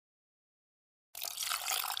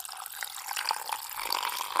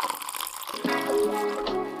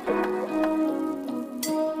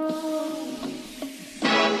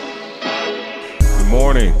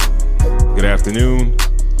morning, good afternoon,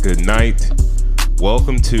 good night.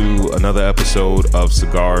 Welcome to another episode of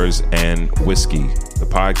Cigars and Whiskey, the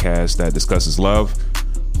podcast that discusses love,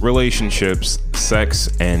 relationships, sex,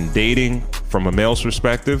 and dating from a male's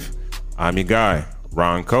perspective. I'm your guy,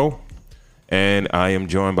 Ron Coe, and I am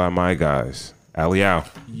joined by my guys, Ali Al.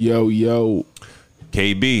 Yo.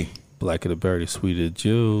 KB. Black of the Berry, Sweet of the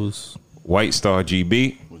Jews. White Star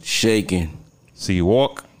GB. Shaking. C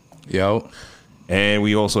Walk. Yo. And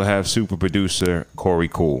we also have super producer Corey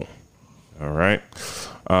Cool. All right.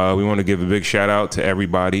 We want to give a big shout out to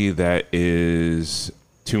everybody that is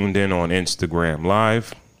tuned in on Instagram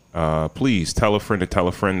Live. Please tell a friend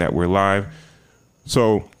that we're live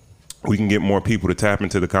so we can get more people to tap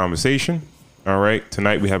into the conversation. All right.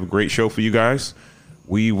 Tonight we have a great show for you guys.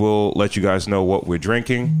 We will let you guys know what we're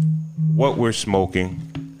drinking, what we're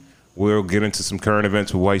smoking. We'll get into some current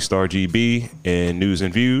events with White Star GB and news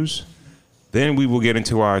and views. Then we will get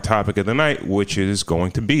into our topic of the night, which is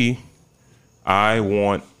going to be I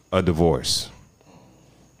Want a Divorce.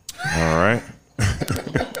 All right.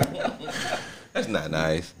 That's not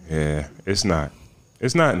nice. Yeah, it's not.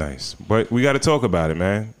 It's not nice. But we got to talk about it,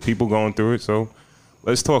 man. People going through it, so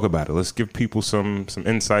let's talk about it. Let's give people some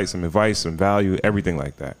insight, some advice, some value, everything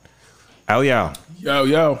like that. Ali Al.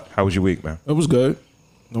 Yo. How was your week, man? It was good.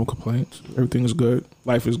 No complaints. Everything is good.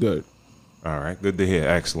 Life is good. All right. Good to hear.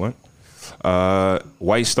 Excellent.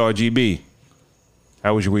 White Star GB.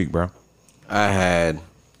 How was your week, bro? I had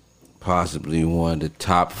possibly one of the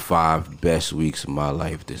top 5 best weeks of my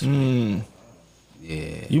life this week.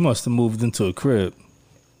 Yeah. You must have moved into a crib.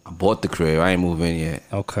 I bought the crib. I ain't moving yet.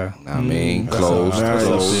 Okay. Know what I mean? Closed. nice.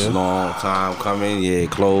 Closed. Long time coming. Yeah,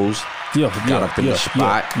 closed. Got up in the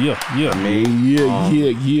spot. Yeah. I mean,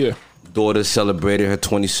 Yeah. daughter celebrated her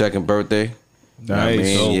 22nd birthday. Know what I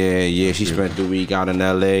Nice. mean? Yeah. She spent the week out in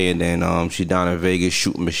LA, and then she down in Vegas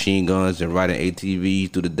shooting machine guns and riding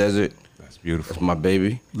ATVs through the desert. That's beautiful. That's my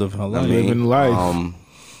baby. Living her I life. mean, Living life.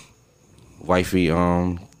 Wifey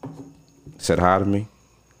said hi to me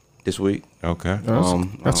this week. Okay.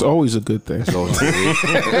 That's always a good thing. So,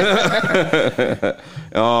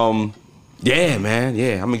 yeah, man.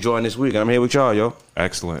 Yeah, I'm enjoying this week. I'm here with y'all, yo.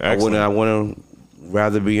 Excellent. I wouldn't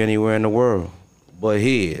rather be anywhere in the world, but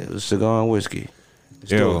here, it's Cigar and Whiskey. Let's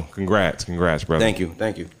do Yo, it. congrats, brother. Thank you.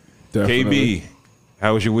 Definitely. KB,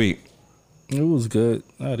 how was your week? It was good.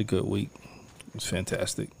 I had a good week. It was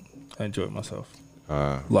fantastic. I enjoyed myself.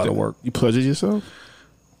 A lot of work. You pleasured yourself?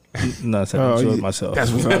 No, I said I enjoyed myself.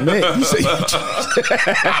 That's what I meant. You say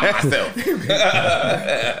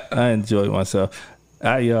I enjoyed myself.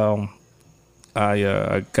 I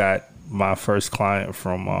got my first client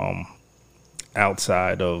from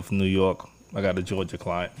outside of New York. I got a Georgia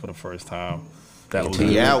client for the first time. That was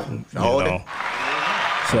good, out. Hold it.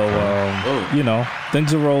 So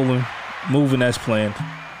things are rolling, moving as planned.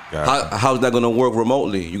 How's that gonna work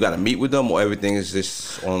remotely? You got to meet with them, or everything is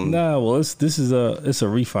just on? Nah, well, it's a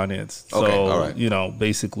refinance. So Okay, all right.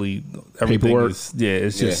 Basically everything Paperwork. is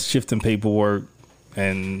it's just shifting paperwork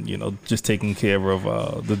and just taking care of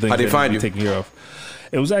the things How'd they that find need you? to be taken care of.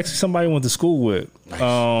 It was actually somebody I went to school with. Nice.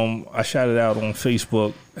 I shouted out on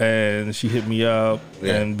Facebook, and she hit me up,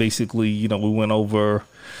 and basically, we went over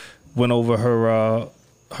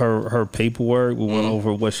her paperwork. We went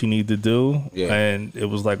over what she needed to do, and it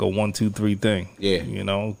was like a 1, 2, 3 thing. Yeah,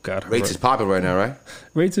 got her. rates is popping right now, right?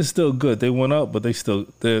 Rates are still good. They went up, but they're still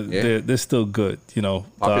still good.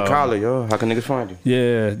 Pop your collar, yo. How can niggas find you?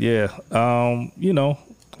 Yeah. I'm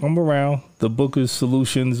around. The book is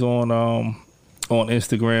Solutions on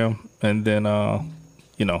Instagram, and then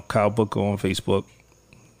Kyle Booker on Facebook.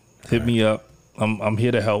 Hit me up. I'm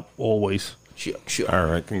here to help always. Sure. All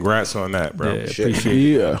right. Congrats on that, bro. Yeah, appreciate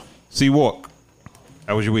it. Yeah. C Walk,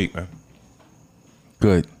 how was your week, man?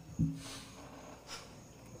 Good.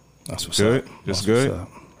 That's what's Good? up. Just That's good? what's up.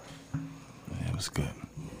 Yeah, it was good.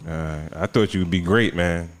 I thought you would be great,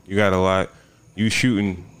 man. You got a lot. You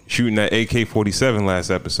shooting that AK-47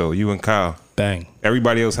 last episode. You and Kyle. Bang,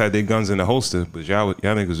 Everybody else had their guns in the holster, but y'all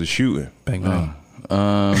niggas was shooting. bang, bang.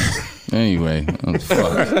 Anyway,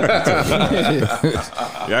 fuck.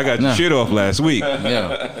 Y'all got your shit off last week.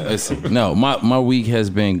 Yeah, listen. No, my week has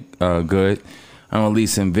been good. I'm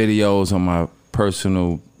releasing videos on my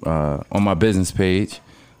personal, on my business page.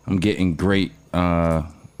 I'm getting great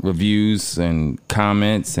reviews and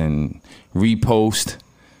comments and repost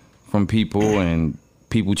from people, and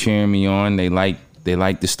people cheering me on. They like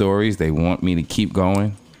the stories. They want me to keep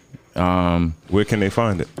going. Where can they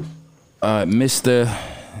find it? Mr.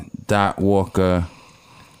 Walker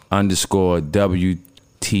 _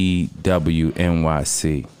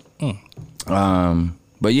 WTWNYC.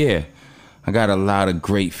 But yeah, I I got a lot of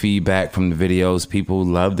great feedback from the videos. People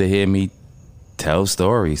love to hear me tell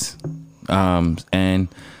stories. And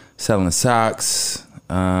selling socks.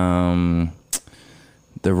 The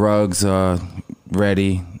rugs are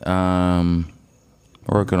ready.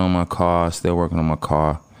 Working on my car. Still working on my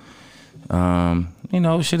car.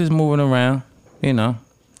 Shit is moving around.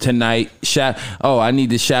 Tonight, I need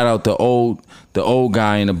to shout out the old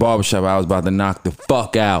guy in the barbershop I was about to knock the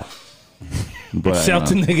fuck out. But, shout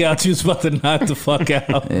the nigga out you was about to knock the fuck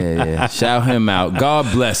out. Yeah. Shout him out. God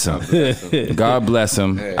bless him. God bless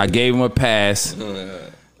him. I gave him a pass.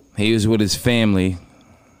 He was with his family.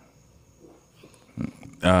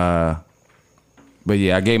 But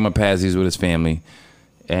yeah, I gave him a pass. He was with his family.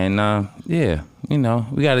 And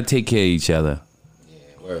we got to take care of each other. Yeah,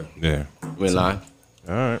 word. Yeah. We ain't lying.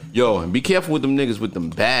 All right. Yo, and be careful with them niggas with them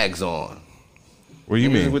bags on. What do you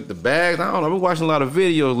Niggas mean? with the bags? I don't know. I've been watching a lot of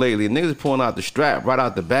videos lately. Niggas pulling out the strap right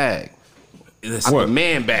out the bag. Out What? the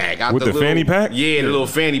man bag. Out With the little, fanny pack? Yeah, the little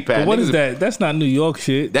fanny pack. But what Niggas- is that? That's not New York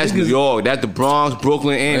shit. That's New York. That's the Bronx,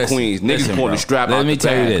 Brooklyn, and Queens. Niggas Listen, pulling bro. the strap out Let me the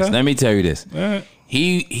tell you bag. this. Let me tell you this. Alright.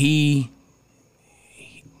 He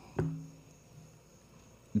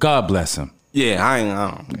God bless him. Yeah, I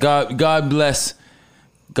don't. God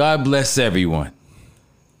bless everyone.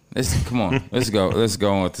 Come on. Let's go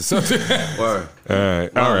on with the subject. Word. All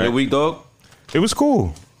right. All right. Your week, dog? It was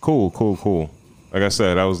cool. Cool. Like I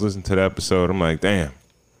said, I was listening to the episode. I'm like, damn,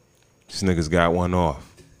 these niggas got one off.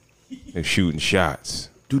 They're shooting shots.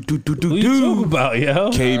 What you talking about, yo?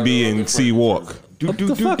 KB and C Walk. What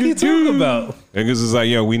the fuck you talking about? Niggas is like,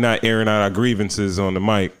 yo, we not airing out our grievances on the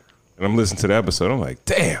mic. And I'm listening to the episode. I'm like,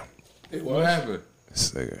 damn. What happened?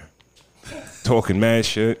 This nigga talking mad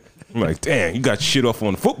shit. I'm like, damn, you got shit off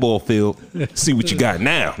on the football field. See what you got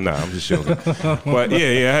now. Nah, I'm just joking. But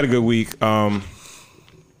yeah, I had a good week.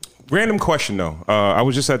 Random question though. I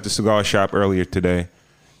was just at the cigar shop earlier today,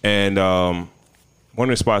 and one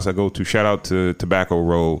of the spots I go to, shout out to Tobacco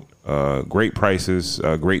Road. Great prices,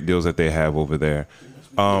 great deals that they have over there.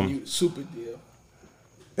 Super deal.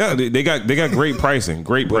 Yeah, they got great pricing.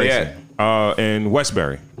 Great Where they pricing. In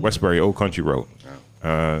Westbury, Old Country Road.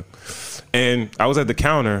 And I was at the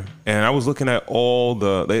counter and I was looking at all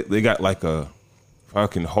they got like a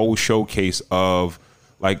fucking whole showcase of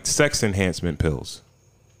like sex enhancement pills.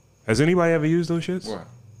 Has anybody ever used those shits? What?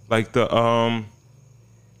 Like the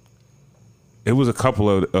it was a couple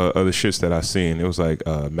of the shits that I seen. It was like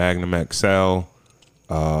Magnum XL,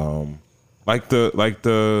 like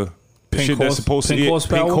the Pink shit horse- that's supposed pink to horse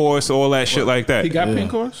pink power? horse, all that shit like that. He got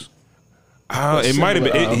pink horse? It might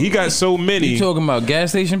have been. He got so many. You talking about gas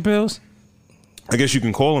station pills? I guess you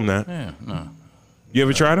can call them that. Yeah, no. You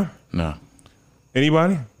ever tried them? No.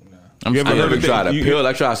 Anybody? I'm You ever I heard never of tried a you- pill.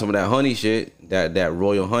 I tried some of that honey shit. That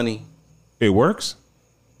royal honey. It works.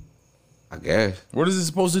 I guess. What is it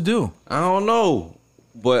supposed to do? I don't know.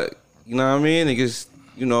 But, you know what I mean? It just,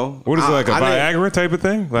 What is it, like a I didn't- Viagra type of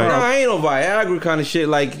thing? Like, Nah, I ain't no Viagra kind of shit.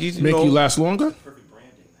 Like, you Make know, you last longer?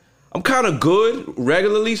 I'm kind of good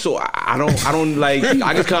regularly, so I don't like.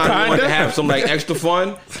 I just kind of want to have some like extra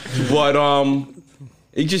fun, but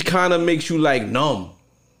it just kind of makes you like numb.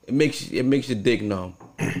 It makes your dick numb.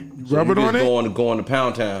 Rub it on it? Going to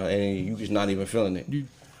Pound Town, and you just not even feeling it.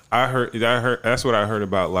 I heard. That's what I heard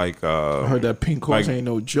about. Like, I heard that pink horse like- ain't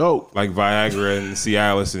no joke. like Viagra and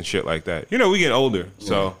Cialis and shit like that. You know, we get older,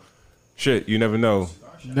 so shit. You never know.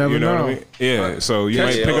 Never You know know. what I mean? Yeah. So you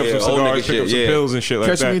might Yeah, pick up yeah, some old cigars, nigga pick up shit, some yeah. pills and shit like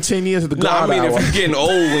Catch me in that. 10 years at the Nah, I God mean, Hour. if you're getting old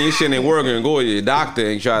when you're sitting there working, go to your doctor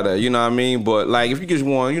and try to, you know what I mean? But, like, if you just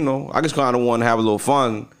want, I just kind of want to have a little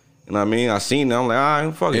fun, you know what I mean? I seen it, I'm like, all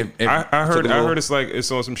right, fuck it. I heard. Took a little-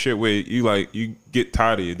 It's on some shit where you get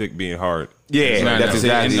tired of your dick being hard. Yeah, No, that's no.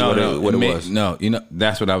 exactly No, what no. it It was. No,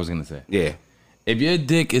 that's what I was gonna say. Yeah. If your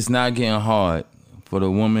dick is not getting hard for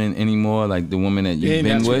the woman anymore, like the woman that you've Then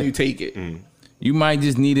been that's when with, you take it. you might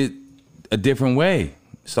just need it a different way.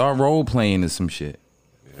 Start role playing or some shit.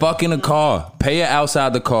 Fuck in a car. Pay her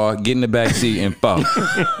outside the car, get in the back seat and fuck.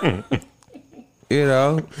 You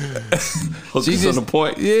know? Hookers on the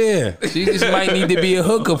point. Yeah. She just might need to be a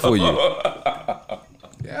hooker for you.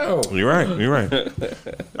 Yo. You're right.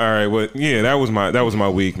 All right. Well, yeah, that was my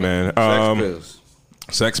week, man. Sex pills.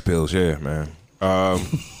 Sex pills, yeah, man. All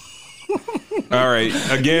right.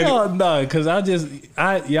 Again, No, because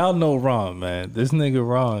y'all know Ron, man. This nigga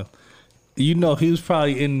Ron, You know, he was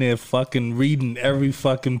probably in there fucking reading every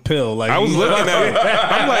fucking pill. Like I was looking at it.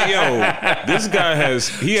 I'm like, yo, this guy has.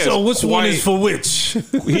 So which one is for which?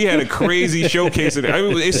 He had a crazy showcase of it. I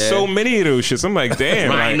mean, it's so many of those shits. I'm like, damn,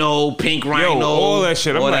 Rhino, like, pink Rhino, yo, all that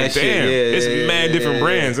shit. I'm like, damn, it's mad different yeah.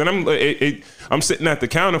 brands. And I'm sitting at the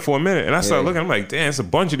counter for a minute, and I started looking. I'm like, damn, it's a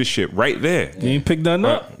bunch of this shit right there. You ain't picked nothing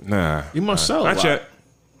up. Nah, You must sell a not lot. yet.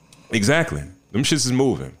 Exactly. Them shits is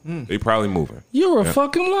moving. They probably moving. You're a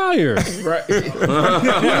fucking liar. Right. You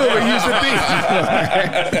know what you used to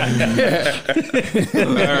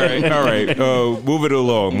think. All right. Move it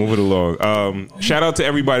along. Shout out to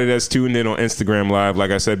everybody that's tuned in on Instagram Live.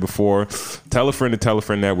 Like I said before, tell a friend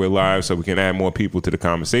that we're live so we can add more people to the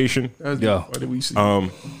conversation. Yeah. What did we see?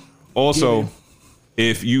 Also,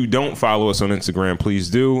 if you don't follow us on Instagram, please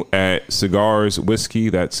do at Cigars Whiskey.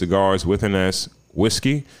 That's Cigars with an S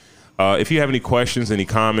Whiskey. If you have any questions, any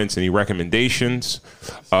comments, any recommendations,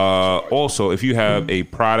 also, if you have a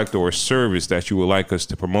product or a service that you would like us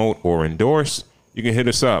to promote or endorse, you can hit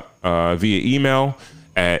us up via email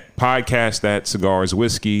at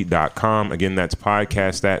podcast@cigarswhiskey.com. Again, that's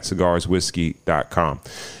podcast@cigarswhiskey.com.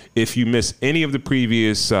 If you missed any of the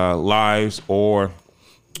previous lives or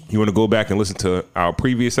you want to go back and listen to our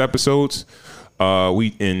previous episodes,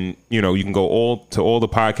 you can go all the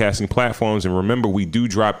podcasting platforms, and remember, we do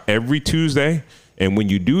drop every Tuesday. And when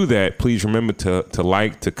you do that, please remember to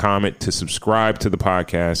like, to comment, to subscribe to the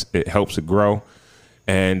podcast. It helps it grow.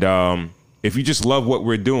 And if you just love what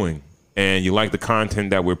we're doing and you like the content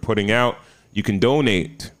that we're putting out, you can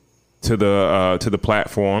donate to the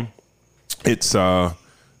platform. It's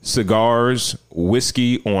Cigars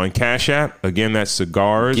Whiskey on Cash App. Again, that's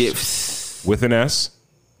Cigars Gifts with an S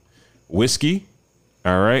Whiskey.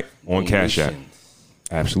 All right, on Cash App.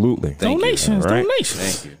 Absolutely. Donations.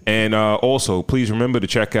 Thank you. And also, please remember to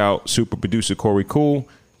check out super producer Corey Cool.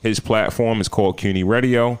 His platform is called CUNY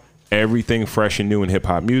Radio. Everything fresh and new in hip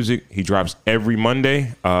hop music. He drops every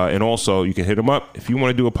Monday. And also, you can hit him up if you want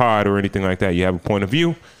to do a pod or anything like that. You have a point of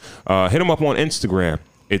view. Hit him up on Instagram.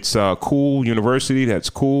 It's Cool University. That's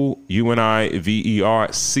Cool UNIVERCITY.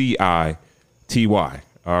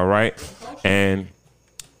 All right. And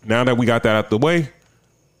now that we got that out the way,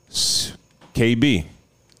 KB,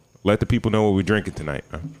 let the people know what we're drinking tonight.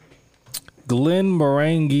 Glen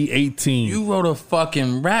Morangi 18. You wrote a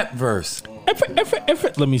fucking rap verse.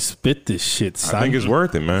 Let me spit this shit, son. I think it's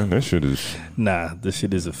worth it, man. That shit is. Nah, this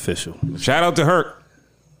shit is official. Shout out to Herc.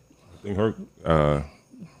 I think Herc.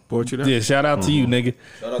 Bought you that? Yeah, shout out to you, nigga.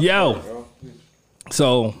 Yo.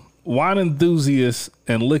 So, wine enthusiasts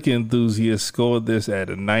and liquor enthusiasts scored this at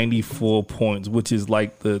a 94 points, which is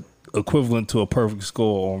like the equivalent to a perfect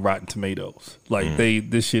score on Rotten Tomatoes. Like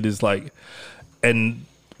this shit is like, and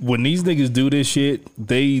when these niggas do this shit,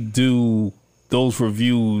 they do those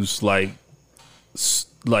reviews like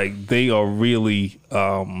they are really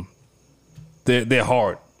they're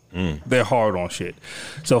hard. They're hard on shit.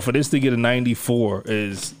 So for this to get a 94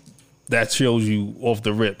 that shows you off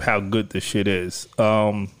the rip how good this shit is.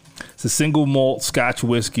 It's a single malt Scotch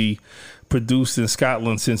whiskey produced in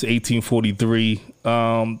Scotland since 1843.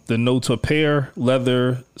 The notes are pear,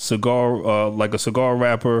 leather, cigar, like a cigar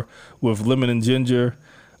wrapper with lemon and ginger.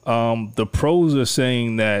 The pros are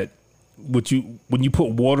saying that when you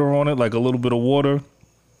put water on it, like a little bit of water,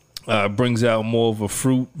 brings out more of a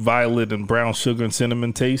fruit, violet, and brown sugar and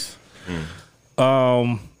cinnamon taste.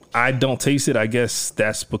 I don't taste it. I guess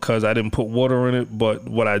that's because I didn't put water in it. But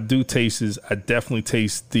what I do taste is I definitely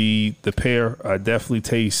taste the pear. I definitely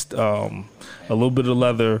taste a little bit of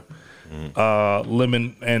leather,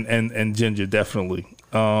 lemon, and ginger. Definitely.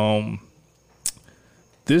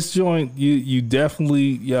 This joint you definitely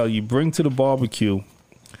you bring to the barbecue.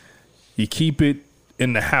 You keep it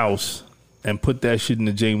in the house and put that shit in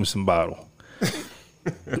the Jameson bottle.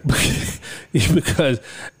 Because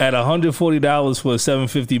at $140 for a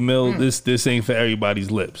 750 mil, this ain't for everybody's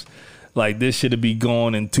lips. Like this should be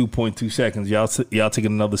gone in 2.2 seconds. Y'all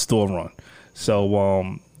taking another store run.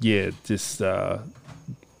 So just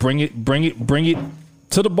bring it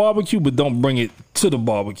to the barbecue, but don't bring it to the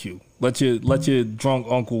barbecue. Let your drunk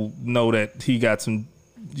uncle know that he got some,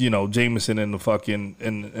 Jameson in the fucking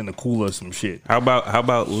in the cooler or some shit. How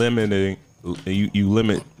about limiting? You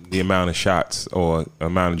limit the amount of shots or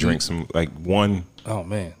amount of drinks from like one. Oh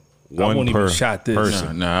man, one I won't per even shot this.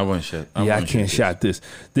 person. No, I wouldn't shot. I can't shot this.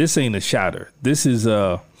 This ain't a shotter. This is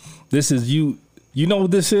you. You know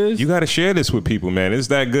what this is? You got to share this with people, man. It's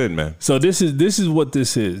that good, man. So this is what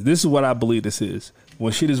this is. This is what I believe this is.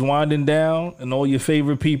 When shit is winding down and all your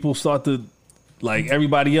favorite people start to Like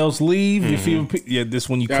everybody else leave. If you this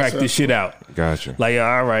when you crack this shit out. Gotcha. Like,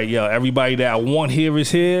 all right, yo, everybody that I want here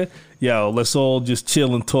is here. Yo, let's all just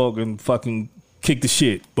chill and talk and fucking kick the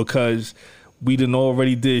shit, because we done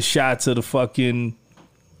already did shots of the fucking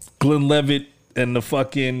Glenlivet and the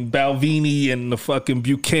fucking Balvenie and the fucking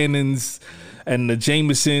Buchanans and the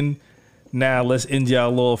Jameson. Now let's end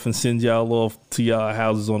y'all off and send y'all off to y'all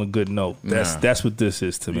houses on a good note. That's what this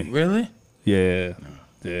is to me. Really? Yeah.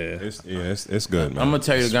 It's good, man. I'm gonna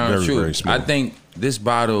tell you the It's very, very truth. smooth. I think this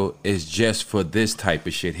bottle is just for this type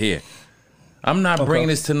of shit here. I'm not bringing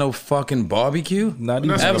this to no fucking barbecue. Not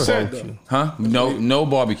even That's what I ever. said, Huh? No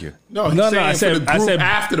barbecue. No, he's No, saying I said- for the group I said-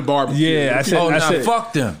 after the barbecue. Yeah, I said- Oh, I nah, said-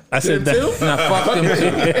 fuck them. I said that. Nah, fuck them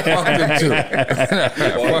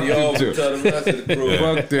too.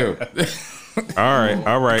 Fuck them.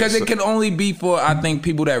 All right. Because So- it can only be for, I think,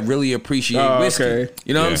 people that really appreciate whiskey. okay.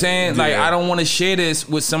 You know what I'm saying? Like, Yeah. I don't want to share this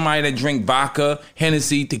with somebody that drink vodka,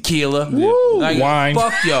 Hennessy, tequila. Like, Wine.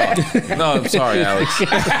 fuck y'all. No, I'm sorry, Alex.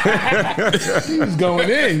 He's going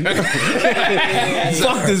in.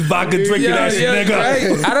 Fuck this vodka drinking ass nigga.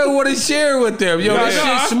 Right? I don't want to share it with them. Yo, this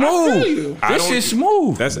I shit feel smooth. you. This shit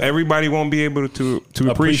smooth. That's everybody won't be able to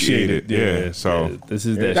appreciate it. Yeah. So this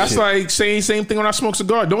is that That's shit. like saying same thing when I smoke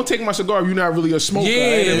cigar. Don't take my cigar if you're not really a smoker. Yeah,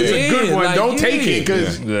 and if it's a good yeah, one, like, don't take yeah. it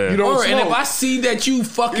because Yeah. you don't Or, smoke. and if I see that you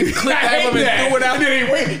fucking click I hate them and that. throw it out, And then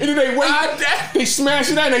they wait. And then they wait. They smash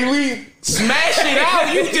it out and they leave. smash it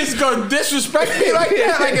out, you just gonna disrespect me like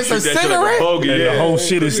that? Like it's a Treat that shit like a cigarette? bogey, And yeah. the whole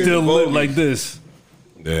shit is still lit like this.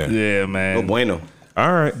 Yeah. Yeah, man. No bueno.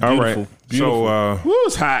 All right. Beautiful. So Woo,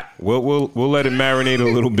 it's hot. we'll let it marinate a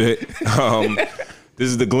little bit. This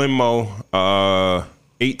is the Glenmo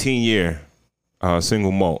 18-year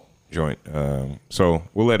single malt joint. So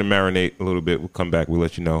we'll let it marinate a little bit. We'll come back. We'll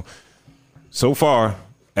let you know. So far,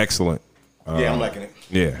 excellent. Yeah, I'm liking it.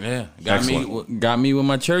 Yeah. Yeah, Excellent. got me with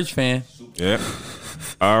my church fan. Yeah.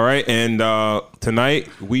 All right. And tonight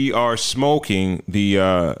we are smoking the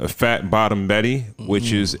Fat Bottom Betty,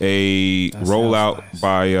 which is a rollout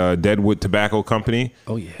by Deadwood Tobacco Company.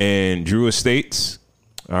 Oh, yeah. And Drew Estates.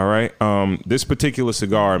 All right. This particular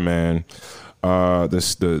cigar, man,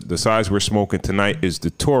 the size we're smoking tonight is the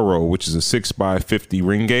Toro, which is a 6x50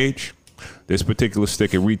 ring gauge. This particular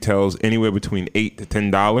stick, it retails anywhere between $8 to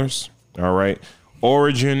 $10. All right.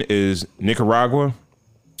 Origin is Nicaragua.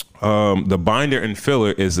 The binder and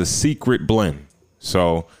filler is a secret blend.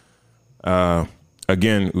 So,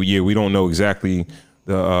 again, yeah, we don't know exactly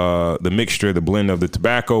the mixture, the blend of the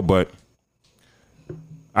tobacco, but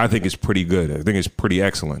I think it's pretty good. I think it's pretty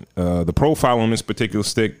excellent. The profile on this particular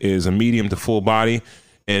stick is a medium to full body,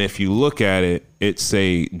 and if you look at it, it's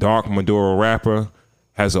a dark Maduro wrapper,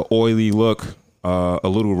 has an oily look, a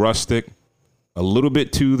little rustic, a little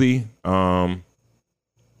bit toothy, a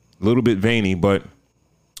little bit veiny, but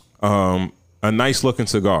a nice looking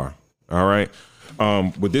cigar. All right.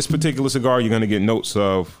 With this particular cigar, you're going to get notes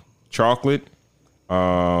of chocolate,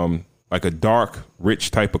 like a dark,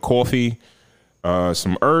 rich type of coffee,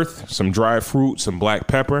 some earth, some dried fruit, some black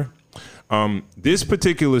pepper. This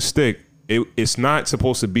particular stick, it's not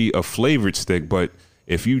supposed to be a flavored stick, but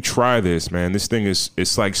if you try this, man, this thing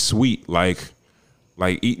it's like sweet, like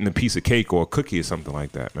eating a piece of cake or a cookie or something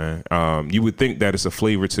like that, man. You would think that it's a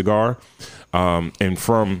flavored cigar. And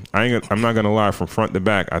I'm not gonna lie, from front to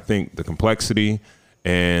back, I think the complexity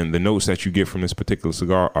and the notes that you get from this particular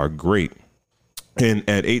cigar are great. And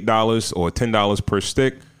at $8 or $10 per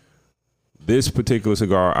stick, this particular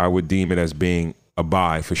cigar, I would deem it as being a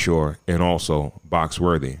buy for sure, and also box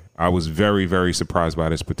worthy. I was very, very surprised by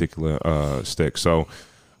this particular stick. So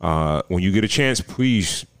when you get a chance,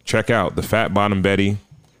 please check out the Fat Bottom Betty.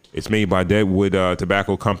 It's made by Deadwood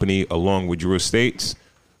Tobacco Company along with Drew Estates.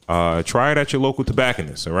 Try it at your local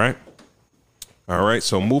tobacconist, all right? All right,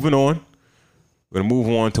 so moving on. We're going to move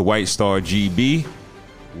on to White Star GB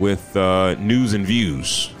with news and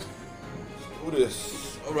views. Do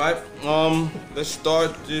this. All right. Let's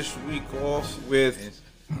start this week off with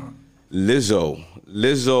Lizzo.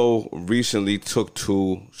 Lizzo recently took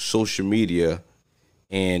to social media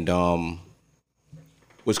and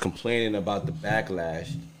was complaining about the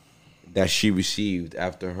backlash that she received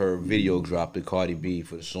after her video dropped with Cardi B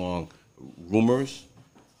for the song Rumors.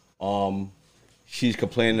 She's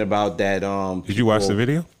complaining about that. Did you watch the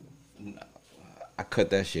video? I cut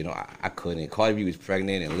that shit. I couldn't. Cardi B was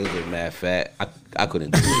pregnant and Lizzo mad fat. I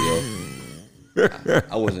couldn't do it, yo.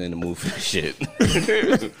 I wasn't in the mood for that shit.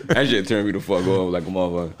 That shit turned me the fuck off like a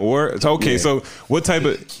motherfucker. Or it's okay. Yeah. So what type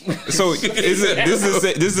of? So is it this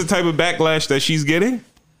is the type of backlash that she's getting?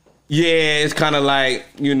 Yeah, it's kind of like,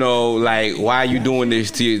 like, why are you doing this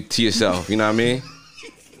to yourself? You know what I mean?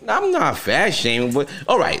 I'm not fat shaming, but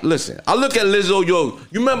all right, listen. I look at Lizzo, yo.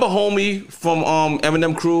 You remember homie from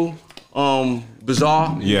Eminem crew,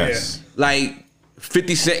 Bizarre? Yes. Like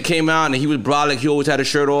 50 Cent came out and he was brolic. He always had his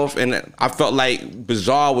shirt off, and I felt like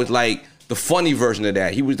Bizarre was like the funny version of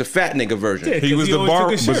that. He was the fat nigga version. Yeah, He was the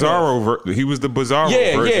Bizarro. He was the Bizarro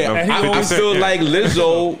version. Yeah. Of I 50 always Cent, feel yeah. like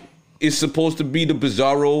Lizzo is supposed to be the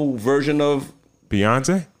Bizarro version of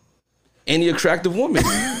Beyonce. any attractive woman.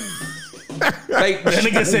 Like, That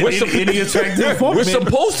nigga said any attractive woman. we're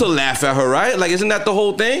supposed to laugh at her, right? Like, isn't that the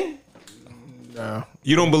whole thing? Nah.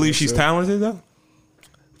 You don't believe she's talented though?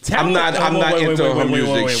 I'm not into her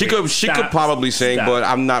music. Wait. She could probably sing, Stop. but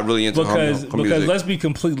I'm not really into her music. Because let's be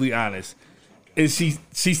completely honest.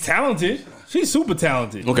 She's talented. She's super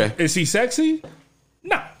talented. Okay. Is she sexy?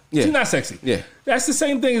 No. Yeah. She's not sexy. Yeah. That's the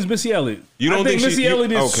same thing as Missy Elliott. You don't I think think Missy she-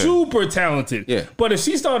 Elliott is okay. super talented. Yeah. But if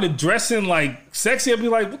she started dressing like sexy, I'd be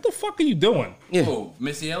like, what the fuck are you doing? Yeah. Oh,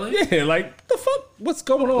 Missy Elliott? Yeah, like, what the fuck? What's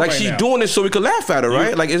going on Like, right she's now? doing it so we could laugh at her,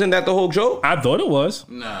 right? Like, isn't that the whole joke? I thought it was.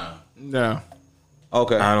 Nah. No.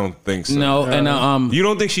 Okay. I don't think so. No, and You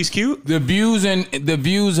don't think she's cute? the views of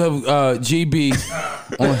GB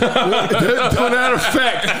To that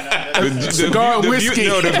effect, cigar and whiskey.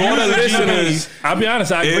 No, the one of the listeners I'll be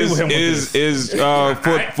honest, I agree with him with this. is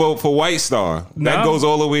for White Star. That No. goes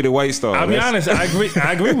all the way to White Star. I'll be honest, I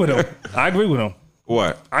agree with him. I agree with him.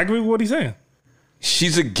 What? I agree with what he's saying.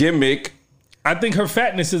 She's a gimmick. I think her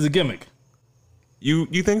fatness is a gimmick. You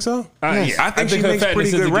think so? Yes. I think she her makes fatness pretty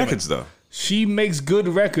is a good gimmick. records though. She makes good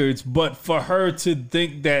records, but for her to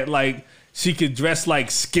think that like she could dress like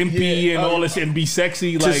skimpy and all this and be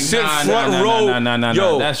sexy, like sit front row. No.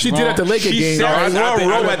 Yo, That's She wrong. did at the Lakers She game. sat I front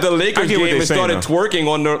think- row at the I Lakers get what game they're and saying, started though. twerking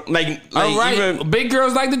on the like All right, even. big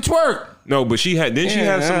girls like to twerk. No, but she had. Didn't she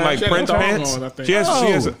have some like she had Prince a thong pants? on, I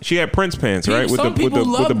think. She had Prince pants, right? With Some the with people the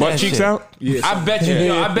love butt that cheeks shit. out. Yes. I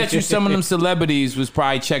bet you some of them celebrities was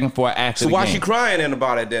probably checking for it after So the why game. she crying then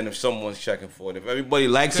about it then if someone's checking for it? If everybody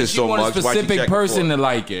likes it She so want much, a why she specific checking person for to it?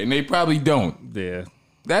 like it, and they probably don't. yeah.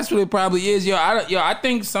 That's what it probably is, I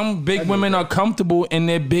think some big women are comfortable in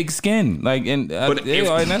their big skin, like, and But you if,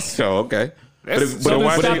 know, and that's so okay. But if, So but then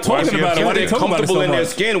why stop she- talking why she about it. upset? Why they're they talk about it comfortable so in their much?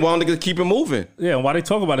 skin, why don't they keep it moving? Yeah, why they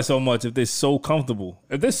talk about it so much if they're so comfortable?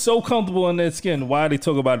 If they're so comfortable in their skin, why they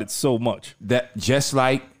talk about it so much? that just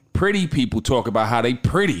like pretty people talk about how they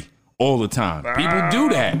pretty all the time. People do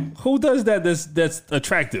that. Who does that that's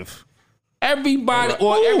attractive? Everybody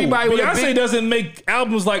or Ooh, everybody with a Beyonce big. doesn't make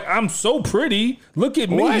albums like I'm so pretty. Look at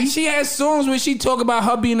me. What? She has songs where she talk about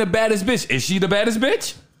her being the baddest bitch. Is she the baddest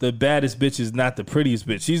bitch? The baddest bitch is not the prettiest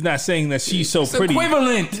bitch. She's not saying that she's so It's pretty.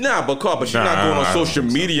 equivalent. Nah, but she's not Nah, going on I don't social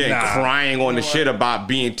think so. media and Nah. crying on the shit about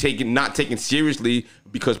being not taken seriously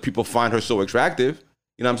because people find her so attractive.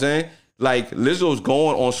 You know what I'm saying? Like Lizzo's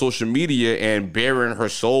going on social media and bearing her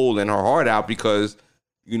soul and her heart out because,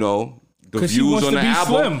 you know, the 'Cause she views wants on to the be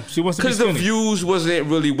album. slim. She wants to be Because the skinny. views wasn't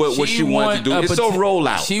really what she wanted to do. It's a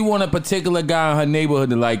rollout. She want a particular guy in her neighborhood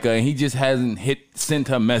to like her, and he just hasn't sent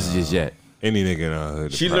her messages yet. Any nigga in her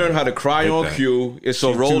hood. She learned how to cry hit on that. cue. It's a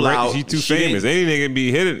rollout. She too She didn't- famous. Any nigga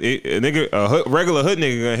be hit it. A nigga, regular hood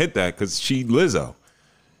nigga gonna hit that because she Lizzo.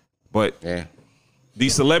 But Yeah.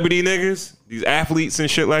 these celebrity niggas, these athletes and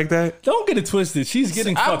shit like that. Don't get it twisted. She's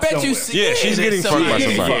getting I fucked bet you. somewhere. Yeah, she's getting fucked by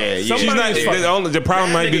getting somebody. fucked. Yeah, She's Somebody not. is fucked. The problem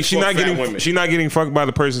Mad might be niggas she's not fuck fat getting. women. She's not getting fucked by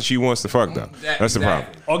the person she wants to fuck though. That's the problem.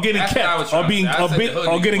 Or getting That's what I was kept. trying Or to being say. I said the hood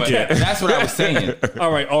or nigga, getting but kept. That's what I was saying.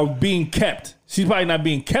 All right, or being kept. She's probably not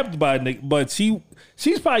being kept by a nigga, but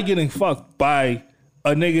she's probably getting fucked by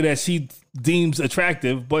a nigga that she deems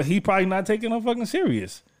attractive, but he probably not taking her fucking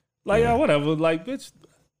serious. Like, yeah, whatever. Like, bitch.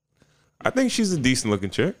 I think she's a decent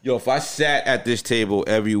looking chick. Yo, if I sat at this table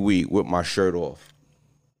every week with my shirt off,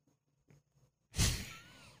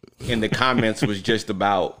 and the comments was just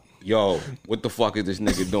about, yo, what the fuck is this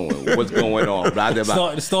nigga doing? What's going on? Blah, blah,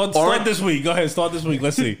 blah. Start this week. Go ahead, start this week.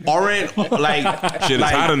 Let's see. Aren't like Shit is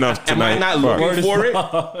like, hot enough Am I tonight. not Fuck. looking for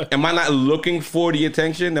it? Am I not looking for the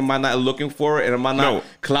attention? Am I not looking for it? And am I not No.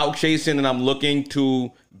 clout chasing? And I'm looking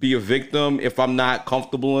to be a victim if I'm not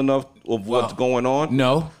comfortable enough of what's going on?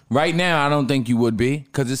 No, right now I don't think you would be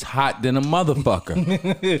because it's hot than a motherfucker.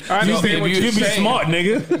 I understand what You you're be saying. smart,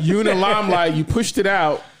 nigga. You in the limelight, you pushed it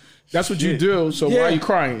out. That's what you do. So why are you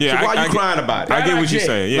crying? Yeah, So why I you crying about it? I get I what you're get.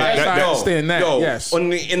 saying. Yeah, Like, that- I that- understand that. Yo, Yes.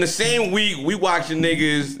 in the same week, we watching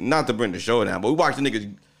niggas, not to bring the show down, but we watching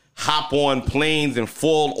niggas hop on planes and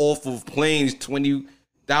fall off of planes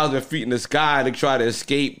 20,000 feet in the sky to try to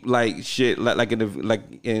escape like shit, like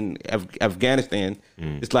in Afghanistan.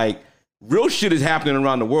 It's like real shit is happening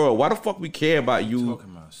around the world. Why the fuck we care about you?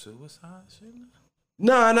 Talking about suicide shit?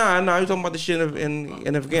 Nah. You talking about the shit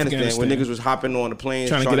in Afghanistan when niggas was hopping on the planes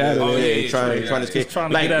trying to get out of there. Trying to escape.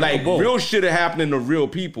 Like real shit happening to real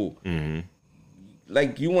people. Mm-hmm.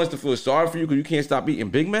 Like you want us to feel sorry for you because you can't stop eating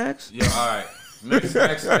Big Macs? Yeah, all right. Next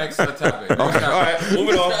topic. All right,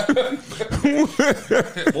 moving on.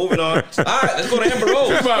 Moving on. All right, let's go to Amber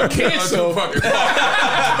Rose. About cancer.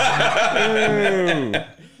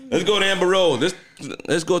 Let's go to Amber Rose.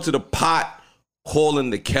 Let's go to the pot calling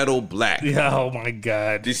the kettle black. Yeah, oh my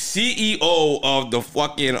God. The CEO of the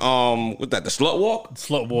fucking what's that? The Slut Walk.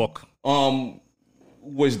 Slut Walk.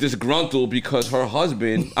 Was disgruntled because her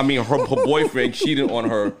boyfriend cheated on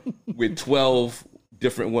her with 12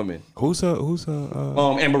 different women. Who's her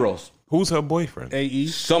Amber Rose. Who's her boyfriend? AE.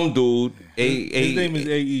 Some dude. His name is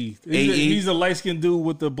AE. He's a light skinned dude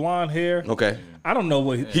with the blonde hair. Okay. I don't know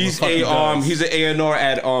what he's an A&R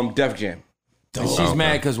at Def Jam. And she's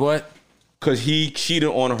mad because what? Because he cheated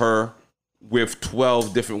on her with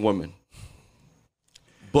 12 different women.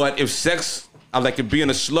 But if sex, if being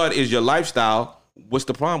a slut is your lifestyle, what's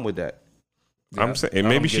the problem with that? Yeah, I'm saying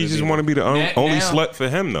maybe she just want to be the only slut for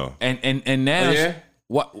him though. And now,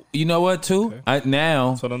 what you know what too? Okay.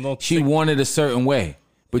 Now she wanted a certain way,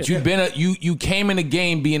 but you came in the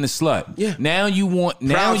game being a slut. Yeah. Now you want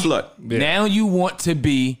slut. Now you want to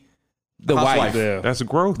be the wife. Yeah. That's a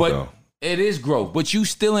growth though. It is growth, but you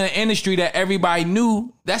still in an industry that everybody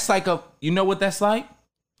knew. That's like you know what that's like?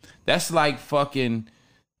 That's like fucking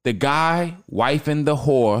the guy wifing the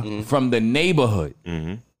whore from the neighborhood.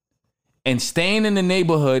 Mm-hmm. And staying in the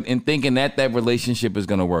neighborhood and thinking that relationship is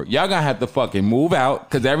gonna work. Y'all gonna have to fucking move out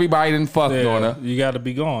because everybody didn't fuck on her. You gotta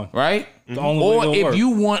be gone. Right? Mm-hmm. Or if you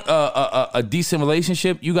want a decent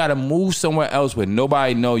relationship, you gotta move somewhere else where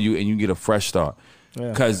nobody know you and you get a fresh start.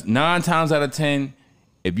 Because 9 times out of 10,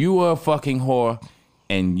 if you were a fucking whore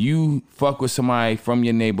and you fuck with somebody from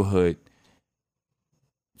your neighborhood,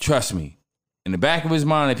 trust me, in the back of his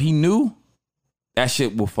mind, if he knew, that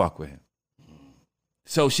shit will fuck with him.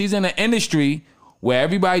 So she's in an industry where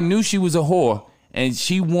everybody knew she was a whore, and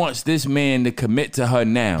she wants this man to commit to her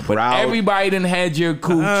now. But everybody done had your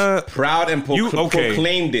cooch. Proud and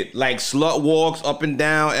proclaimed it. Like slut walks up and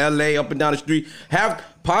down LA, up and down the street. Have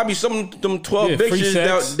probably some of them 12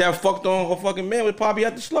 bitches that fucked on her fucking man was probably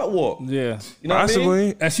at the slut walk. Yeah. You know possibly. What I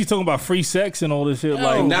mean? And she's talking about free sex and all this shit.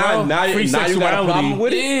 Now you got a problem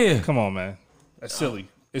with it? Yeah. Come on, man. That's silly.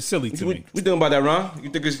 It's silly to me. We thinking about that, Ron? You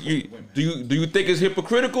think do you think it's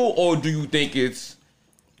hypocritical, or do you think it's?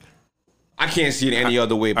 I can't see it any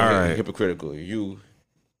other way but hypocritical.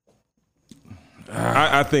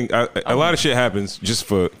 I think a lot of shit happens just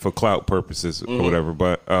for clout purposes or whatever.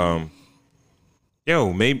 But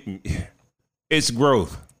maybe it's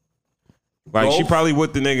growth. Like she probably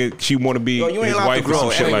with the nigga she want to be his wife or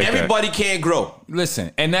some shit like that. Everybody can't grow.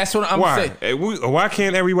 Listen, and that's what I'm saying. Why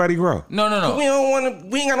can't everybody grow? No. We don't want to.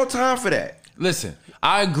 We ain't got no time for that. Listen,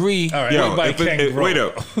 I agree. All right, everybody can't grow. Wait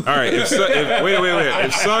up. All right. If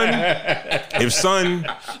son,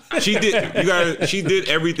 she did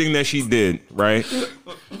everything that she did, right?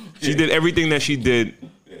 She did everything that she did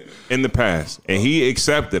in the past, and he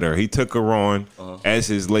accepted her. He took her on as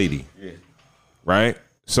his lady, right?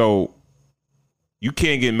 So. You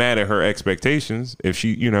can't get mad at her expectations if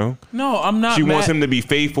she, No, I'm not. She wants him to be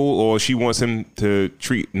faithful, or she wants him to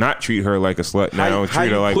not treat her like a slut now and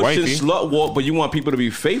treat her like wifey. Slut walk, but you want people to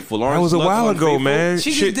be faithful. That was a while ago, man.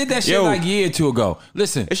 She just did that shit like a year or two ago.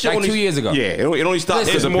 Listen, it's like 2 years ago. Yeah, it only stopped.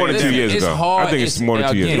 It's more than 2 years ago. I think it's more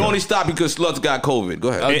than 2 years ago. It only stopped because sluts got COVID. Go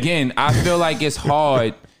ahead. Again, I feel like it's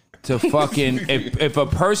hard to fucking if a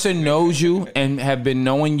person knows you and have been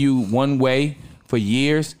knowing you one way for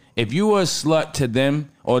years. If you were a slut to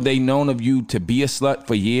them, or they known of you to be a slut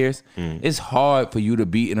for years, it's hard for you to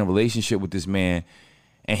be in a relationship with this man,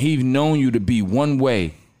 and he's known you to be one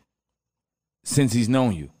way since he's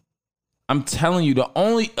known you. I'm telling you,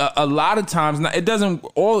 a lot of times, a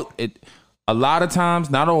lot of times,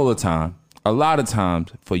 not all the time, a lot of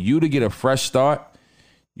times, for you to get a fresh start,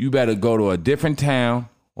 you better go to a different town.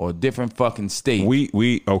 Or a different fucking state.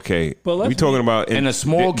 Okay. But we talking about in a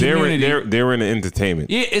small community. They're in the entertainment.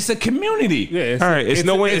 Yeah, it's a community. Yeah, all right. It's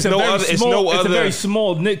a very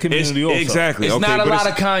small knit community. Also, exactly. It's not a lot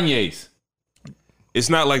of Kanyes. It's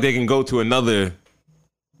not like they can go to another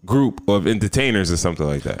group of entertainers or something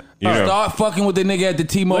like that. Start fucking with the nigga at the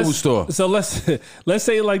T-Mobile store. So let's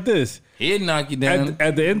say it like this. He'd knock you down.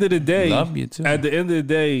 At the end of the day, love you too. At the end of the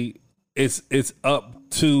day, it's up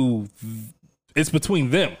to. It's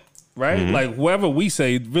between them, right? Mm-hmm. Like whoever we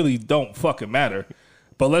say really don't fucking matter.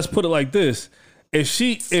 But let's put it like this: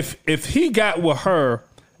 if he got with her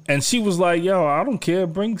and she was like, "Yo, I don't care,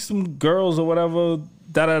 bring some girls or whatever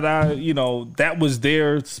You know, that was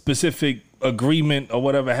their specific agreement or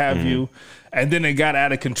whatever have you, and then it got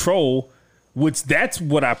out of control. Which that's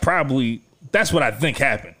what I think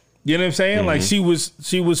happened. You know what I'm saying? Like she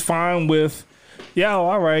was fine with, yo,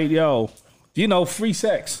 all right, yo, you know, free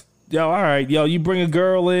sex. Yo, all right, yo, you bring a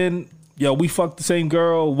girl in, yo, we fuck the same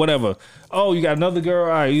girl, whatever. Oh, you got another girl?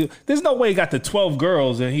 All right. There's no way he got the 12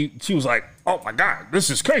 girls and she was like, oh my God, this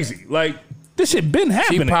is crazy. Like, this shit been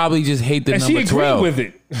happening. She probably just hate the and number 12. She agreed with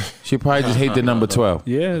it. She probably just hate the number 12.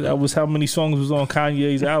 Yeah, that was how many songs was on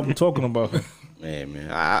Kanye's album talking about her. Man,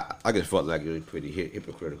 I just felt like it was pretty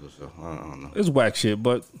hypocritical. So I don't know. It's whack shit,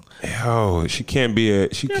 but yo, she can't be a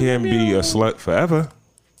slut forever.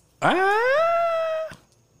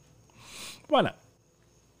 Why not?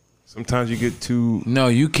 Sometimes you get too. No,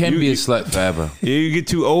 you can be a slut forever. Yeah, you get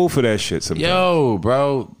too old for that shit. Sometimes. Yo,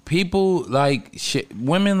 bro, people like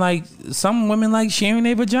women like some women like sharing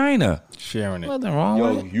their vagina. Sharing it. Nothing wrong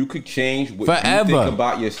with it. You could change what Forever. you think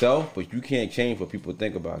about yourself, but you can't change what people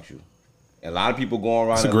think about you. And a lot of people going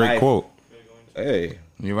around. That's a great quote. Hey,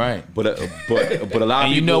 you're right. But a lot of people.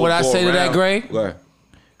 You know what I say to that, Greg? What?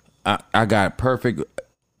 I got perfect.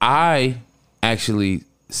 I actually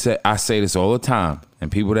say this all the time,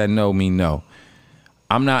 and people that know me know.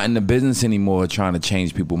 I'm not in the business anymore trying to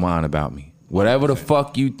change people's mind about me. Whatever the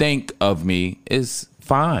fuck you think of me is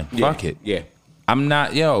fine. Yeah. Fuck it. Yeah. I'm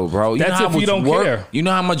not, yo, bro. That's know how if you much don't work, care. You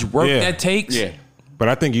know how much work that takes? Yeah. But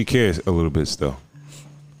I think you care a little bit still.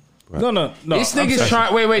 No. This nigga's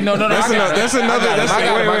trying. Wait, no. That's another. I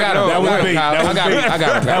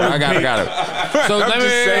got it. So let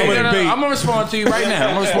me. I'm gonna respond to you right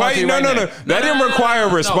now. No. That didn't require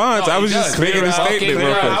a response. I was just making a statement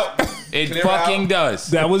real quick. It fucking does.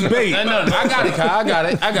 That was bait. No. I got it, Kyle.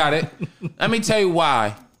 I got it. Let me tell you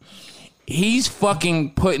why. He's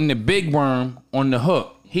fucking putting the big worm on the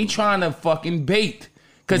hook. He trying to fucking bait.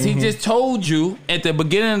 Because he just told you at the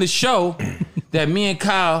beginning of the show that me and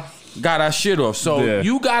Kyle got our shit off. So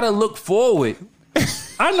you got to look forward.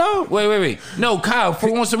 I know. Wait. No, Kyle,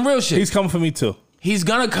 on some real shit. He's coming for me too. He's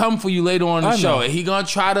going to come for you later on in the show. He going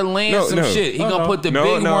to try to land some shit. He going to put the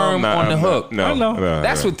big worm on the hook. No.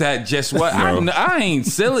 That's what that just was. I ain't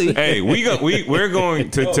silly. Hey, we're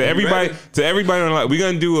going to everybody on we're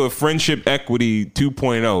going to do a friendship equity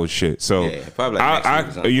 2.0 shit. So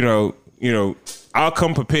I you know, I'll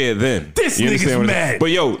come prepared then. This nigga's mad.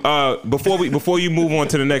 But yo, before you move on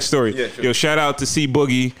to the next story, yo, shout out to C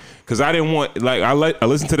Boogie, because I didn't want I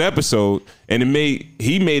listened to the episode and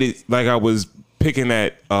he made it like I was picking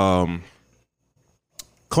at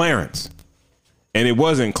Clarence, and it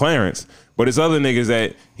wasn't Clarence, but it's other niggas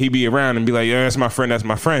that he be around and be like, yeah, that's my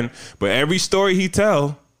friend. But every story he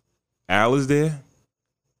tell, Al is there,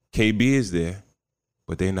 KB is there,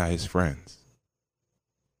 but they not his friends.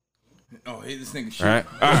 Oh, hey, this nigga shit. All right.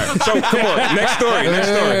 So come on, next story.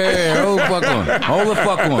 Hey, hold the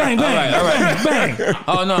fuck on. Bang. All right. Bang.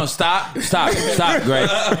 Oh no, stop, Greg.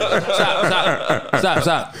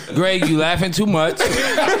 Stop. Greg, you laughing too much. This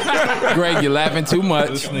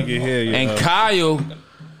nigga here, and Kyle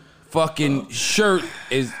fucking shirt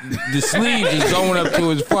is the sleeve is going up to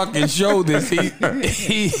his fucking shoulders.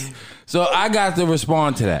 He so I got to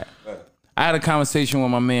respond to that. I had a conversation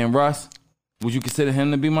with my man Russ. Would you consider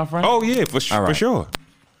him to be my friend? Oh yeah, for sure.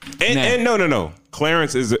 And no.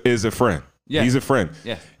 Clarence is a friend. Yeah. He's a friend.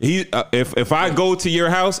 Yeah. He if I go to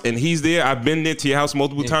your house and he's there, I've been there to your house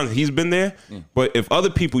multiple times. He's been there. Yeah. But if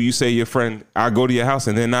other people you say your friend, I go to your house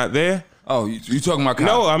and they're not there. Oh, you talking about Kyle?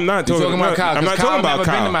 No, I'm not talking about Kyle. I'm not talking about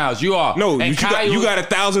Kyle. Been to my house. You are. No, you got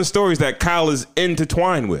 1,000 stories that Kyle is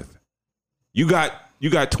intertwined with. You got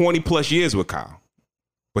 20 plus years with Kyle.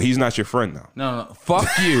 But he's not your friend now. No. Fuck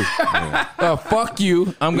you. Fuck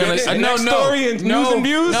you. I'm gonna next story and news and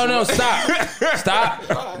views. No.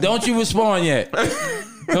 Stop. Don't you respond yet.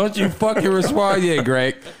 Don't you fucking respond yet,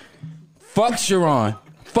 Greg. Fuck Sharon.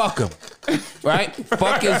 Fuck him. Right?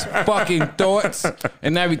 Fuck his fucking thoughts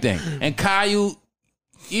and everything. And Kyle,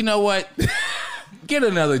 you know what? Get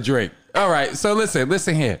another drink. All right. So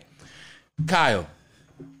listen here, Kyle.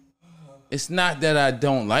 It's not that I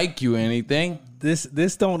don't like you or anything.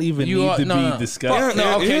 This don't even need to be discussed.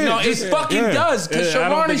 It fucking does, because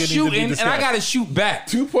Sharon is shooting and I gotta shoot back.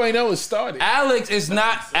 2.0 is started.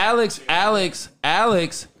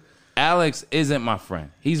 Alex isn't my friend.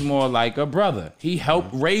 He's more like a brother. He helped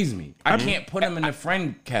raise me. I can't put him in the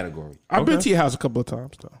friend category. I've been to your house a couple of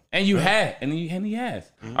times though. And you had, and he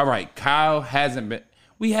has. All right, Kyle hasn't been.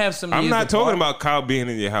 We have some. I'm not talking about Kyle being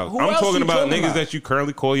in your house. I'm talking about niggas that you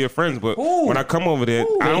currently call your friends. But when I come over there,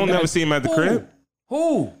 I don't never see him at the crib.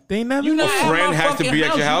 Who? They never. You not a friend has to be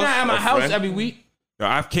at your house. You're not at my house every week.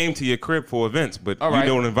 Now, I've came to your crib for events, but All you right.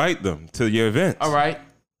 don't invite them to your events. All right.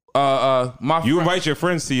 You invite your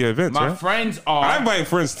friends to your events, my right? friends are. I invite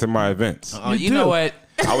friends to my events. You know what?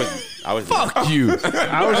 I was Fuck you.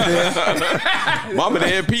 I was there. Mama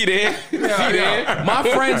there, P there. My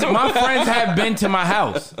friends have been to my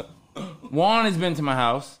house. Juan has been to my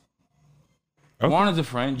house. Okay. Juan is a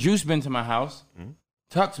friend. Juice been to my house.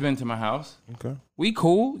 Tuck's been to my house. Okay. We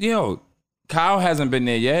cool. Yo, Kyle hasn't been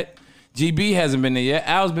there yet. GB hasn't been there yet.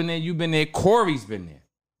 Al's been there. You've been there. Corey's been there.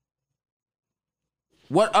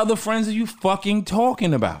 What other friends are you fucking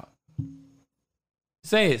talking about?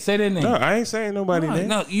 Say it. Say their name. No, I ain't saying nobody name.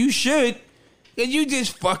 No, you should. Cause you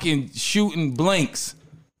just fucking shooting blanks.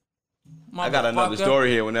 I got another Motherfucker.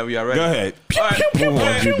 story here whenever y'all ready. Go ahead. All right, Move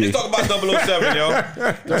on, GB. let's talk about 007, yo.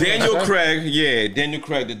 Daniel Craig, Daniel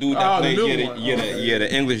Craig, the dude that the played, new one.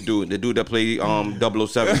 the English dude, the dude that played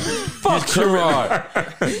 007. Fuck Gerard.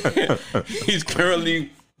 He's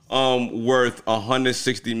currently worth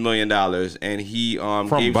 $160 million, and he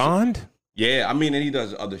From Bond? Yeah, I mean, and he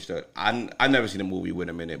does other stuff. I never seen a movie with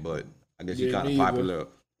him in it, but I guess he's Yeah, kind me of either. popular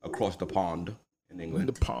across the pond in England.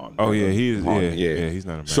 The pond. Oh yeah, he is. Pond, Yeah, he's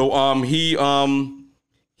not a man. So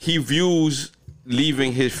he views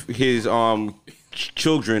leaving his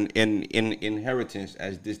children in inheritance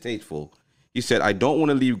as distasteful. He said, "I don't want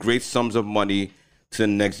to leave great sums of money to the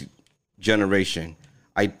next generation.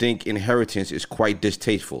 I think inheritance is quite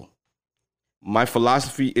distasteful. My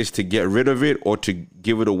philosophy is to get rid of it or to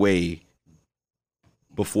give it away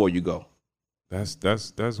before you go."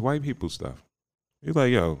 That's white people stuff. You're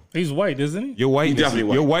like, yo, He's white, isn't he? your whiteness, definitely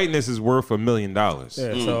white. your whiteness is worth $1 million, Yeah.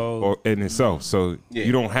 So or in itself. So Yeah.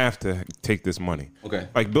 you don't have to take this money. Okay.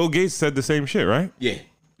 Like Bill Gates said the same shit, right? Yeah.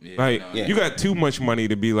 Like Yeah. you got too much money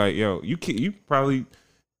to be like, yo, you probably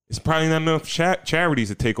it's probably not enough charities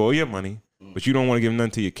to take all your money, but you don't want to give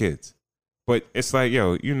none to your kids. But it's like,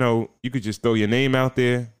 yo, you could just throw your name out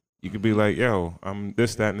there. You could be like, yo, I'm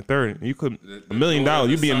this, that, and the third. And you could $1 million.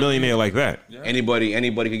 You'd be a millionaire like that. Anybody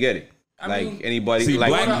could get it. I mean, anybody, see, like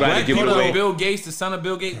black- you gotta black give it people- away Bill Gates, the son of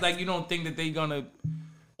Bill Gates, like you don't think that they gonna?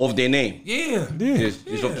 off their name. Yeah. Yeah.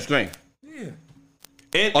 Just off the strength.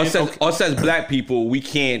 And, Us as black people, we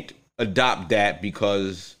can't adopt that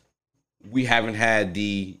because we haven't had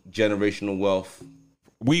the generational wealth.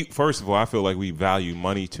 we first of all, I feel like we value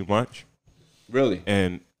money too much, Really?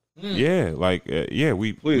 and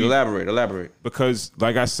we Please elaborate. because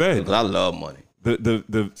like I said, Because I love money.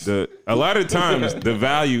 the a lot of times the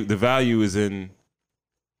value is in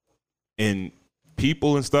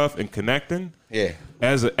people and stuff and connecting. Yeah.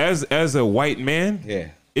 As a white man, Yeah.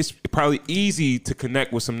 it's probably easy to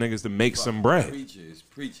connect with some niggas to make some bread,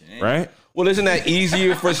 Preaching. right? Well, isn't that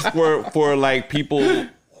easier for like people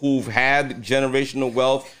who've had generational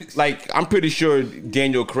wealth? Like, I'm pretty sure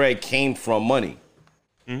Daniel Craig came from money.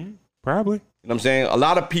 Probably. You know what I'm saying? A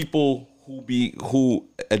lot of people who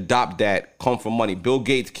adopt that come from money. Bill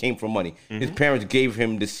Gates came from money. His parents gave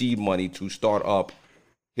him the seed money to start up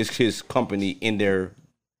his company in their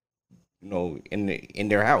in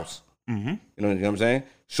their house. You know what I'm saying?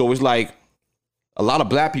 So it's like a lot of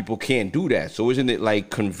black people can't do that. So isn't it like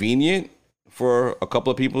convenient for a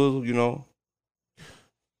couple of people,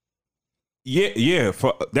 Yeah.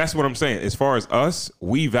 That's what I'm saying. As far as us,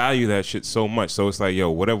 we value that shit so much. So it's like, yo,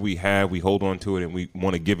 whatever we have, we hold on to it, and we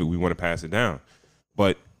want to give it. We want to pass it down.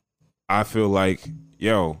 But I feel like,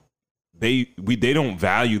 yo, they don't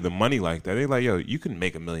value the money like that. They like, yo, you can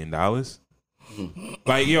make $1 million.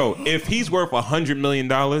 Like, yo, if he's worth $100 million,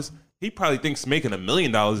 he probably thinks making $1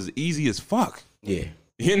 million is easy as fuck. Yeah.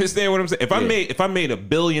 You understand what I'm saying? If I made $1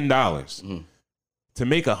 billion to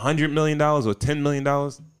make $100 million or $10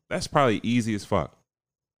 million, that's probably easy as fuck.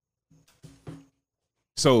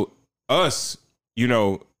 So us,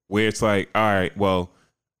 where it's like, all right, well,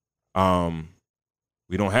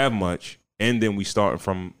 we don't have much, and then we start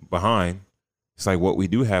from behind. It's like what we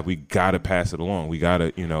do have, we gotta pass it along. We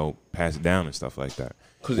gotta, pass it down and stuff like that.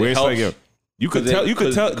 Because Where it it's helps. like, yo, you could tell,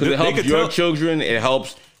 Because they it helps could your tell- children. It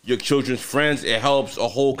helps your children's friends. It helps a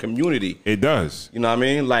whole community. It does. You know what I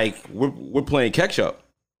mean? Like we're playing catch up.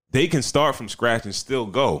 They can start from scratch and still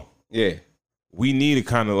go. Yeah. We need to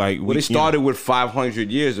kind of like. Well, they started with 500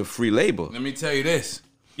 years of free labor. Let me tell you this.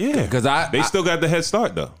 Yeah, 'Cause they still got the head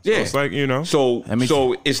start though. So Yeah. it's like So me-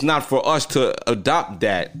 so it's not for us to adopt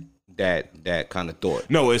that kind of thought.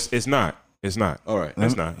 No, it's not. It's not. All right.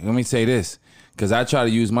 It's not. Let me say this, because I try to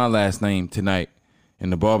use my last name tonight in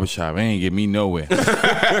the barbershop. It ain't get me nowhere.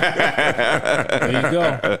 there you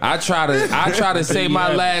go. I try to say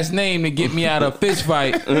my last name to get me out of a fist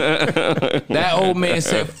fight. That old man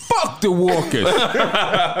said, "Fuck the Walkers."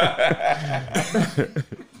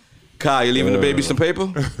 Kyle, you leaving the baby some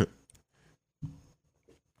paper?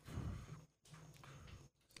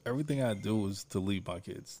 Everything I do is to leave my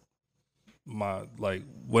kids.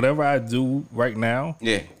 Whatever I do right now,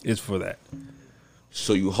 is for that.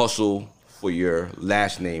 So you hustle for your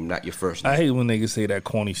last name, not your first name. I hate when niggas say that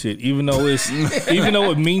corny shit, even though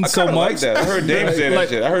it means so much. Like that. I heard Dame say that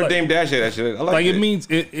shit. I heard Dame Dash say that shit. I like it means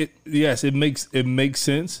yes, it makes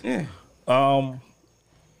sense. Yeah.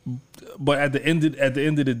 But at the end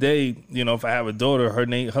of the day, if I have a daughter,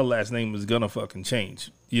 her last name is gonna fucking change.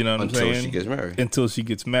 You know what I'm saying? Until she gets married. Until she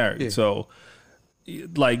gets married. Yeah. So,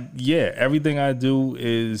 everything I do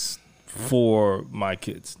is for my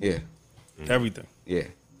kids. Yeah. Everything. Yeah.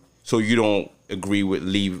 So you don't agree with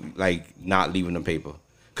not leaving them paper?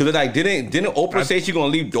 Because didn't Oprah say she gonna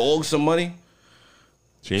leave dogs some money?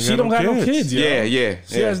 She don't have no kids. Yeah.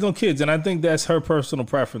 She has no kids, and I think that's her personal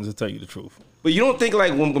preference, to tell you the truth. But you don't think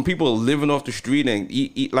when people are living off the street and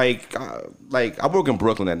eat I work in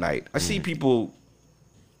Brooklyn at night. I see people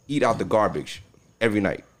eat out the garbage every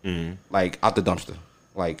night, out the dumpster,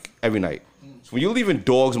 every night. So when you're leaving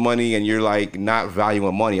dogs money and you're not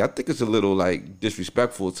valuing money, I think it's a little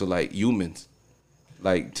disrespectful to humans,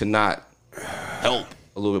 to not help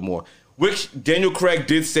a little bit more. Which Daniel Craig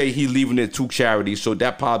did say he's leaving it to charities, so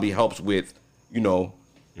that probably helps with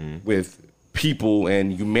with people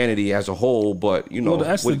and humanity as a whole. But well,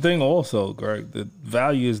 that's the thing also, Greg. The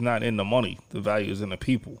value is not in the money. The value is in the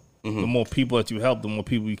people. The more people that you help, the more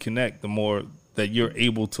people you connect, the more that you're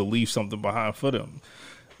able to leave something behind for them.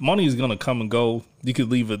 Money is gonna come and go. You could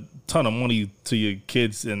leave a ton of money to your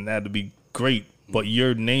kids, and that'd be great. But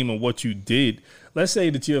your name and what you did. Let's say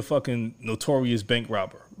that you're a fucking notorious bank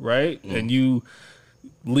robber, right? And you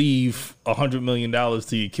leave $100 million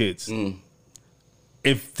to your kids.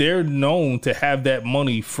 If they're known to have that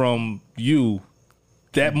money from you,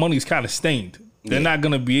 that money's kind of stained. They're not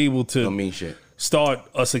gonna be able to start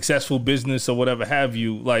a successful business or whatever have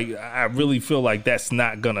you. I really feel like that's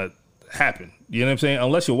not gonna happen. You know what I'm saying?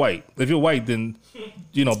 Unless you're white. If you're white, then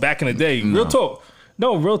back in the day, real talk.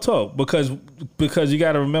 No, real talk. Because you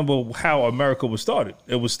got to remember how America was started.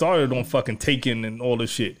 It was started on fucking taking and all this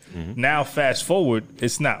shit. Now, fast forward,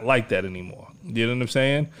 it's not like that anymore. You know what I'm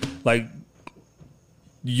saying?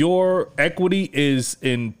 Your equity is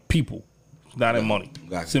in people, not in money.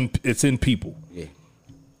 It's in people. Yeah.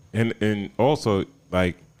 And also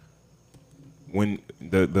when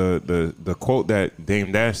the quote that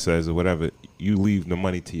Dame Dash says or whatever, you leave the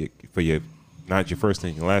money for your not your first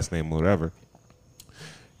name, your last name or whatever.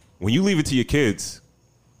 When you leave it to your kids,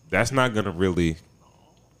 that's not gonna really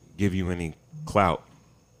give you any clout.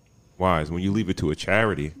 Wise. When you leave it to a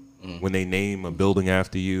charity, when they name a building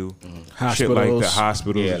after you, shit like the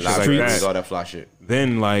hospitals, shit like that, all that fly shit.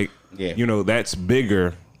 Then that's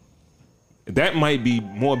bigger. That might be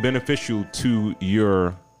more beneficial to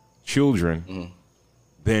your children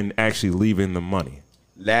than actually leaving the money.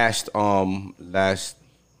 Last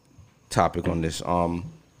topic on this.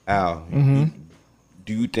 Al,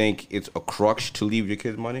 do you think it's a crutch to leave your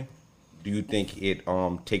kids money? Do you think it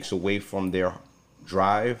takes away from their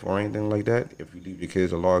drive or anything like that if you leave your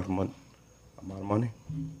kids a large amount of money?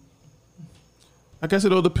 I guess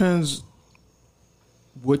it all depends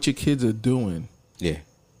what your kids are doing. Yeah.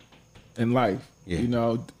 In life.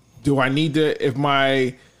 Yeah. Do I need to, if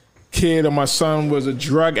my kid or my son was a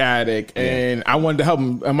drug addict and I wanted to help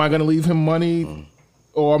him, am I going to leave him money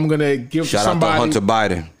or I'm going to give it to somebody? Shout out to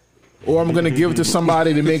Hunter Biden. Or I'm going to give it to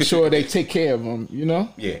somebody to make sure they take care of him,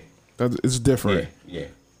 Yeah. It's different. Yeah.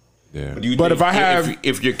 But if I have...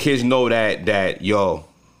 If your kids know that, yo,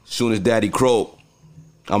 as soon as daddy croak,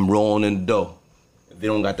 I'm rolling in the dough. If they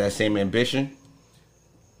don't got that same ambition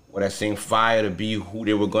or that same fire to be who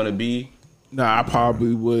they were going to be. Nah, I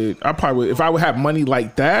probably would. If I would have money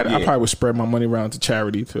like that, I probably would spread my money around to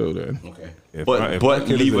charity too then. Okay. But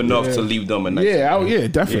leave enough to leave them a nice. Yeah,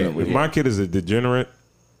 definitely. If my kid is a degenerate,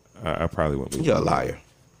 I probably wouldn't leave. You're a liar.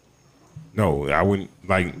 No, I wouldn't.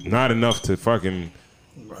 Not enough to fucking,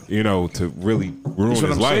 to really ruin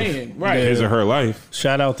his life. Saying. Right. His or her life.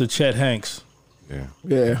 Shout out to Chet Hanks.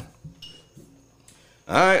 Yeah.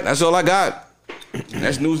 All right, that's all I got.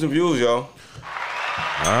 That's news and views, y'all.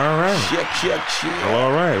 All right. Check.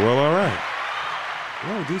 Well, all right.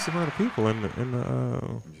 A decent amount of people in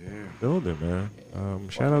the building, man.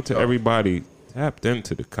 Shout out to everybody tapped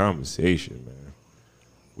into the conversation, man.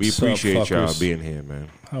 We appreciate y'all being here, man.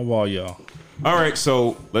 How are y'all? All right,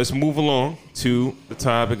 so let's move along to the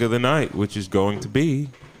topic of the night, which is going to be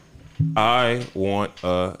I want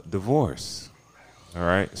a divorce. All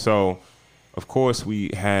right, so of course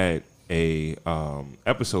we had a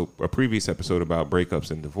previous episode about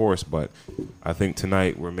breakups and divorce, but I think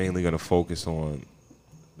tonight we're mainly going to focus on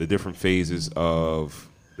the different phases of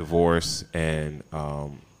divorce and,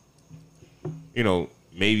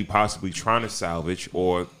 maybe possibly trying to salvage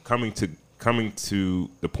or coming to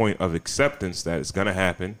the point of acceptance that it's going to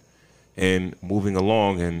happen and moving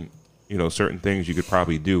along, and certain things you could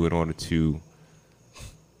probably do in order to.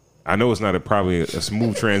 I know it's not probably a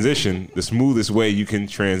smooth transition, the smoothest way you can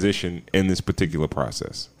transition in this particular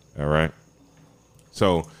process. All right.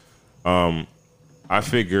 So, I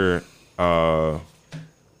figure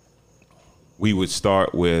we would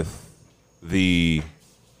start with the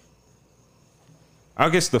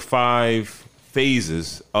 5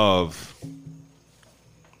 phases of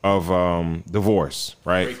divorce,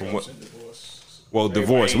 right?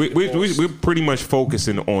 Divorce. We're pretty much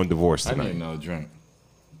focusing on divorce I tonight. need another drink.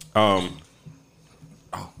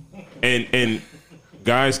 And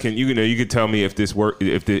guys, can you can tell me if this work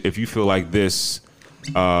if you feel like this.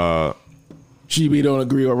 GB don't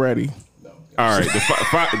agree already. All right,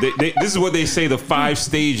 this is what they say the 5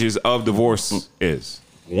 stages of divorce is.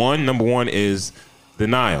 Number one is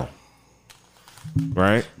denial,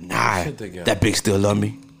 right? Nah, that bitch still love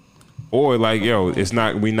me. Or like,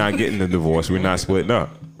 we're not getting the divorce, we're not splitting up,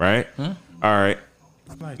 right? All right.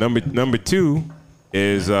 Number 2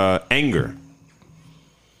 is anger.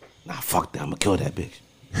 Nah, fuck that. I'm gonna kill that bitch.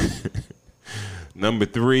 Number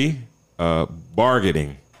 3,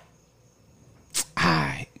 bargaining.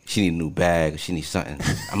 She need a new bag. She need something.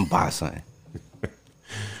 I'm gonna buy something.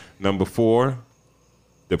 Number 4,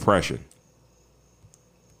 depression.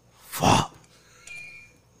 Fuck.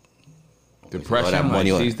 Depression. All that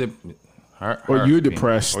money on she's Or you're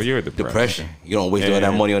depressed. Or you're depressed. depression. You don't waste all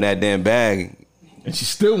that money on that damn bag. And she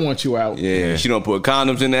still wants you out. Yeah, she don't put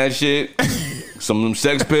condoms in that shit. Some of them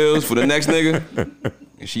sex pills for the next nigga.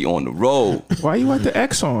 And she on the road. Why you at the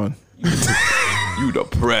X on? You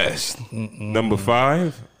depressed. Number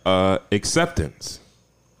 5, acceptance.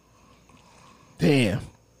 Damn.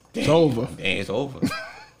 It's over. Damn, it's over.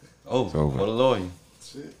 Over. over. For the lawyer.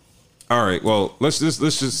 All right. Well, let's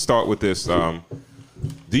just start with this. Do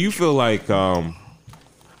you feel like a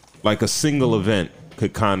single event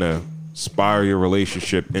could kind of spiral your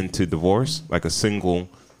relationship into divorce? Like a single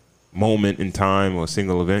moment in time or a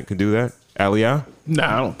single event could do that? Aliyah?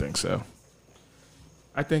 Nah, I don't think so.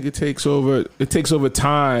 I think it takes over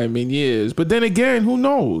time and years. But then again, who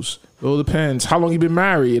knows? It all depends. How long you been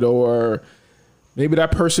married, or maybe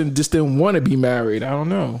that person just didn't want to be married. I don't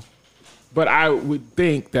know. But I would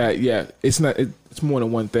think that it's more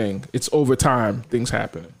than one thing. It's over time, things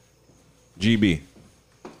happening. GB.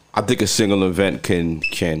 I think a single event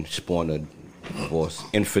can spawn a divorce.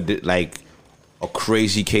 Like a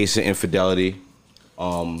crazy case of infidelity,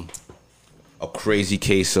 a crazy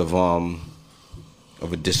case of a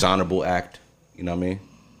dishonorable act. You know what I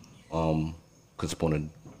mean? Could spawn a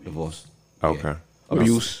divorce. Okay. Yeah.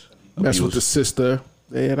 Abuse. Mess with the sister.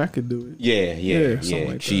 Yeah, that could do it. Yeah.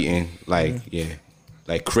 Like cheating,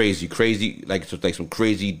 like crazy, like some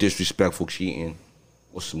crazy disrespectful cheating,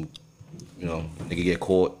 or some, nigga get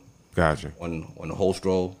caught. Gotcha. On the host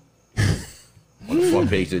roll, on the front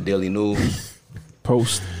page of the Daily News.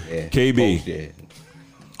 Post. Yeah. KB. Post, yeah.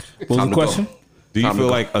 What was the question? Do you Time feel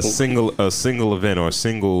to like go. a single event or a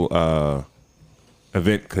single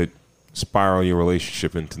event could spiral your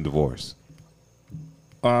relationship into divorce?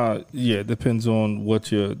 Yeah, it depends on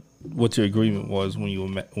what your agreement was when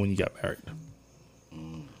you got married.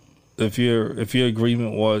 If your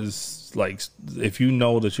agreement was like, if you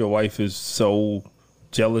know that your wife is so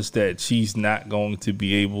jealous that she's not going to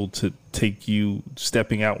be able to take you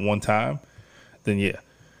stepping out one time, then yeah,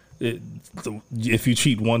 if you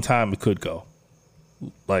cheat one time, it could go.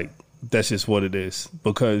 Like, that's just what it is.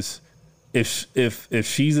 Because if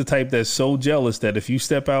she's the type that's so jealous that if you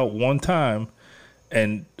step out one time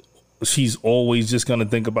and she's always just gonna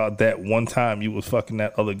think about that one time you was fucking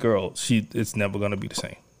that other girl, it's never gonna be the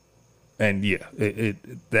same. And yeah,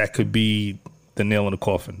 that could be the nail in the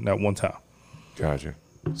coffin that one time. Gotcha.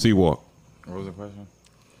 C-Walk. What was the question?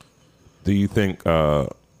 Do you think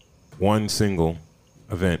one single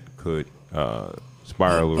event could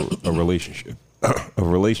spiral a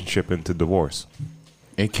relationship into divorce?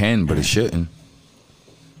 It can, but it shouldn't.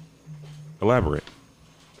 Elaborate.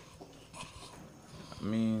 I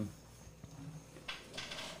mean,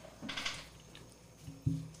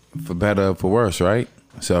 for better or for worse, right?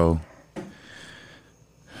 So,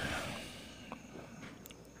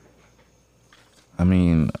 I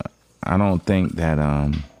mean, I don't think that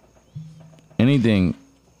anything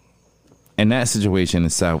in that situation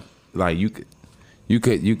is like you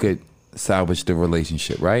could salvage the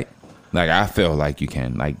relationship, right? Like I feel like you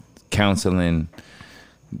can, like counseling,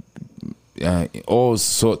 all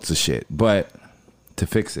sorts of shit, but to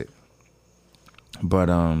fix it. But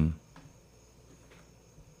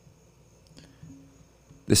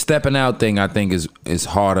the stepping out thing, I think, is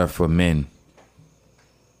harder for men.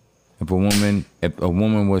 If a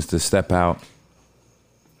woman was to step out,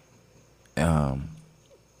 I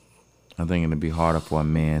think it'd be harder for a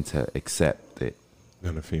man to accept it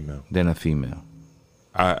Than a female.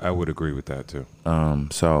 I would agree with that too.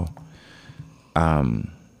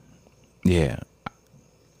 Yeah.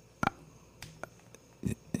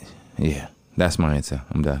 Yeah. That's my answer.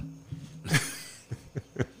 I'm done.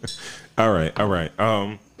 All right.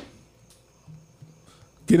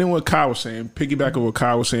 Getting what Kyle was saying, piggyback on what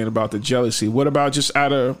Kyle was saying about the jealousy. What about just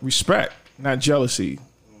out of respect, not jealousy?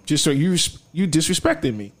 Just so you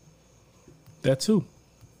disrespected me. That too.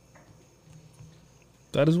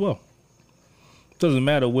 That as well. Doesn't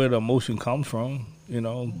matter where the emotion comes from. You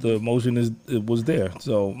know, the emotion was there.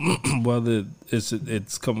 So whether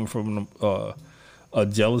it's coming from a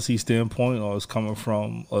jealousy standpoint or it's coming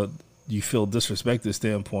from a you feel disrespected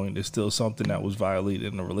standpoint, it's still something that was violated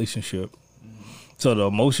in the relationship. So the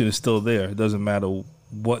emotion is still there. It doesn't matter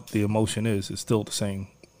what the emotion is. It's still the same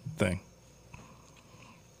thing.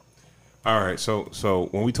 All right. So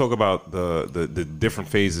when we talk about the different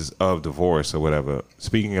phases of divorce or whatever,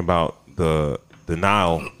 speaking about the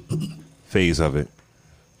denial phase of it,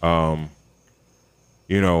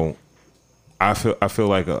 you know, I feel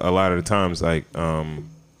like a lot of the times, like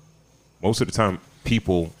most of the time,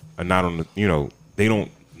 people are not on the, you know, they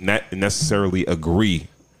don't necessarily agree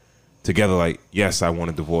together. Like, yes, I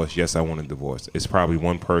want a divorce. Yes, I want a divorce. It's probably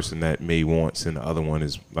one person that may wants, and the other one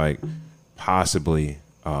is like possibly,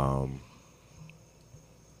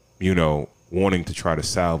 you know, wanting to try to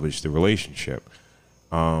salvage the relationship.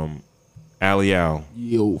 Alial,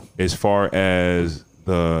 Yo. as far as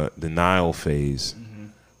the denial phase,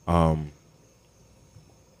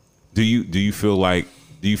 do you feel like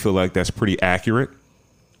that's pretty accurate?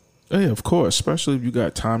 Yeah, of course. Especially if you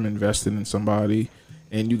got time invested in somebody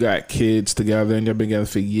and you got kids together and you've been together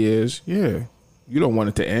for years. Yeah. You don't want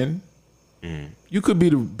it to end. You could be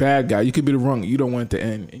the bad guy. You could be the wrong. You don't want it to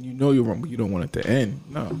end. And you know you're wrong, but you don't want it to end.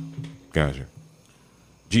 No. Gotcha.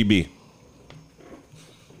 GB.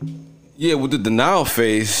 Yeah, with the denial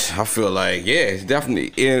phase, I feel like, yeah, it's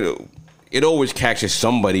definitely, it always catches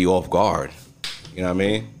somebody off guard. You know what I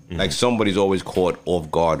mean? Like somebody's always caught off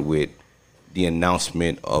guard with the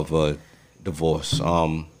announcement of a divorce.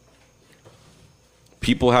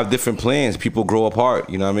 People have different plans. People grow apart,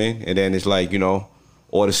 you know what I mean? And then it's like, you know,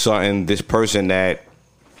 all of a sudden this person that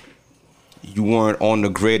you weren't on the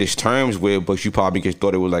greatest terms with, but you probably just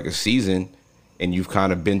thought it was like a season and you've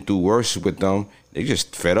kind of been through worse with them, they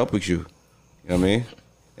just fed up with you. You know what I mean?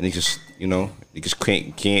 And they just, you know, they just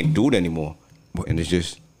can't do it anymore. And it's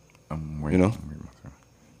just, you know?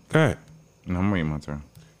 Go ahead. No, I'm waiting my turn.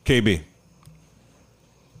 KB.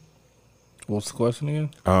 What's the question again?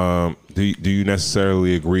 Do you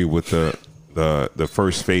necessarily agree with the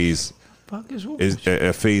first phase is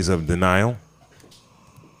a phase of denial?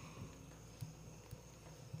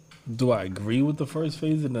 Do I agree with the first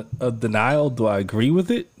phase of denial? Do I agree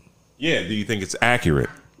with it? Yeah. Do you think it's accurate?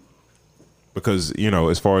 Because, you know,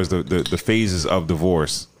 as far as the phases of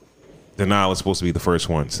divorce, denial is supposed to be the first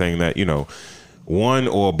one, saying that, you know, one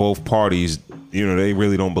or both parties, you know, they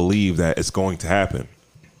really don't believe that it's going to happen.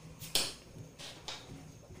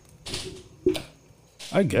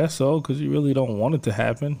 I guess so, because you really don't want it to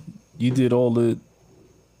happen. You did all the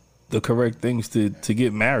correct things to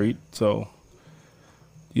get married, so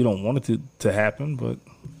you don't want it to happen, but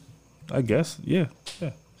I guess, yeah,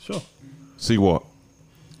 sure. See what?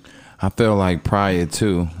 I feel like prior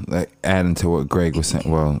to, like, adding to what Greg was saying,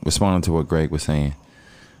 well, responding to what Greg was saying,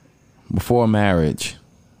 before marriage,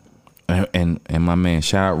 and my man,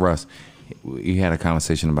 shout out Russ, he had a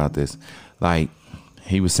conversation about this. Like,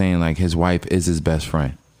 he was saying, like, his wife is his best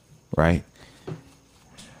friend, right?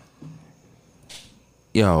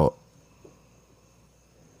 Yo,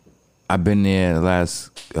 I've been there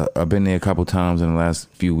a couple times in the last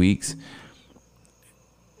few weeks,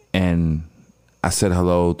 and I said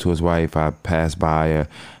hello to his wife. I passed by her.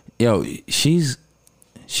 Yo, she's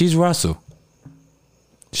Russell.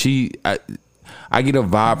 I get a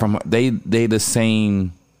vibe from her. They the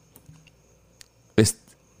same.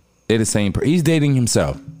 They're the same. He's dating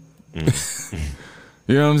himself. You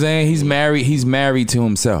know what I'm saying? He's married to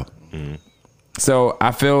himself. So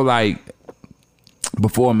I feel like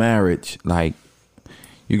before marriage, like,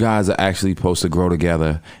 you guys are actually supposed to grow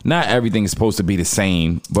together. Not everything is supposed to be the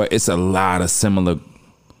same, but it's a lot of similar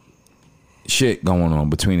shit going on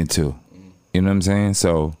between the two. You know what I'm saying?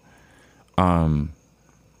 So,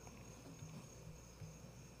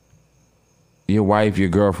 your wife, your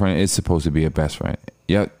girlfriend is supposed to be a best friend.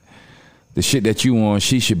 Yep. The shit that you on,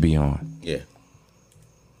 she should be on. Yeah.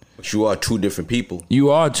 But you are two different people.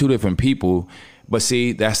 You are two different people. But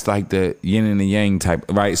see, that's like the yin and the yang type,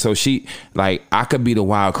 right? So she, like, I could be the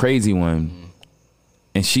wild, crazy one,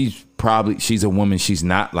 and she's a woman, she's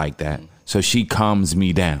not like that. So she calms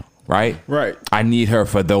me down, right? Right. I need her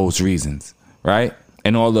for those reasons, right?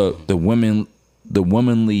 And all the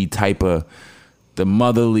womanly type of, the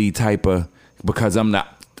motherly type of, because I'm the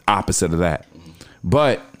opposite of that.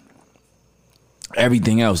 But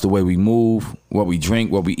everything else, the way we move, what we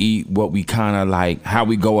drink, what we eat, what we kind of like, how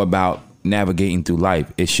we go about navigating through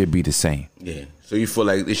life, it should be the same. Yeah. So you feel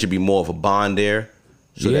like there should be more of a bond there?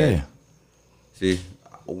 So yeah. See,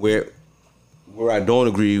 where I don't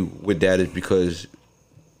agree with that is because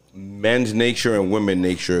men's nature and women's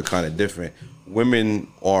nature are kind of different. Women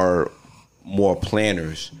are more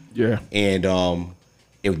planners. Yeah. And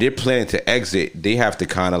if they're planning to exit, they have to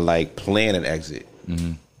kind of like plan an exit. You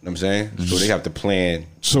know what I'm saying? So they have to plan.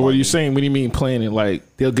 So what are you saying? What do you mean planning?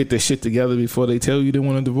 Like they'll get their shit together before they tell you they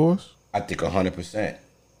want a divorce? I think 100%.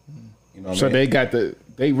 You know what So I mean?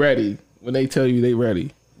 they ready. When they tell you they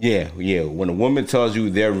ready. Yeah. When a woman tells you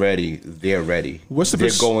they're ready, they're ready. What's the they're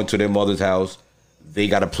going to their mother's house. They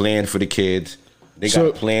got a plan for the kids. They got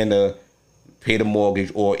a plan to pay the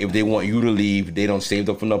mortgage, or if they want you to leave, they don't save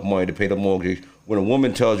up enough money to pay the mortgage. When a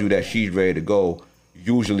woman tells you that she's ready to go,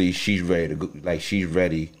 usually she's ready to go, like she's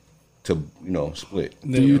ready to, split.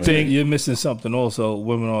 Do you think you're missing something? Also,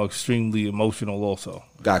 women are extremely emotional. Also,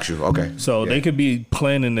 got you. Okay, so they could be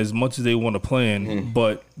planning as much as they want to plan,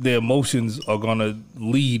 but their emotions are gonna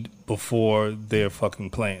lead before their fucking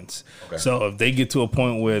plans. Okay. So if they get to a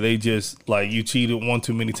point where they just like you cheated one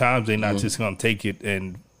too many times, they're not just gonna take it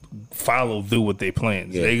and follow through with their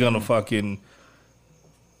plans. Yeah. They're gonna fucking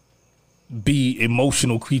be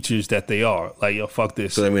emotional creatures that they are. Like, yo, fuck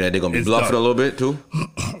this. So that mean that they're gonna be bluffing a little bit too?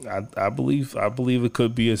 I believe it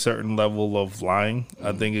could be a certain level of lying.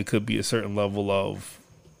 I think it could be a certain level of,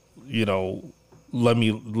 let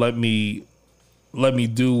me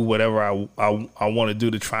do whatever I want to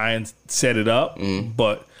do to try and set it up.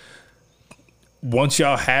 But once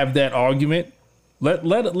y'all have that argument, let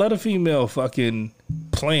a female fucking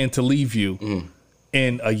plan to leave you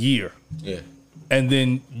in a year. Yeah. And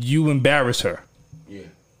then you embarrass her. Yeah.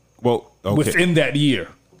 Well, okay. Within that year.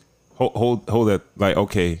 Hold that. Like,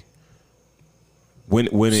 okay. When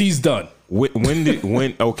she's done. When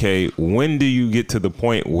do you get to the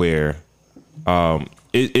point where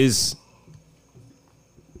it is?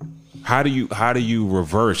 How do you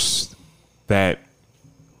reverse that?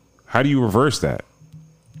 How do you reverse that?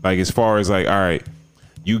 Like, as far as like, all right,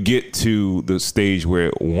 you get to the stage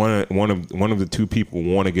where one of the two people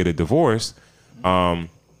want to get a divorce.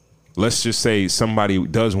 Let's just say somebody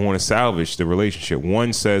does want to salvage the relationship.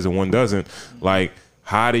 One says and one doesn't. Like,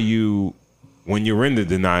 how do you, when you're in the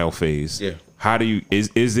denial phase? Yeah. How do you is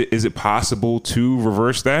it possible to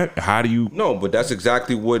reverse that? How do you? No, but that's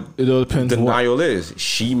exactly what denial is.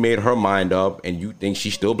 She made her mind up, and you think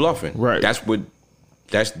she's still bluffing. Right. That's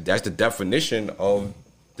the definition of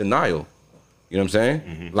denial. You know what I'm saying?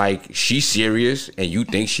 Mm-hmm. Like, she's serious, and you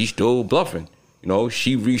think she's still bluffing.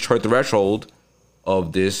 She reached her threshold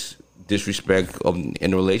of this disrespect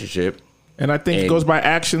in the relationship. And I think it goes by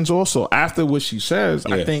actions also. After what she says,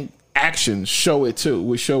 I think actions show it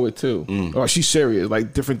too. Or she's serious,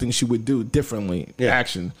 like different things she would do differently. Yeah.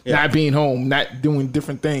 Action. Yeah. Not being home, not doing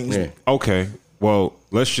different things. Yeah. Okay. Well,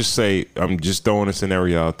 let's just say, I'm just throwing a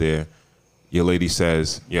scenario out there. Your lady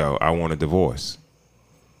says, yo, I want a divorce.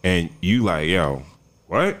 And you like, yo,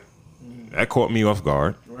 what? That caught me off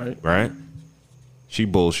guard. Right? She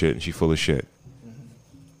bullshit and she full of shit.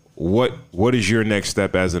 What is your next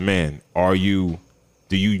step as a man?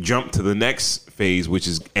 Do you jump to the next phase, which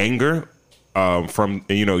is anger, from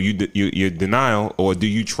your denial, or do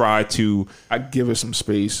you try to? I give her some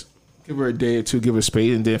space, give her a day or two, give her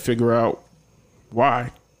space, and then figure out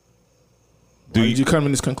why. Did you come to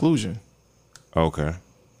this conclusion? Okay.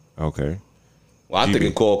 Well, I think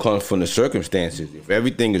it all comes from the circumstances. If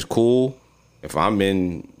everything is cool, if I'm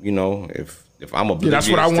in, if I'm oblivious that's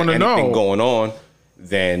what I want to know. Anything going on,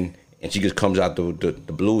 then and she just comes out the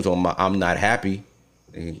blues on I'm not happy,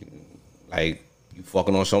 like you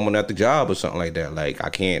fucking on someone at the job or something like that. Like I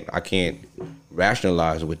can't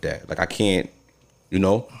rationalize with that. Like I can't You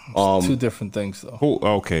know, Two different things though.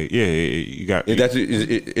 Okay, yeah, you got.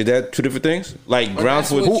 is that two different things? Like ground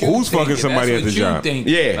for Who's fucking somebody at the job?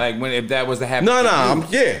 Yeah. Like if that was to happen. No,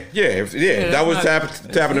 to you. that was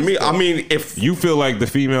happening to me. I mean, if You feel like the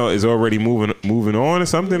female is already moving on or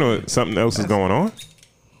something, or something else is going on?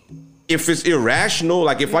 if it's irrational,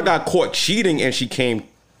 like if I got caught cheating and she came,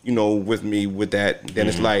 with me with that, then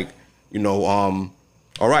it's like, all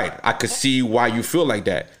right, I could see why you feel like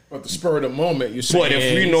that. But the spur of the moment, you're saying. But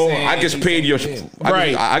if I just paid your,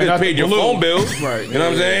 Right. I just paid your phone bill. Right. You know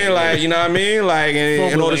what I'm saying? Like, you know what I mean? Like,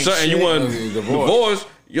 and all of a sudden you want divorce.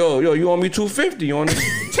 Yo, you owe me $250 on it.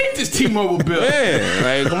 Take this T-Mobile bill.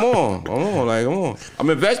 Man, like, come on. I'm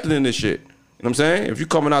invested in this shit. You know what I'm saying? If you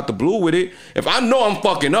coming out the blue with it, if I know I'm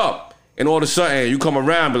fucking up, and all of a sudden you come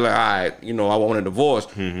around and be like, all right, I want a divorce,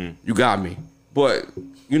 you got me. But,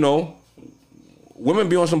 women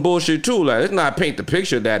be on some bullshit too. Like, let's not paint the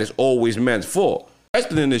picture that it's always men's fault.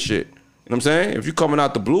 Invested in this shit. You know what I'm saying? If you coming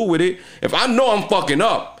out the blue with it, if I know I'm fucking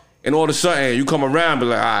up, and all of a sudden you come around and be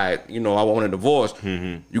like, all right, I want a divorce,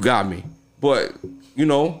 you got me. But,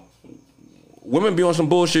 women be on some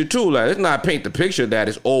bullshit too. Like, let's not paint the picture that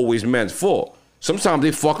it's always men's fault. Sometimes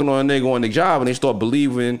they fucking on a nigga on the job and they start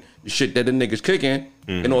believing the shit that the nigga's kicking,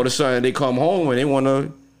 and all of a sudden they come home and they want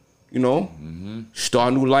to,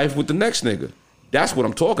 start a new life with the next nigga. That's what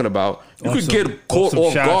I'm talking about. You could get caught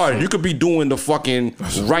off guard. Shit. You could be doing the fucking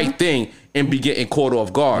right thing and be getting caught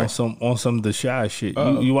off guard. On some of the Shy shit.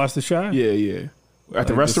 You watch the Shy? Yeah. At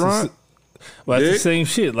the restaurant? Well, it's the same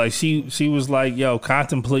shit. Like she was like, yo,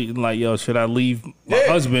 contemplating like, yo, should I leave my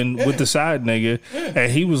husband with the side nigga?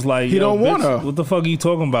 And he was like, he don't want her. What the fuck are you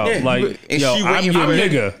talking about? Yeah. Like, And yo, she I'm waiting your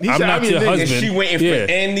for nigga. I'm not your And husband. she waiting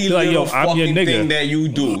for any Like, little yo, I'm your fucking nigga. thing that you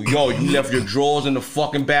do. Yo, you left your drawers in the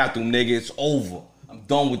fucking bathroom, nigga. It's over. I'm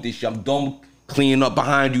done with this shit. I'm done cleaning up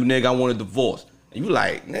behind you, nigga. I want a divorce. And you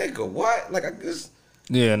like, nigga, what? Like, I just...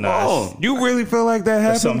 Yeah, nah. You really feel like that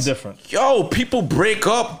happens? That's something different. Yo, people break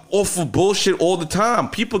up off of bullshit all the time.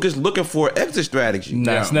 People just looking for an exit strategy.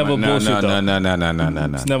 Nah, it's never bullshit, though.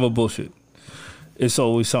 No. It's never bullshit. It's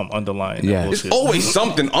always something underlying. Yeah. Bullshit. It's always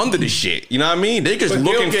something under the shit. You know what I mean? They just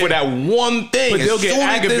looking for that one thing. But they'll As get soon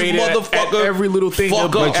as this aggravated at motherfucker every little thing.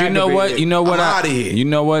 fuck They'll up. get You know what? You know what? I'm outta here. You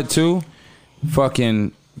know what? Too,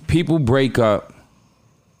 fucking people break up.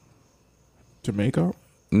 Jamaica?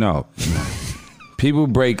 No, people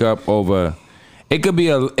break up over. It could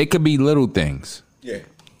be little things, Yeah.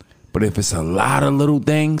 but if it's a lot of little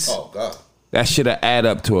things, Oh, God. that shit'll add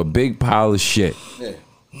up to a big pile of shit. Yeah.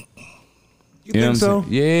 You think so?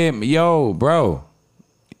 Yeah, yo, bro.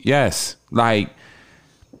 Yes. Like,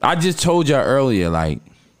 I just told y'all earlier, like,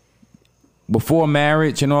 before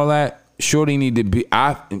marriage and all that, shorty need to be,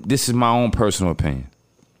 this is my own personal opinion.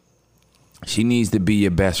 She needs to be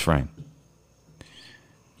your best friend.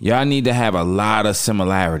 Y'all need to have a lot of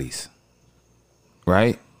similarities.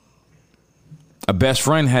 Right? A best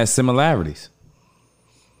friend has similarities.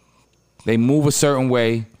 They move a certain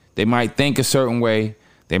way. They might think a certain way.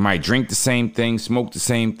 They might drink the same thing, smoke the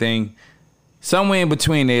same thing. Somewhere in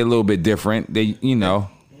between, they're a little bit different. They,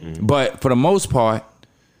 But for the most part,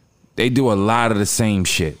 they do a lot of the same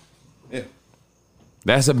shit. Yeah.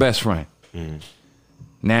 That's a best friend.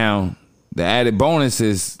 Now, the added bonus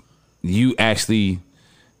is you actually,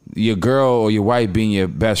 your girl or your wife being your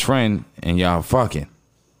best friend and y'all fucking.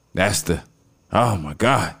 That's oh my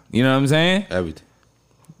God. You know what I'm saying? Everything.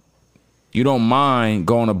 You don't mind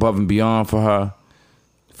going above and beyond for her,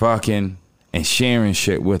 fucking, and sharing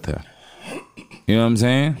shit with her. You know what I'm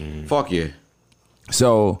saying? Fuck yeah.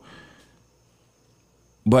 So,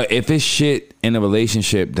 but if it's shit in a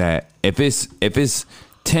relationship that, if it's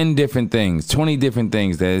 10 different things, 20 different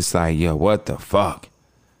things that it's like, yo, what the fuck?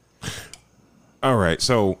 All right,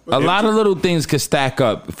 so A lot of little things could stack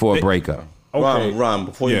up for a breakup. Okay. Ron,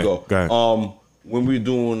 before Yeah, you go ahead.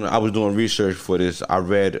 when I was doing research for this, I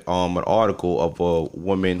read an article of a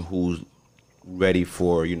woman who's ready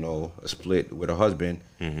for a split with her husband,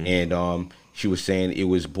 and she was saying it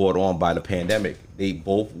was brought on by the pandemic. They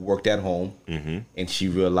both worked at home, and she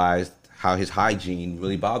realized how his hygiene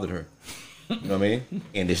really bothered her. You know what I mean?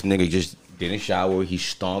 And this nigga just didn't shower. He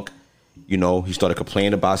stunk. He started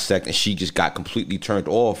complaining about sex, and she just got completely turned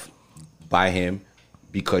off by him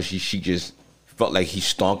because she just felt like he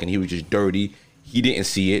stunk and he was just dirty. He didn't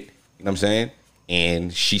see it. You know what I'm saying?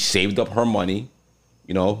 And she saved up her money,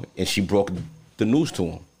 and she broke the news to him.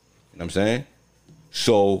 You know what I'm saying?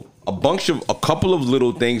 So a couple of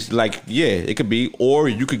little things, like, yeah, it could be, or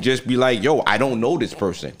you could just be like, yo, I don't know this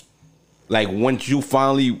person. Like, once you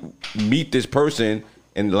finally meet this person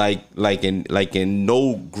and grow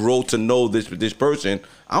to know this person,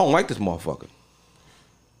 I don't like this motherfucker.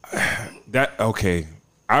 that okay.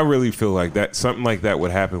 I really feel like that something like that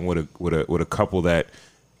would happen with a couple that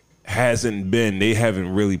they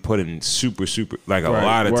haven't really put in super like a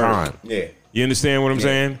lot of time. Yeah. You understand what I'm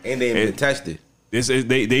saying? And they've been tested.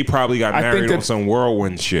 They probably got married on some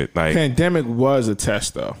whirlwind shit. Like pandemic was a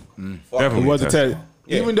test though. Definitely It was a test.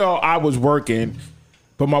 Yeah. Even though I was working,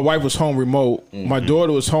 but my wife was home remote. My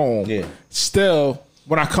daughter was home. Yeah. Still,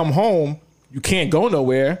 when I come home, you can't go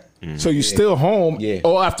nowhere. So you're still home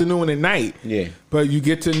all afternoon and night. Yeah. But you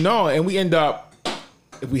get to know, and we end up.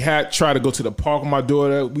 If we had tried to go to the park with my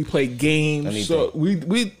daughter, we played games. So we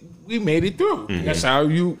made it through. That's how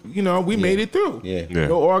we made it through. Yeah.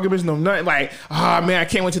 No arguments, no nothing. Like, man, I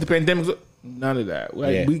can't wait to the pandemic. None of that.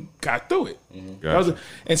 Like, we got through it. That was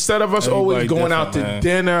instead of us always going out to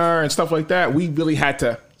dinner and stuff like that, we really had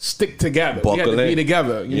to stick together. We had to be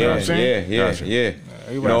together. You know what I'm saying? Yeah.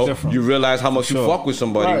 You realize how much you fuck with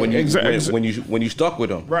somebody when you stuck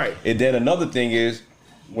with them. Right. And then another thing is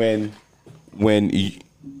when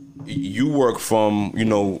you work from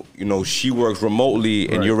she works remotely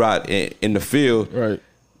and you're out in the field. Right.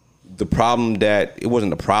 The problem that it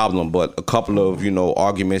wasn't a problem, but a couple of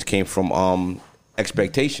arguments came from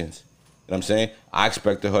expectations. You know what I'm saying? I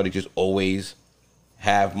expected her to just always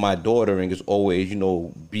have my daughter and just always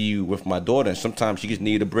be with my daughter, and sometimes she just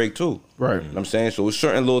needed a break too. Right. You know what I'm saying? So it's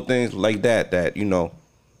certain little things like that during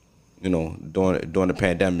the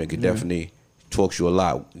pandemic, it definitely talks you a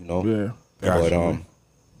lot. Yeah. Gotcha.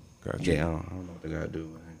 Yeah, I don't know what they gotta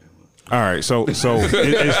do. All right, so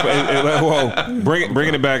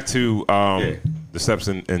bringing it back to the steps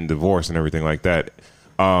in divorce and everything like that.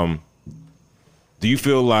 Do you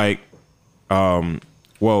feel like,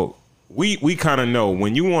 we kind of know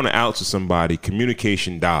when you want to out to somebody,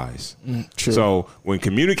 communication dies. True. So when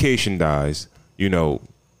communication dies,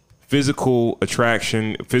 physical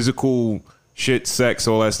attraction, physical shit, sex,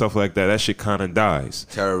 all that stuff like that, that shit kind of dies.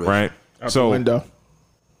 Terrorism. Right? Out the window.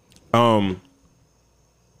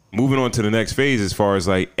 Moving on to the next phase as far as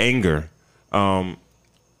like anger, do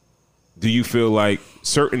you feel like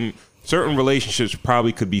certain relationships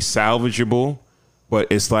probably could be salvageable, but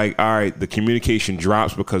it's like, all right, the communication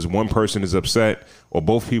drops because one person is upset or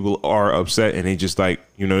both people are upset and they just like,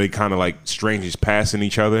 they kind of like strangers passing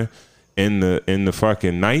each other in the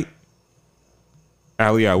fucking night?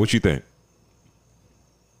 Aliyah, what you think?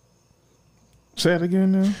 Say it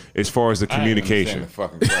again now. As far as the communication,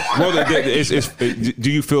 do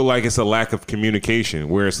you feel like it's a lack of communication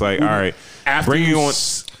where it's like, all right, bring you on?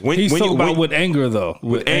 He's talking about with anger though.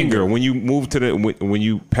 With anger, when you move to when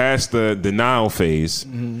you pass the denial phase,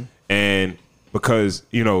 and because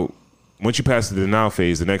once you pass the denial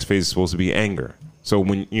phase, the next phase is supposed to be anger. So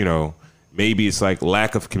when maybe it's like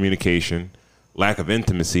lack of communication, lack of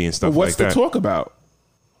intimacy, and stuff like that. What's the talk about?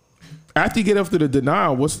 After you get up to the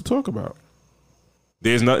denial, what's the talk about?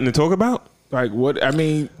 There's nothing to talk about? Like what? I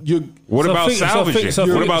mean, What about salvaging?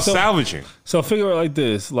 What about salvaging? So figure it like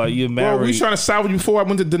this: like you're married. Well, we trying to salvage before I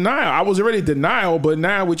went to denial. I was already denial, but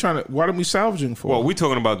now we're trying to. What are we salvaging for? Well, we're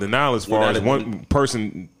talking about denial as far as one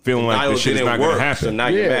person feeling like this shit is not going to happen. So now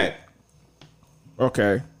you're mad.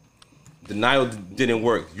 Okay. Denial didn't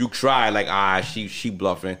work. You tried like she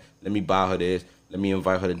bluffing. Let me buy her this. Let me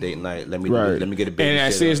invite her to date night. Let me get a babysitter. And I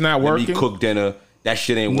see it's not working. Let me cook dinner. That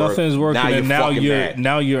shit ain't Nothing's working, and now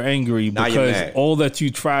mad. you're angry Now because all that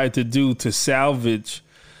you tried to do to salvage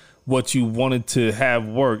what you wanted to have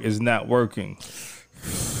work is not working.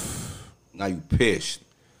 Now you pissed.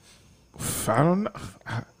 I don't know.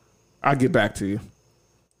 I'll get back to you.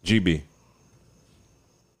 GB.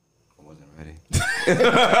 I wasn't ready. All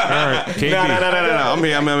right, KB. No. I'm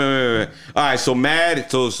here. All right, so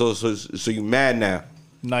mad. So you mad now?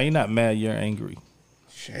 No, you're not mad. You're angry.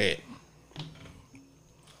 Shit.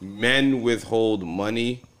 Men withhold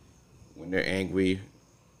money when they're angry.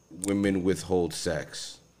 Women withhold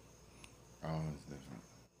sex. Oh, it's different.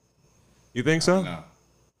 You think so? No,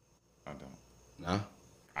 I don't. No?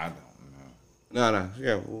 I don't know. No.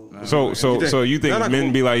 Yeah. Well, So you think men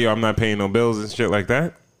cool. be like, yo, I'm not paying no bills and shit like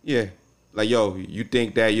that? Yeah. Like, yo, you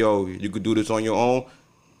think that, you could do this on your own?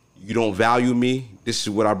 You don't value me? This is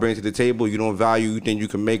what I bring to the table. You don't value, you think you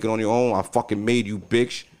can make it on your own? I fucking made you,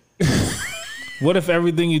 bitch. What if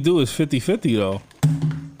everything you do is 50-50 though?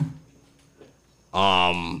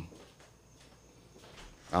 I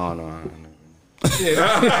don't know.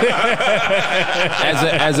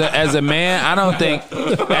 As a man, I don't think.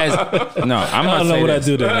 I'm not I don't know saying what I this.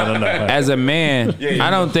 do then. I don't know. As a man, I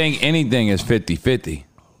don't think anything is 50-50.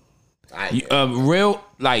 Real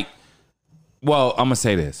like. Well, I'm gonna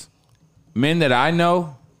say this: men that I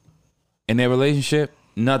know in their relationship,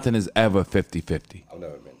 nothing is ever 50-50. I've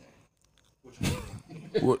never been there.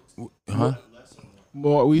 Huh?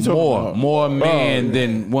 More, we talking about? More man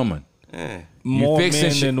than woman. Yeah. More fixing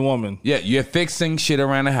men shit- than woman. Yeah, you're fixing shit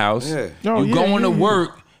around the house. Yeah. Oh, you yeah, going to yeah.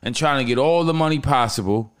 work and trying to get all the money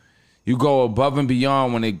possible. You go above and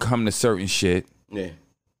beyond when it come to certain shit. Yeah.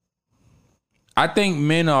 I think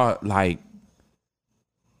men are like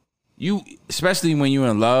you, especially when you're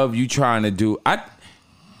in love. You trying to do.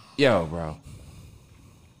 Yo, bro.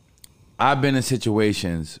 I've been in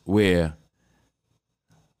situations where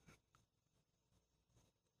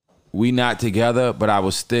we not together, but I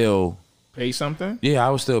was still. Pay something? Yeah, I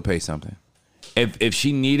would still pay something. If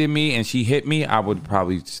she needed me and she hit me, I would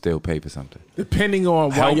probably still pay for something. Depending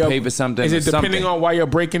on why Help you're pay for something. Is or it depending something. on why you're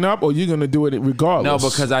breaking up, or you're gonna do it No, regardless?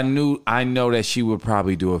 because I know that she would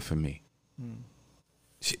probably do it for me.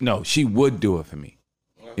 She would do it for me.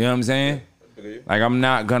 You know what I'm saying? Like I'm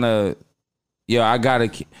not gonna. I gotta.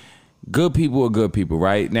 Good people are good people,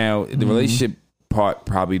 right? Now the relationship part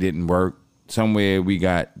probably didn't work. Somewhere we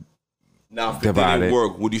got. Now, if it Divided. didn't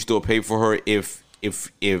work, would you still pay for her if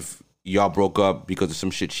y'all broke up because of some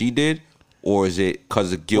shit she did, or is it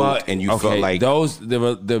because of guilt and you felt like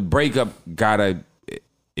the breakup gotta.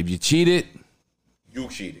 If you cheated, you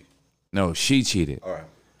cheated? no, she cheated. All right.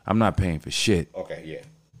 I'm not paying for shit. Okay. Yeah.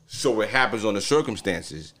 So it happens on the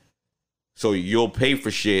circumstances. So you'll pay for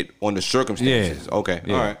shit on the circumstances. Yeah. Okay.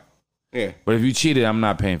 Yeah. All right. Yeah. But if you cheated, I'm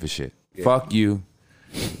not paying for shit. Fuck you.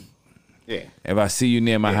 Yeah. If I see you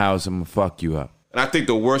near my house, I'm gonna fuck you up. And I think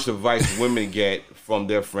the worst advice women get from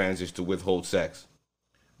their friends is to withhold sex.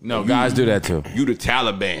 No, guys do that too. You the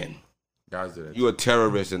Taliban. Guys do that. You a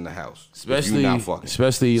terrorist in the house. If you not fucking.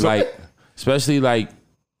 Especially like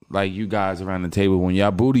you guys around the table when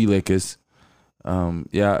y'all booty lickers.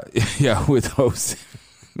 Yeah, with those.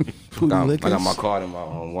 I got my card in my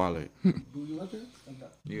wallet.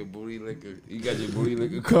 You booty licker. You got your booty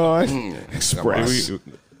licker card. Express.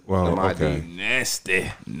 Well, My okay.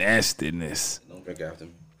 Nastiness. Don't drink after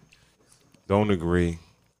me. Don't agree.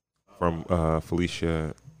 From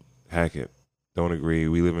Felicia Hackett. Don't agree.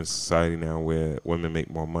 We live in a society now where women make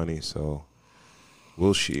more money. So,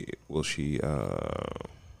 will she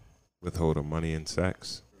withhold her money in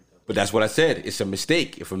sex? But that's what I said. It's a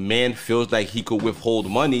mistake. If a man feels like he could withhold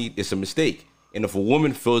money, it's a mistake. And if a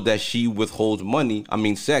woman feels that she withholds money,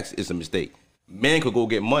 sex, is a mistake. Man could go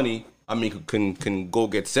get money. Can go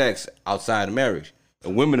get sex outside of marriage.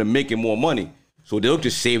 And women are making more money, so they'll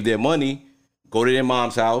just save their money, go to their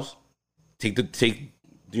mom's house, take the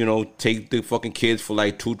fucking kids for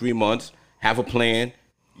like 2-3 months, have a plan.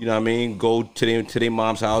 You know what I mean? Go to their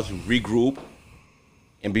mom's house, regroup,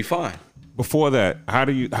 and be fine. Before that, how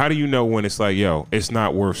do you know when it's like, yo, it's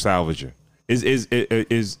not worth salvaging? Can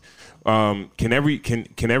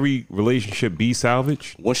every relationship be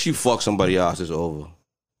salvaged? Once you fuck somebody else, it's over.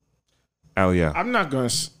 Oh yeah, I'm not gonna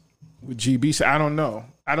with GB say I don't know.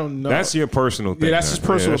 that's your personal thing. Yeah, that's his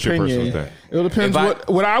personal that's your opinion. personal thing. It depends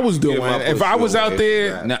what I was doing. my If I was out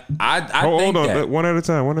there, No, I Hold think on, that. one at a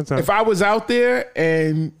time. if I was out there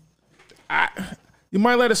and you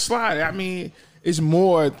might let it slide. It's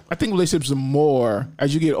more. I think relationships are more.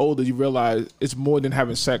 As you get older, you realize it's more than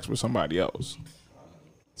having sex with somebody else.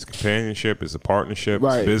 It's companionship. It's a partnership.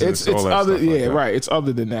 Right. It's business. It's all that other. stuff like Yeah. that. Right. It's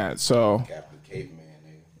other than that. So Captain Caveman.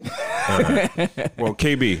 Well,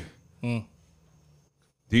 KB, do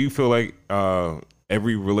you feel like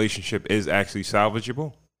every relationship is actually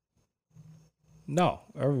salvageable? No,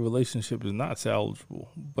 every relationship is not salvageable,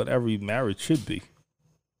 but every marriage should be.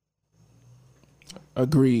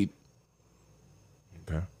 agreed.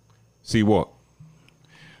 Okay. See what?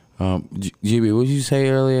 GB, what did you say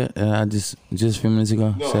earlier? I just a few minutes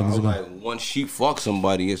ago, No, seconds I'm ago. like, once she fucks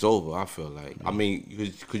somebody, it's over. I feel like.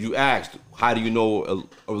 Because you asked, how do you know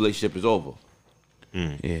a relationship is over?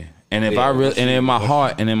 Yeah, and if I really, and in my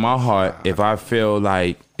heart, if I feel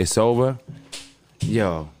like it's over,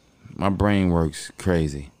 yo, my brain works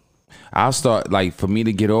crazy. I'll start for me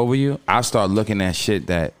to get over you. I'll start looking at shit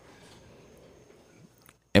that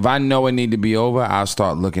if I know it need to be over, I'll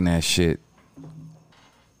start looking at shit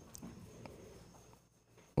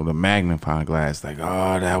with a magnifying glass, like,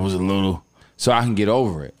 oh, that was a little, so I can get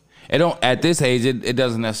over it. It don't at this age. It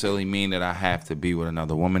doesn't necessarily mean that I have to be with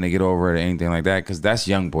another woman to get over it or anything like that, because that's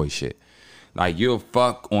young boy shit. Like, you'll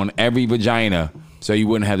fuck on every vagina, so you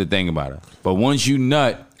wouldn't have to think about her. But once you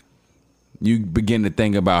nut, you begin to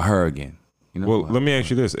think about her again. You know? Well, let me ask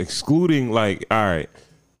you this: excluding, all right,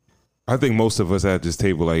 I think most of us at this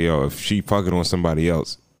table, yo, if she fucking on somebody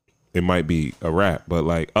else, it might be a wrap.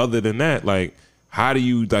 But other than that, how do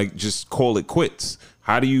you just call it quits?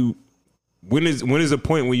 How do you? When is a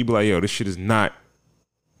point where you be like, yo, this shit is not,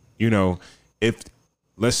 if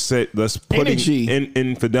let's put Energy.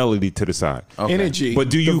 infidelity to the side. Energy. But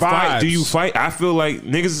do you the fight? Do vibes. you fight? I feel like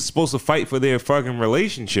niggas is supposed to fight for their fucking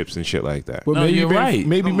relationships and shit like that. But No, maybe you're you've been, right.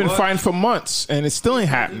 maybe you've been much? fighting for months and it still ain't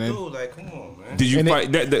happening. Dude, like, come on, man. Did you And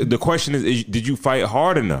fight? The question is, did you fight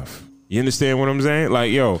hard enough? You understand what I'm saying?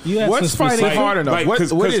 Like, yo, You had What's some fighting specific- hard enough? like,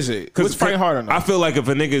 What is it? What's fighting hard enough? I feel like if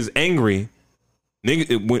a nigga is angry,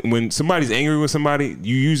 when somebody's angry with somebody,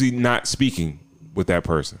 you usually not speaking with that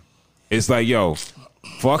person. It's like, yo,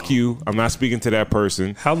 fuck you. I'm not speaking to that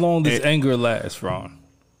person. How long does And- anger last, Ron?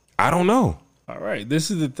 I don't know. All right,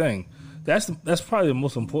 this is the thing. That's probably the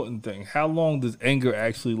most important thing. How long does anger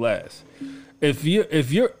actually last? If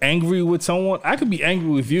you're angry with someone, I could be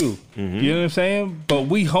angry with you. Mm-hmm. You know what I'm saying? But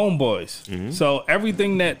we homeboys. So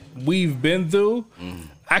everything that we've been through,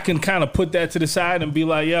 I can kind of put that to the side and be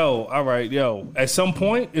like, yo, all right, yo. At some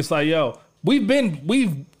point, it's like, yo, we've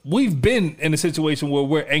been in a situation where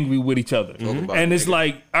we're angry with each other, and it's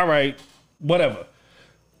like, all right, whatever.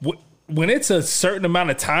 When it's a certain amount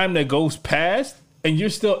of time that goes past and you're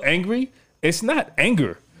still angry, it's not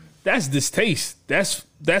anger. That's distaste.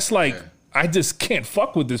 That's like, I just can't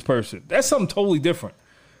fuck with this person. That's something totally different.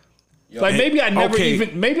 Like maybe I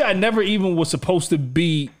never even was supposed to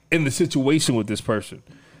be in the situation with this person.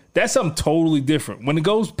 That's something totally different. When it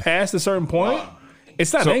goes past a certain point,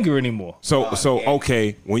 it's not anger anymore. So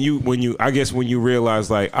okay, when you I guess when you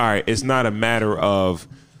realize like, all right, it's not a matter of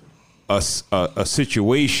a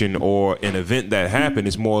situation or an event that happened.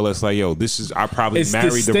 It's more or less like, yo, I probably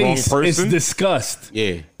married the wrong person. It's disgust.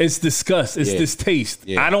 Yeah. It's disgust. It's distaste.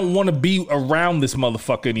 Yeah. I don't want to be around this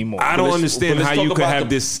motherfucker anymore. I don't let's- understand but let's how you talk could about have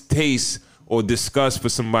the- this taste or disgust for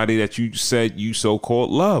somebody that you said you so-called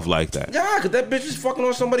love like that. Yeah, because that bitch is fucking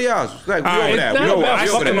on somebody else. Like, we All right, over that. it's We not over about that. We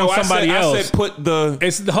over fucking that. on somebody I else. said put the...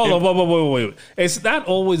 It's hold on, wait. It's not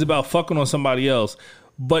always about fucking on somebody else,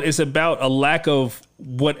 but it's about a lack of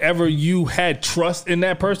whatever you had trust in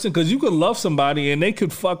that person. Because you could love somebody and they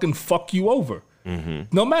could fucking fuck you over.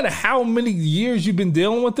 No matter how many years you've been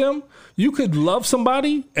dealing with them, you could love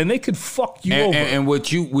somebody and they could fuck you over. And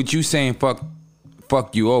what you saying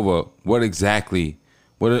fuck you over? What exactly?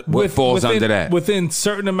 What falls within, under that? Within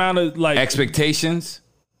certain amount of like Expectations.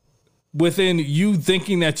 within you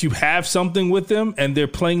thinking that you have something with them and they're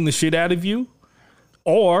playing the shit out of you,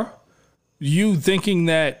 or you thinking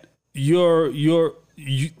that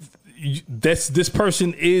this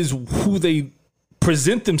person is who they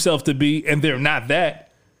present themselves to be and they're not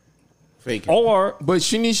that, Fake it. or But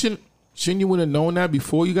shouldn't you would have known that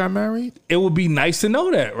before you got married? it would be nice to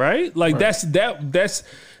know that, right? Like that's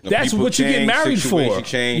People what you get change, married for. situation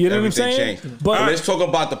change, You know what I'm everything saying? change. But Let's talk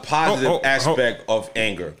about the positive Oh, aspect of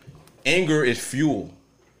anger. Anger is fuel.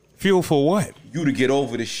 Fuel for what? You to get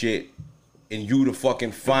over the shit and you to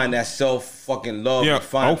fucking find that self fucking love. Yeah, and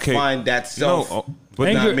find, okay. find that self. But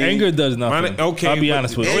anger, Nah, I mean- anger does nothing. Okay, I'll be but-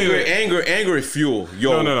 honest with you. Anger is fuel.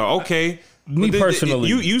 Yo, No. Okay. Me But personally.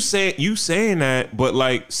 you saying that, but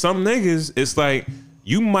like some niggas, it's like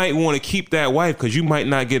you might want to keep that wife because you might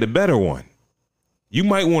not get a better one. You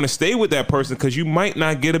might want to stay with that person because you might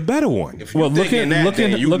not get a better one. If you Well, thinking that,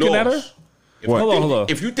 then you looking at her. lost. If What? you Hold think- on.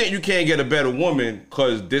 If you think you can't get a better woman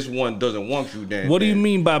because this one doesn't want you, then What do you then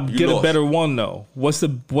mean by you get a lost. better one though? What's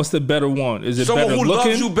the better one? Is it Someone better who looking?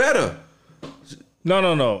 loves you better.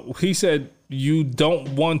 No. He said you don't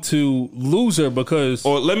want to lose her because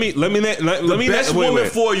Or let me The best woman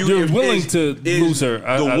for you. You're is- willing is- to is lose her.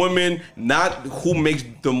 The woman, not who makes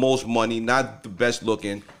the most money, not the best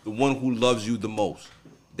looking, the one who loves you the most.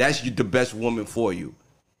 That's the best woman for you.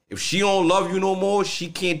 If she don't love you no more, she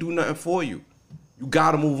can't do nothing for you. You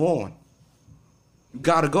gotta move on. You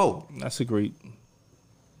gotta go. that's a great.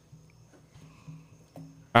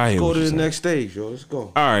 I hear Go what to you're the saying. next stage, yo. Let's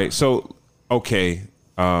go. All right, so okay,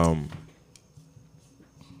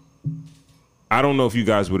 I don't know if you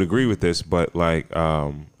guys would agree with this, but like,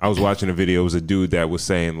 I was watching a video. It was a dude that was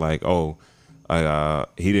saying like, oh,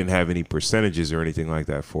 he didn't have any percentages or anything like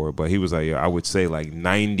that for it, but he was like, yeah, I would say like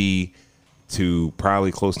 90 to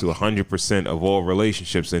probably close to 100% of all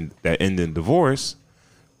relationships that end in divorce,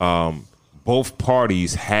 both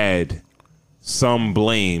parties had some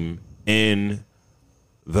blame in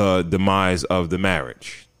the demise of the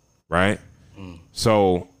marriage, right?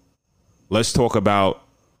 So let's talk about,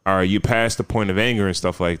 all right, you past the point of anger and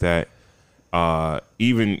stuff like that.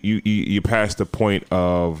 Even you past the point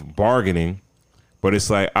of bargaining, but it's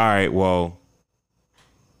like, all right, well,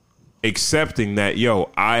 accepting that, yo,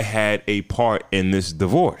 I had a part in this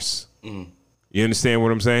divorce. You understand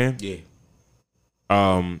what I'm saying? Yeah.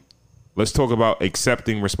 Let's talk about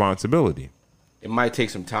accepting responsibility. It might take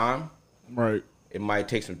some time. Right. It might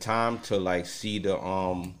take some time to like see the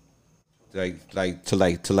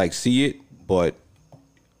to see it, but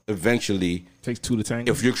eventually Takes two to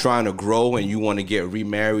tango. if you're trying to grow and you want to get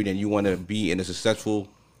remarried and you want to be in a successful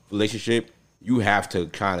relationship, you have to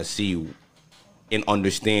kind of see and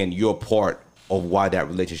understand your part of why that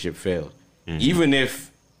relationship failed. Even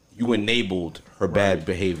if you enabled her bad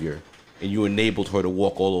behavior and you enabled her to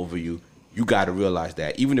walk all over you, you got to realize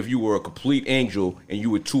that. Even if you were a complete angel and you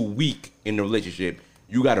were too weak in the relationship,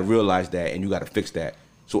 you got to realize that and you got to fix that.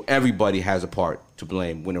 So everybody has a part to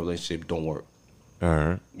blame when a relationship don't work. All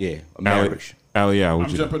right. Yeah, a marriage. Allie, yeah, I'm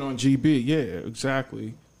jumping on GB. Yeah,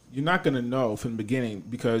 exactly. You're not gonna know from the beginning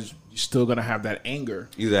because you're still gonna have that anger.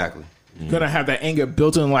 Exactly. You're gonna have that anger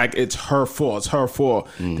built in, like it's her fault. It's her fault.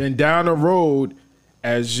 Then down the road,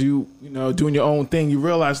 as you doing your own thing, you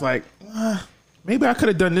realize like, maybe I could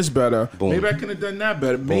have done this better. Boom. Maybe I could have done that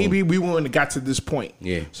better. Maybe we wouldn't have got to this point.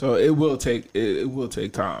 Yeah. So it will take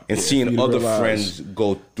time. And for seeing you to other realize. friends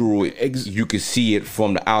go through it, you can see it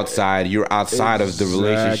from the outside. You're outside of the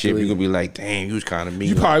relationship. Exactly. You're gonna be like, "Dang, you was kind of mean."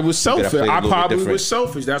 You probably was You coulda selfish. played a I little bit probably different. was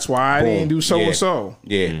selfish. That's why I didn't do so Yeah. and so.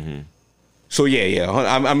 Yeah. So yeah.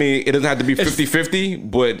 I mean, it doesn't have to be 50-50,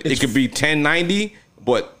 but it could be 10-90.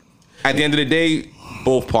 But at the end of the day,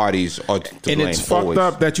 both parties are to And blame. it's fucked always.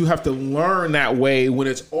 up that you have to learn that way when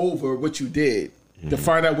it's over what you did. To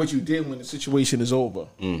find out what you did when the situation is over.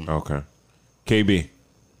 Okay. KB.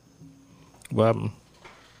 What happened?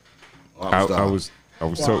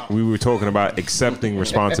 We were talking about accepting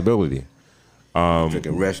responsibility.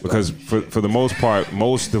 Drinking rest Because for the most part,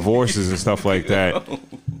 most divorces and stuff like that,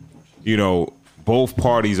 both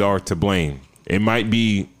parties are to blame. It might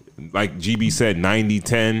be, like GB said,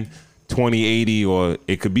 90-10, 20-80, or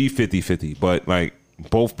it could be 50-50, but like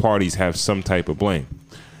both parties have some type of blame.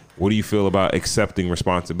 What do you feel about accepting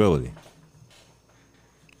responsibility?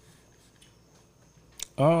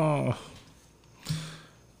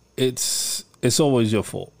 It's always your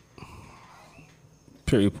fault.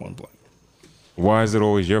 Period, point blank. Why is it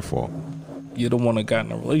always your fault? You're the one that got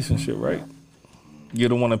in a relationship, right? You're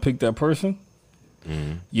the one that picked that person.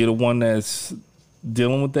 You're the one that's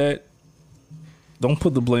dealing with that. Don't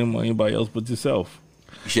put the blame on anybody else but yourself.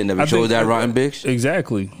 You should never I chose think- that rotten bitch.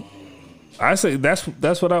 Exactly. I say that's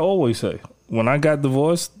what I always say. When I got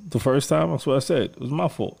divorced the first time, that's what I said. It was my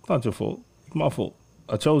fault. It's not your fault. It's my fault.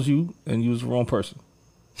 I chose you and you was the wrong person.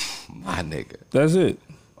 My nigga. That's it.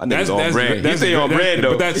 My nigga's on bread. He stay on bread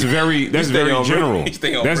though. But that's very on general. bread. He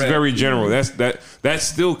stay on That's bread. very general. That's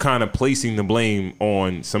still kind of placing the blame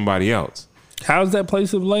on somebody else. How's that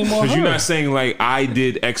place of blame on Because her? you're not saying like I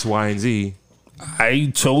did X, Y, and Z.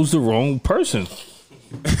 I chose the wrong person.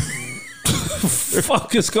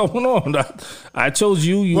 Fuck is going on? I chose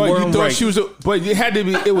you. You But weren't you thought right. she was, but it had to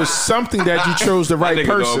be. It was something that you chose the right Niggas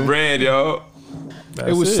on person. bread, yo.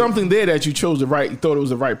 It was something there that you chose the right. You thought it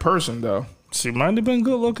was the right person, though. She might have been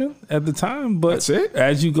good looking at the time, but That's it?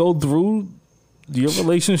 as you go through your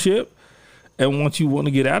relationship, and once you want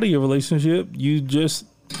to get out of your relationship, you just,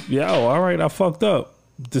 all right, I fucked up.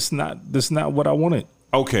 This not what I wanted.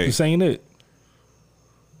 Okay. This ain't it.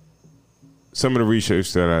 Some of the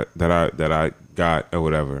research that I got or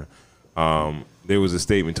whatever, there was a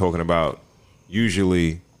statement talking about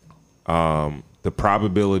usually the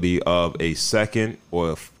probability of a second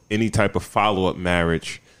or any type of follow-up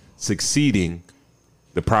marriage succeeding,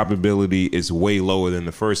 the probability is way lower than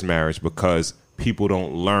the first marriage because people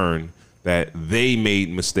don't learn that they made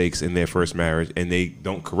mistakes in their first marriage and they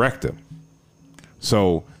don't correct them.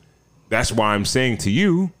 So that's why I'm saying to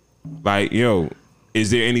you, like,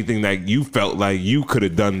 is there anything that you felt like you could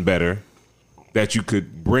have done better that you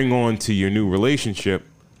could bring on to your new relationship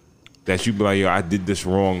that you'd be like, I did this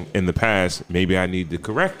wrong in the past. Maybe I need to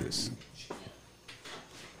correct this.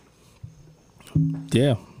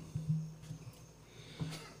 Yeah.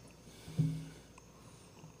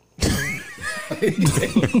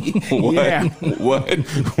 What? Yeah. What?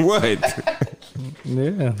 What?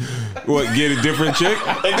 Yeah. What? Get a different chick?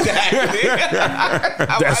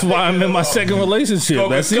 That's why I'm in my second relationship.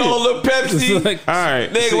 That's it. Coca-Cola, Pepsi. It's like, All right.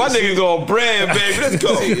 Nigga, my niggas on bread, baby. Let's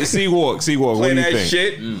go. Seawalk. Play What do you that think?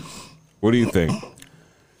 shit. What do you think?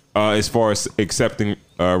 As far as accepting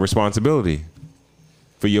responsibility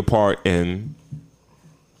for your part in,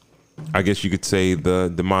 I guess you could say,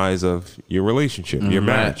 the demise of your relationship, your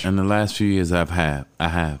marriage. In the last few years, I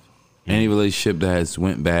have. Any relationship that has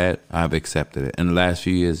went bad, I've accepted it. In the last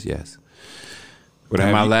few years, yes. But In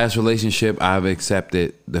have my you- last relationship, I've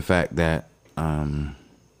accepted the fact that Have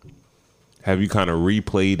you kind of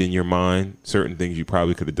replayed in your mind certain things you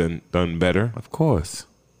probably could have done better? Of course.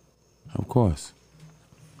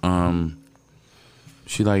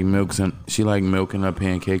 She like milking her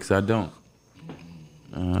pancakes. I don't.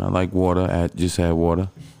 I like water. Just add water.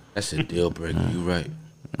 That's a deal breaker. You right.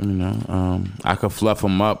 You know, I could fluff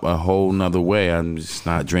them up a whole nother way. I'm just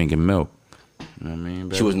not drinking milk. You know what I mean?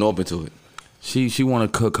 Baby? She wasn't open to it. She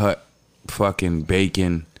want to cook her fucking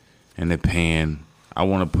bacon in the pan. I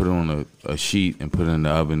want to put it on a sheet and put it in the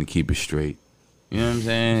oven to keep it straight. You know what I'm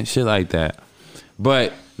saying? Shit like that.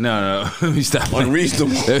 But no, let me stop playing.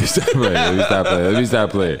 Unreasonable. Let me stop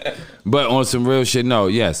playing. But on some real shit, no,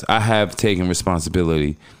 yes, I have taken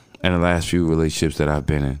responsibility in the last few relationships that I've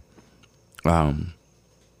been in.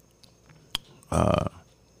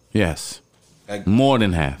 Yes. More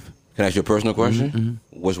than half. Can I ask you a personal question?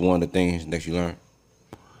 Mm-hmm. What's one of the things that you learned?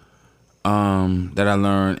 That I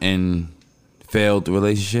learned in failed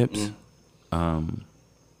relationships.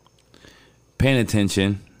 Paying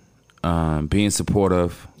attention, being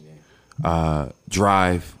supportive,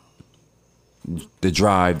 drive, the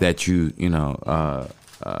drive that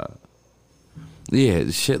yeah,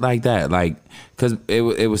 shit like that. Like, cause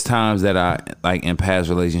it was times that I, like in past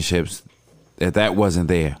relationships, that wasn't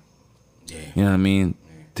there. Yeah. You know what I mean?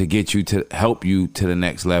 To get you to help you to the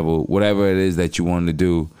next level, whatever it is that you wanted to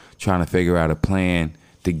do, trying to figure out a plan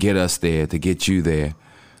to get us there, to get you there.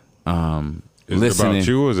 Is it about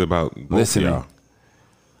you or is it about both listening? Y'all?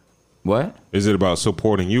 What? Is it about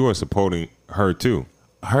supporting you or supporting her too?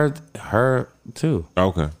 Her too.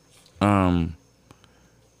 Okay.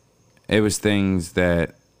 It was things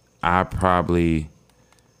that I probably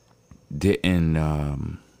didn't.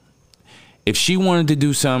 If she wanted to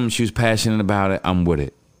do something, she was passionate about it, I'm with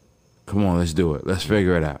it. Come on, let's do it. Let's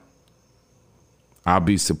figure it out. I'll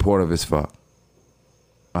be supportive as fuck.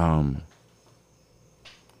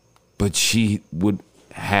 But she would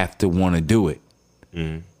have to want to do it.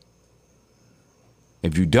 Mm-hmm.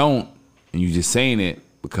 If you don't, and you just saying it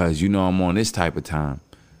because you know I'm on this type of time,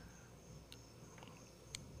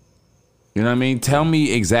 you know what I mean? Tell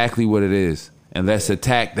me exactly what it is, and let's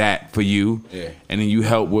attack that for you, and then you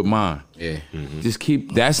help with mine. Yeah. Mm-hmm. Just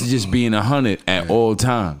keep. That's just being 100 at all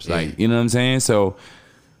times. Like, you know what I'm saying? So,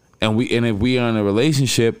 and if we are in a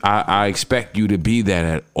relationship, I expect you to be that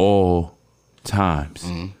at all times.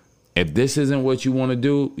 Mm-hmm. If this isn't what you want to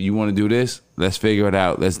do, you want to do this, let's figure it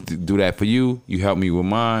out. Let's do that for you. You help me with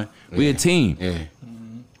mine. We a team. Yeah.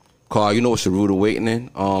 Mm-hmm. Carl, you know what's a rude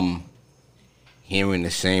awakening? Hearing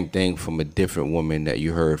the same thing from a different woman that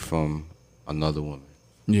you heard from another woman.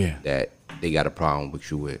 Yeah. That they got a problem with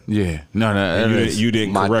you with. Yeah. You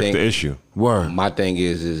didn't correct the issue. Word. My thing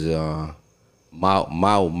is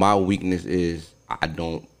my weakness is I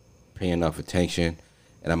don't pay enough attention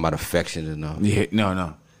and I'm not affectionate enough. Yeah.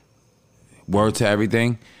 No. Word to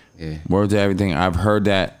everything. Yeah. Word to everything. I've heard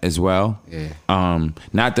that as well. Yeah.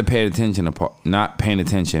 Not to pay attention, not paying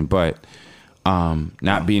attention, but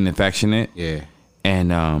not being affectionate. Yeah. And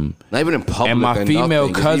not even in public. And my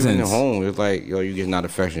female cousins, even at home, it's like, yo, you just not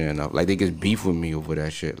affectionate enough. Like they just beef with me over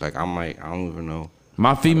that shit. Like I'm like, I don't even know.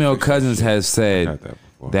 My female cousins has said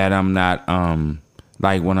that I'm not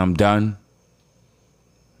like when I'm done,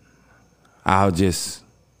 I'll just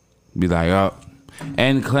be like, oh.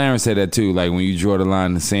 And Clarence said that too. Like when you draw the line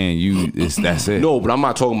in the sand, that's it. No, but I'm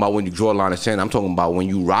not talking about when you draw a line in the sand. I'm talking about when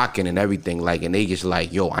you rocking and everything. Like, and they just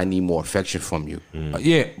like, yo, I need more affection from you.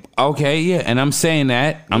 Yeah. Okay. Yeah. And I'm saying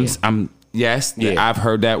that. Yes. Yeah. I've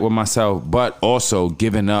heard that with myself, but also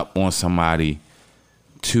giving up on somebody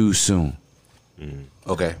too soon.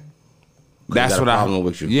 Okay. That's what I.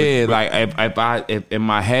 With you. Yeah. Like if in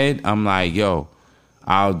my head, I'm like, yo,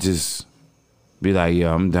 I'll just be like,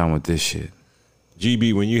 yo, I'm done with this shit.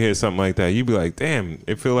 GB, when you hear something like that, you be like, damn,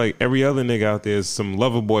 it feel like every other nigga out there is some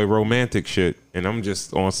lover boy romantic shit, and I'm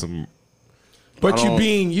just on some. But you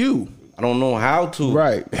being you. I don't know how to.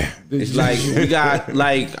 Right. It's like we got,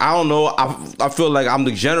 like, I don't know. I feel like I'm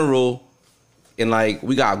the general, and like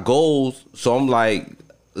we got goals, so I'm like,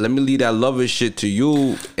 let me leave that lover shit to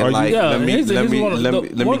you, and like let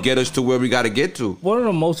me get us to where we got to get to. One of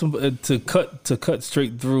the most to cut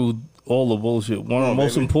straight through all the bullshit. One of the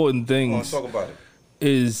most important things. Talk about it.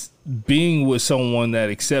 Is being with someone that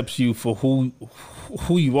accepts you for who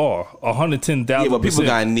you are, 110,000%. Yeah, but people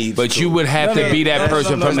got needs. But you would have to be that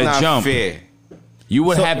person from the jump. Fair. You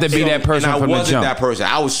would have to be that person from the jump. I wasn't that person.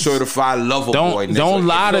 I was certified lover boy. Don't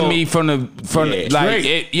lie to me from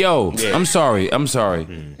the yo. Yeah. I'm sorry,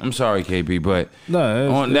 KB, but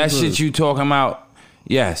on that shit you talking about,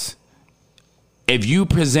 yes. If you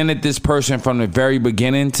presented this person from the very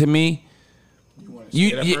beginning to me.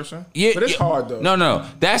 Person? Yeah, but it's hard though. No,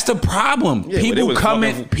 that's the problem. Yeah, people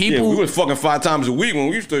coming, we was fucking 5 times a week when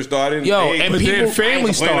we first started. Yo, and people,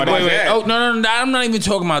 family started. Wait. Oh no, I'm not even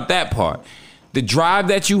talking about that part. The drive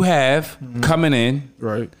that you have coming in,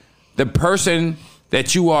 right? The person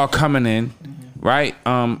that you are coming in, right?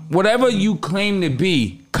 Whatever you claim to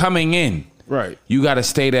be coming in, Right. you got to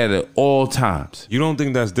stay there at all times. You don't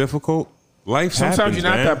think that's difficult? Life Sometimes happens, you're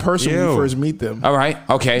not man. that person when you first meet them. All right,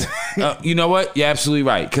 okay. You know what? You're absolutely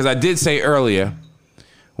right. Because I did say earlier,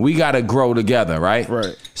 we got to grow together, right?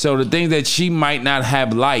 Right. So the things that she might not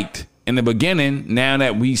have liked in the beginning, now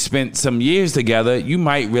that we spent some years together, you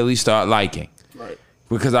might really start liking. Right.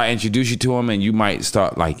 Because I introduce you to him and you might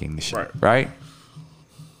start liking the shit, right?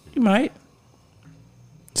 You might.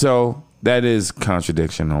 So that is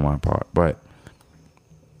contradiction on my part. But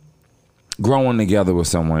growing together with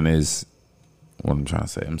someone is what I'm trying to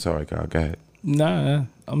say. I'm sorry, Kyle. Go ahead. Nah,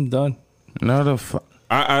 I'm done. No, the fuck.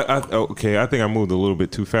 Okay, I think I moved a little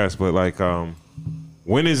bit too fast, but like,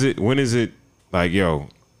 when is it like, yo,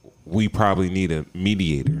 we probably need a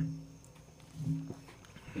mediator?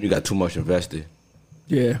 You got too much invested.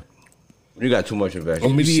 Yeah. You got too much invested.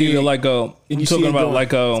 You see it like a. and You you see talking it about going-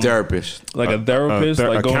 like a Therapist. like a therapist,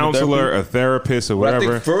 like a going to counselor, therapy? a therapist, or Well, I think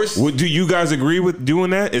whatever. first- Do you guys agree with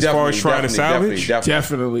doing that as far as trying to salvage?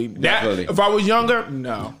 Definitely. Definitely. If I was younger,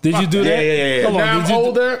 no. Did you do that? Yeah. Hold on, Now did I'm you,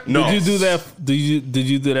 older. No. Did you do that? Did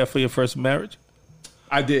you do that for your first marriage?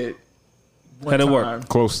 I did. One How'd it work? time.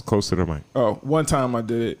 Close to the mic. Oh, one time I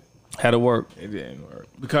did it. How'd it work? It didn't work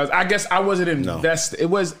because I guess I wasn't invested. It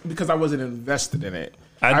was because I wasn't invested in it.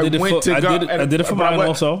 I did it for mine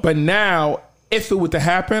also. But now, if it were to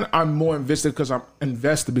happen, I'm more invested because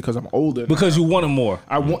I'm older. Because you wanted more.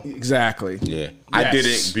 I want exactly. Yeah. I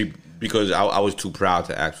Yes. did it because I was too proud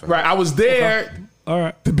to ask for her. Right. I was there All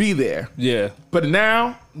right. to be there, Yeah. but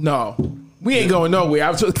now, no, we ain't going nowhere.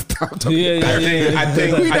 I'm talking. Yeah. I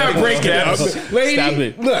think We not breaking Stop up, it. lady. Stop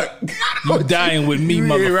it. Look, You dying with me, Yeah,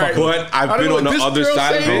 motherfucker. right. But I I've don't been know on the what this other girl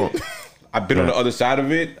side of saying. it. I've been on the other side of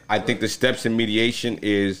it. I think the steps in mediation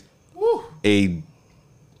is Woo. a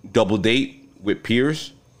double date with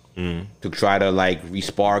peers to try to like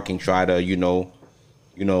re-spark and try to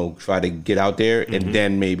try to get out there, and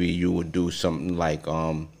then maybe you would do something like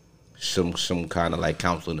some kind of like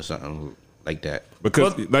counseling or something like that.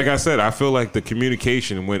 Because, like I said, I feel like the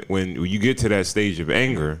communication when you get to that stage of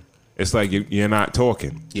anger, it's like you're not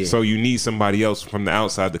talking. Yeah. So you need somebody else from the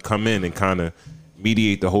outside to come in and kind of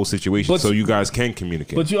mediate the whole situation, But- so you guys can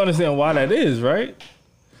communicate. But you understand why that is, right?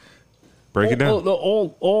 Break it down.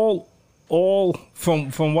 All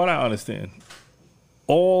from what I understand,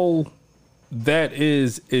 all that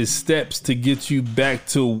is steps to get you back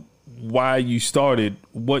to why you started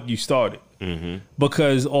what you started.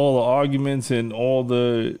 Because all the arguments and all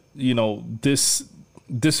the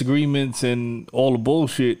disagreements and all the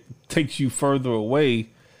bullshit takes you further away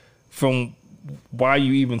from why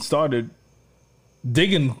you even started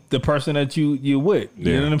digging the person that you with.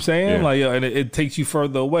 You know what I'm saying? Yeah. Like, and it takes you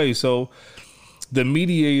further away. So the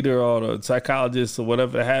mediator or the psychologist or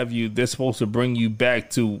whatever have you, they're supposed to bring you back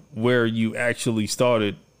to where you actually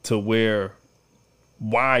started, to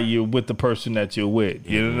why you're with the person that you're with.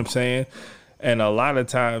 You know what I'm saying? And a lot of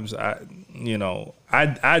times I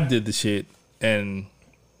did the shit and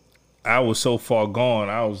I was so far gone.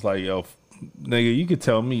 I was like, yo, nigga, you could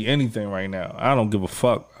tell me anything right now. I don't give a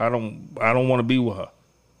fuck. I don't want to be with her.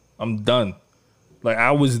 I'm done. Like,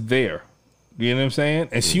 I was there. You know what I'm saying?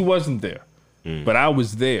 And she wasn't there. But I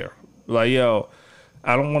was there. Like, yo,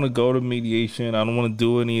 I don't want to go to mediation. I don't want to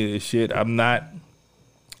do any of this shit. I'm not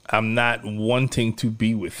wanting to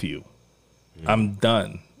be with you. I'm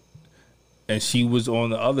done. And she was on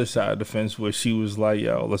the other side of the fence where she was like,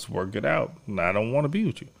 yo, let's work it out. And I don't want to be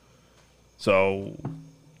with you. So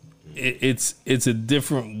it's a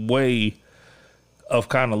different way of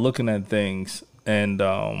kind of looking at things. And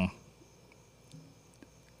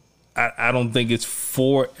I don't think it's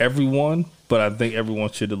for everyone, but I think everyone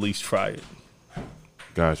should at least try it.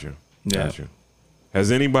 Got you. Yeah. Got you.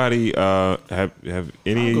 Has anybody have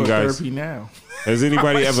any of Go you to guys? therapy now. Has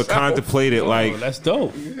anybody ever contemplated like? Oh, that's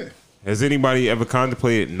dope. Has anybody ever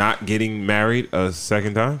contemplated not getting married a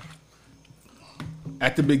second time?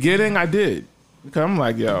 At the beginning, I did. Because I'm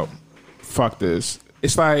like, yo, fuck this.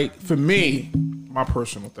 It's like, for me, my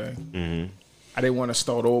personal thing, I didn't want to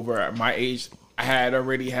start over at my age. I had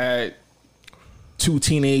already had 2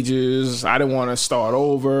 teenagers. I didn't want to start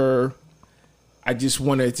over. I just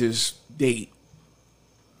wanted to just date.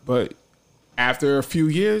 But after a few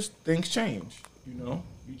years, things change. You know,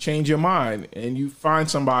 you change your mind and you find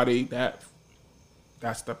somebody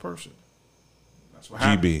that's the person. That's what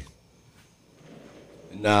happened. GB.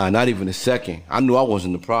 Nah, not even a second. I knew I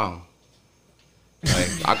wasn't the problem. Like,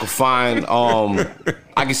 I could find,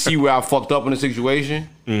 I could see where I fucked up in the situation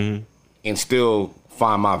and still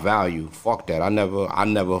find my value. Fuck that. I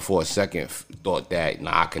never for a second thought that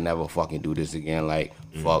I can never fucking do this again. Like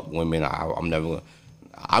fuck women. I'm never gonna.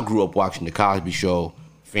 I grew up watching the Cosby Show,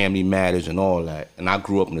 Family Matters, and all that, and I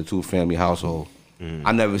grew up in a 2-family household.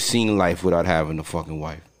 I never seen life without having a fucking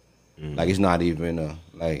wife. Like it's not even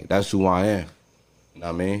like that's who I am. You know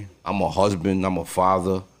what I mean? I'm a husband. I'm a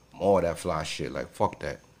father. I'm all that fly shit. Like fuck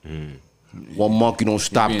that. One monkey don't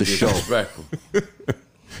stop the show.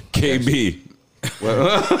 KB.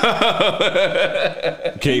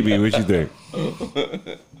 KB, what you think?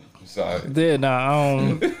 Sorry. Yeah,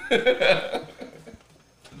 nah,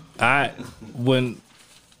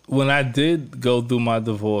 when I did go through my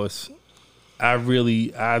divorce, I really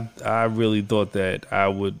thought that I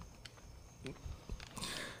would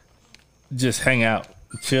just hang out,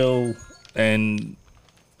 chill, and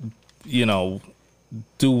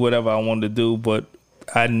do whatever I wanted to do. But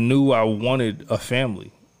I knew I wanted a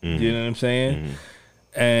family. You know what I'm saying?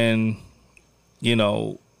 And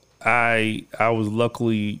I was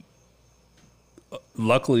luckily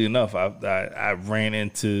enough, I ran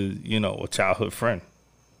into a childhood friend.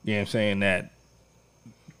 You know what I'm saying?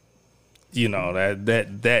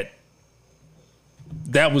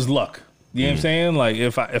 That was luck. You know what I'm saying? Like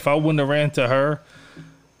if I wouldn't have ran to her,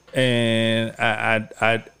 and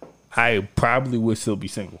I probably would still be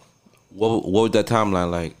single. What was that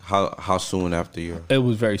timeline like? How soon after your? It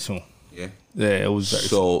was very soon. Yeah. Yeah, it was very soon.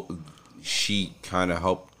 So she kind of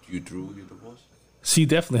helped you through your divorce. She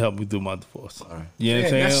definitely helped me through my divorce. All right. You know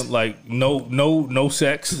what I'm saying? Like no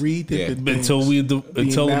sex. 3 different things.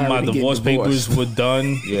 Until my divorce papers were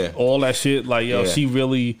done. Yeah. All that shit. Like she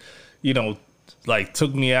really, like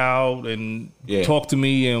took me out and talked to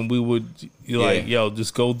me, and we would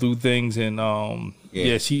just go through things, and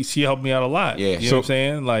she helped me out a lot. Yeah. You know what I'm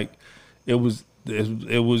saying? Like it was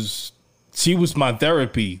she was my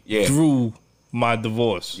therapy through my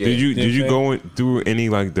divorce. Yeah. Did you go through any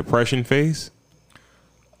like depression phase?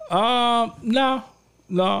 No,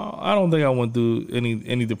 I don't think I went through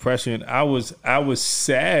any depression. I was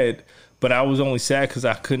sad, but I was only sad because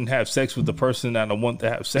I couldn't have sex with the person that I want to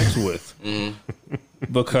have sex with.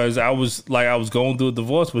 Because I was going through a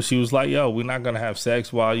divorce, but she was like, "Yo, we're not gonna have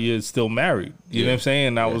sex while you're still married." You know what I'm saying?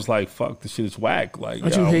 And I was like, "Fuck, this shit is whack." Like,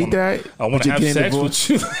 don't you hate that? I want to have sex with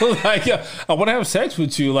you. Like, I want to have sex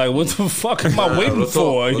with you. Like, what the fuck am I waiting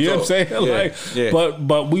for? You know what I'm saying?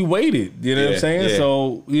 But we waited. You know what I'm saying? Yeah.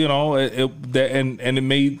 So it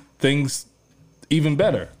made things even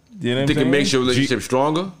better. You know what I'm Think saying? it makes your relationship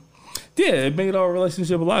stronger? Yeah, it made our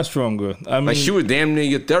relationship a lot stronger. I mean, Like she was damn near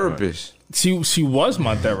your therapist. She was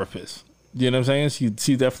my therapist. You know what I'm saying?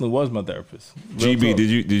 She definitely was my therapist. Real GB, talk.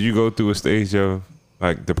 did you go through a stage of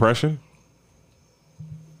like depression?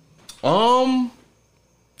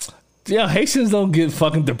 Yeah, Haitians don't get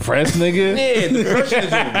fucking depressed, nigga. Yeah, depression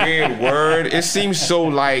is a weird word. It seems so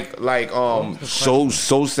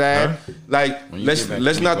so sad. Like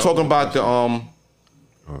let's not talk about the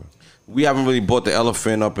we haven't really brought the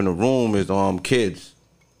elephant up in the room is kids.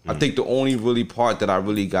 I think the only really part that I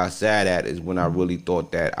really got sad at is when I really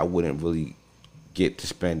thought that I wouldn't really get to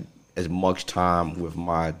spend as much time with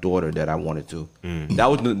my daughter that I wanted to. That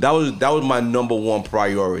was my number one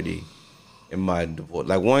priority in my divorce.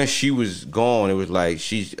 Like once she was gone, it was like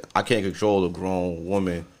I can't control a grown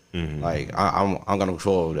woman. Like I'm gonna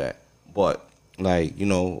control that. But like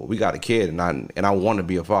we got a kid, and I want to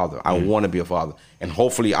be a father. I want to be a father, and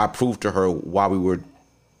hopefully I proved to her while we were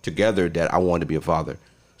together that I wanted to be a father.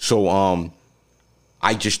 So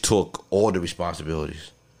I just took all the responsibilities.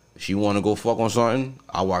 If she want to go fuck on something,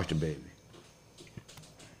 I watch the baby. You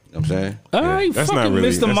know what I'm saying? All right, That's fucking not really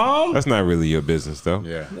Mr. Mom. That's not really your business though.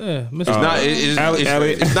 Yeah, Mr.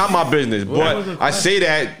 It's not my business, but I say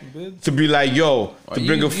that to be like, yo, to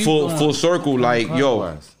bring it full circle, like,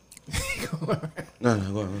 yo.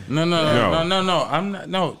 No. I'm not.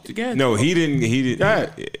 No, together. No, he didn't.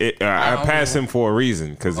 I passed him for a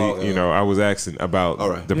reason because I was asking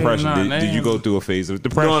about depression. Did you go through a phase of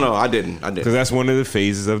depression? No, I didn't. Because that's one of the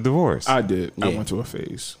phases of divorce. I did. Yeah. I went through a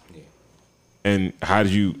phase. And how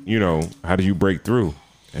did you break through?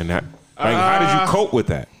 And how did you cope with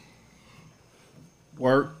that?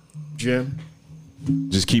 Work, gym,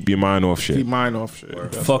 Just keep your mind off shit. keep mine off shit.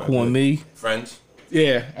 That's Fuck what I with did. me. Friends.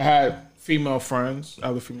 Yeah, I had female friends,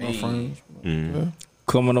 other female friends. Yeah.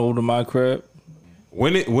 Coming over to my crib.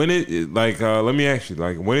 When it like let me ask you,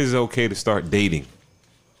 like, when is it okay to start dating?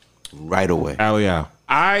 Right away. Aliyah.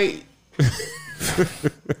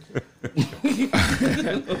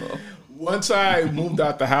 Once I moved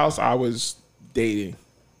out the house, I was dating.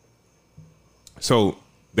 So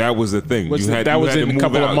that was the thing. That was in a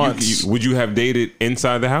couple of months. Would you have dated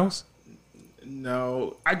inside the house?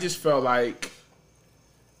 No, I just felt like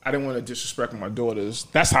I didn't want to disrespect my daughters.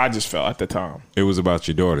 That's how I just felt at the time. It was about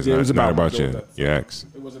your daughters. Yeah, it not, was about not my about daughter. your ex.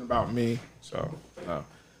 It wasn't about me. So,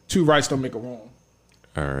 two rights don't make a wrong.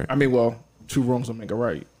 All right. I mean, well, two wrongs don't make a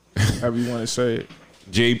right. However you want to say it.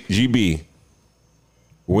 GB,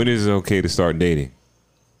 when is it okay to start dating?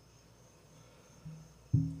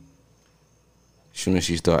 As soon as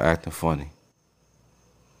she start acting funny.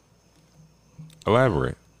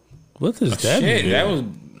 Elaborate. What does that Shit, mean? that was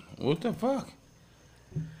what the fuck?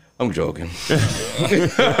 I'm joking.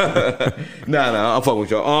 Nah, I'm fucking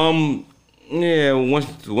with y'all. Yeah,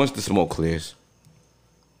 once the smoke clears.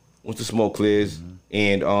 Once the smoke clears,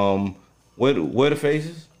 and what are the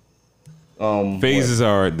phases? Phases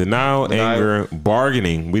are denial, anger,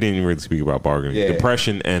 bargaining. We didn't even really speak about bargaining. Yeah.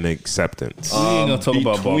 Depression and acceptance. We ain't gonna talk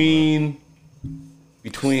about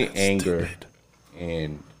between anger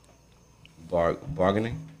and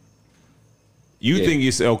bargaining. You Yeah. think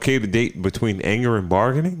it's okay to date between anger and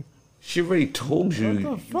bargaining? She already told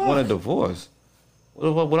you want a divorce.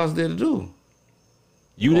 What else there to do?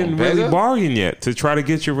 You didn't really beggar? bargain yet to try to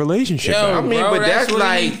get your relationship Yo, back. I mean, bro, but that's what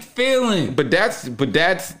like- he's feeling. But that's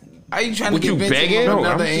Are you trying what to you convince begging? him No, of I'm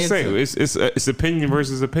another just answer? saying it's opinion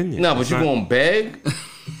versus opinion. no, but It's you not- gonna beg?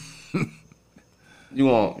 You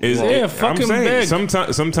want? Is Yeah, it, I'm fucking saying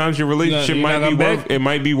beg. sometimes your relationship you're not might be gonna worth beg? it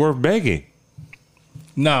might be worth begging.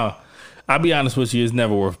 No, I'll be honest with you. It's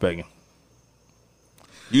never worth begging.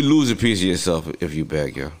 You lose a piece of yourself if you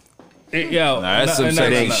beg, yo. Yo, That's some no,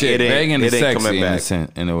 sexy no. shit. it ain't- Begging is it ain't sexy coming in a,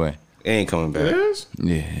 back. in a way. It ain't coming back. It is?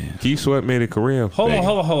 Yeah. Keith Sweat made a career. Of Hold begging.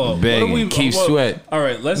 on. What Begging. are we- Keep what- sweat. All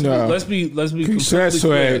right, let's No. be Keep completely said so.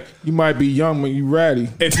 clear. You might be young when you ready.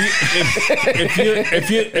 If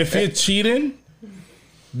you're cheating,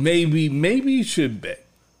 maybe you should beg.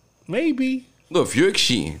 Maybe. Look, if you're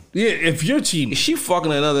cheating, Yeah, if you're cheating, if she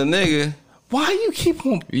fucking another nigga. why you keep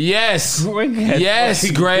on? Yes. Bring that Yes,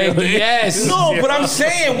 flag, Greg. really? Yes. No, but I'm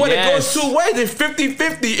saying when Yes. it goes two ways, it's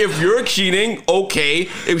 50-50. If you're cheating, okay.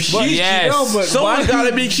 If she's yes. cheating, No, but someone's why got to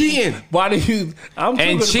you- be cheating. Why do you? I'm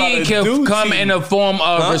And talking cheating about a can dude come cheating. in the form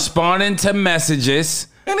of responding to messages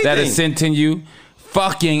that are Anything. sent to you,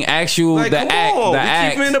 fucking actual Like, the come act, on, the we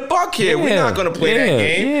act. keeping the buck here. We're Yeah, not gonna play that yeah,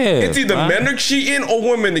 game. yeah. It's either Right. men are cheating or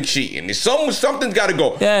women are cheating. Something's got to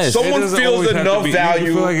go. Yes. It Someone doesn't feels always have to enough be- You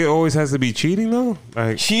value. feel like it always has to be cheating though.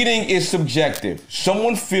 Like Cheating is subjective.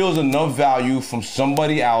 Someone feels enough value from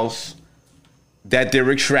somebody else that they're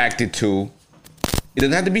attracted to. It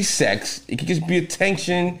doesn't have to be sex. It can just be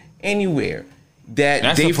attention anywhere that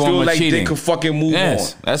That's they a form feel of like they cheating. could fucking move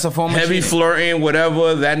Yes, on. that's a form of Heavy cheating. flirting,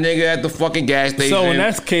 whatever. That nigga at the fucking gas station. So in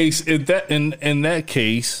that case, in that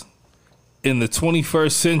case, in the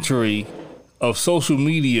 21st century of social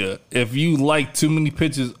media, if you like too many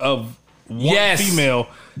pictures of one Yes. female,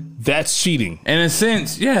 that's cheating. In a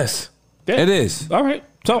sense, yes. Yeah. It is. All right.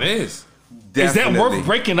 So is. is that Definitely. worth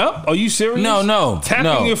breaking up? Are you serious? No. Tapping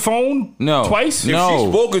No. your phone No. twice? No. She's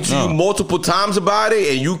spoken to no. you multiple times about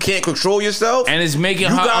it, and you can't control yourself. And it's making You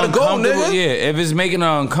her gotta go, uncomfortable. nigga. Yeah, if it's making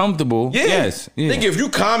her uncomfortable, Yeah. yes. Yeah. Nigga, if you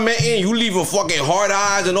commenting, you leaving fucking hard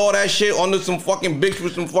eyes and all that shit under some fucking bitch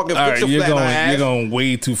with some fucking All right, picture you're flat on her ass. going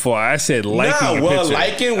way too far. I said liking a well, picture.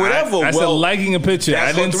 liking, whatever. I said Well, liking a picture. I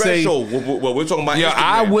That's her didn't say. threshold. Well, we're talking about Yo, Instagram.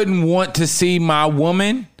 I wouldn't want to see my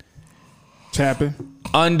woman Tapping.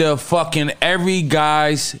 under fucking every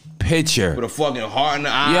guy's picture. with a fucking heart in the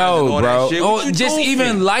eyes and Yo, all bro. that shit. Or What you just doing?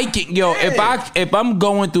 even liking. Yo, Yeah. if I'm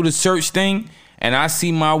going through the search thing and I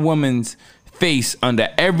see my woman's face under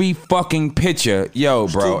every fucking picture, yo,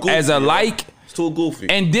 bro, too goofy, as a yo. like. It's too goofy.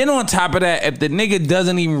 And then on top of that, if the nigga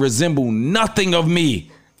doesn't even resemble nothing of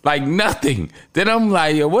me, like nothing, then I'm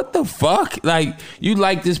like, yo, what the fuck? Like, you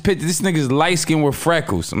like this picture? This nigga's light skin with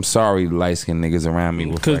freckles. I'm sorry, light skin niggas around me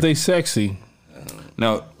with Because freckles. they sexy.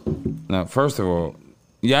 No, first of all,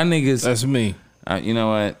 y'all niggas, That's me. you know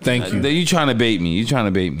what? Thank you. You trying to bait me. You trying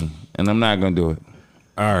to bait me. And I'm not going to do it.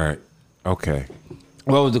 all right, okay.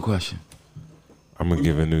 What was the question? I'm gonna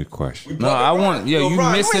give a new question. No, I want, yo, you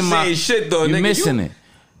Ron, missing ain't my, saying shit though, you nigga. missing it.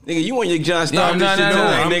 Nigga, you on your John Yo, Stockton no, shit no, no,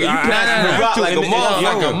 tonight, no. nigga. You Nah, passing nah, the rock like a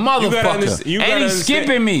like a motherfucker. motherfucker. you And gotta he's understand-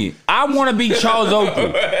 skipping me. I want to be Charles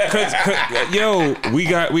Oakley. Cause, yo, we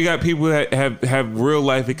got people that have real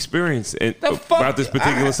life experience The fuck? about this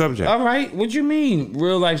particular subject. All right, what you mean?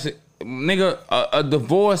 Real life, nigga. A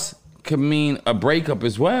divorce could mean a breakup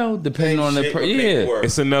as well, depending on the. Yeah,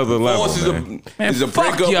 It's another level, Divorce man. man, is a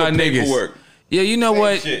fuck breakup y'all with niggas. paperwork. Yeah, you know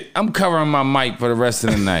what? shit. I'm covering my mic for the rest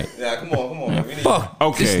of the night. Yeah, come on. We need- Fuck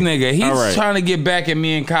Okay. this nigga. He's All right. trying to get back at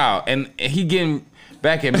me and Kyle, and he getting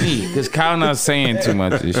back at me because Kyle not saying too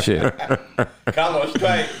much of this shit. Come on,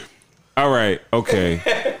 strike. All right, okay.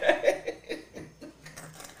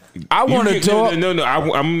 I want to talk. No.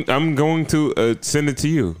 I'm going to send it to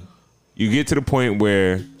you. You get to the point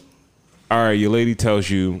where, all right, your lady tells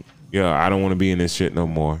you, yo, I don't want to be in this shit no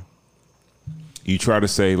more. You try to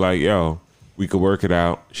say like, yo, we could work it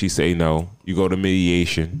out. She say no. You go to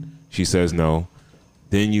mediation. She says no.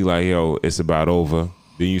 Then you like, yo, it's about over.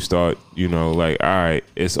 Then you start, like, all right,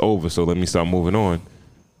 it's over. So let me start moving on.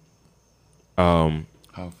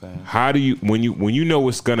 How fast? How do you when you know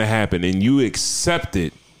what's gonna happen and you accept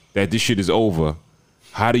it that this shit is over?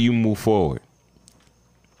 How do you move forward?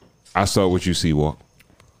 I saw what you see, Walk.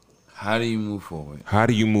 How do you move forward? How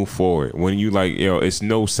do you move forward when you like, yo? It's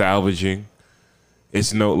no salvaging.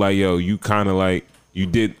 It's no like, yo. You kind of like you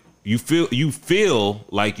did. You feel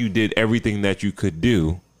like you did everything that you could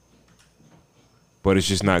do, but it's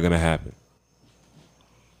just not gonna happen.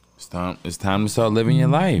 It's time to start living your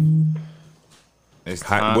life. It's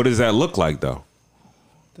time. What does that look like though?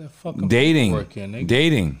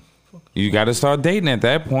 Dating. You got to start dating at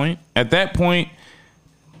that point. At that point,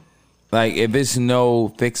 like if it's no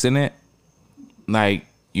fixing it, like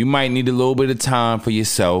you might need a little bit of time for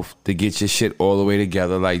yourself to get your shit all the way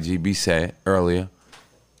together, like GB said earlier.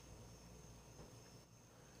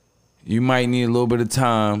 You might need a little bit of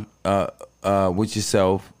time with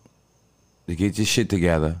yourself to get your shit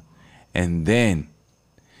together, and then,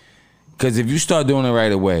 because if you start doing it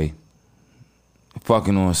right away,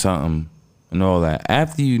 fucking on something and all that,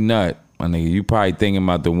 after you nut, my nigga, you probably thinking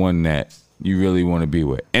about the one that you really want to be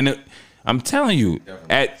with. And I'm telling you,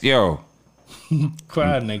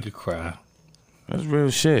 Cry, nigga, cry. That's real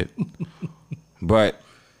shit. But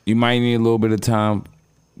you might need a little bit of time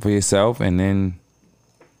for yourself, and then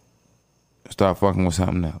start fucking with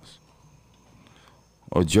something else,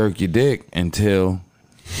 or jerk your dick until.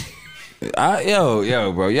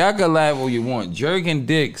 Yo, bro, y'all can laugh all you want. Jerking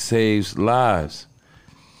dick saves lives,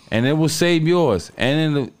 and it will save yours,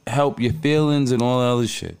 and it'll help your feelings and all that other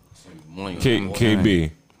shit.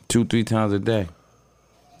 KB 2-3 times a day.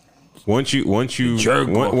 Once you've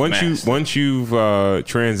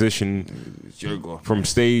transitioned from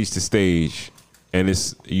stage to stage, and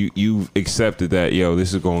it's you've accepted that, yo,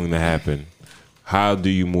 this is going to happen. How do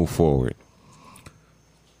you move forward?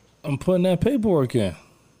 I'm putting that paperwork in.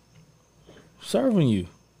 Serving you.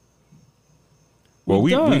 Well,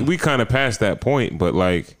 we kind of passed that point, but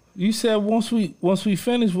like you said, once we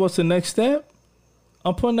finish, what's the next step?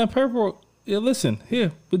 I'm putting that paperwork. Yeah, listen,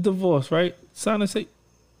 here, with divorce, right? Sign it.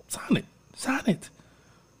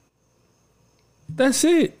 That's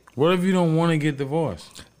it. What if you don't want to get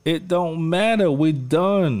divorced? It don't matter. We're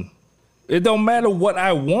done. It don't matter what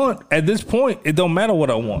I want at this point. It don't matter what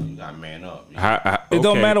I want. You gotta man up. It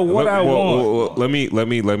don't matter what I want. Let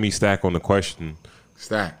me stack on the question.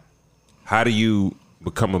 Stack. How do you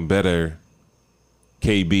become a better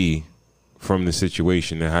KB from the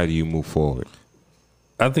situation, and how do you move forward?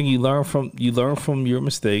 I think you learn from your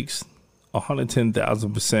mistakes,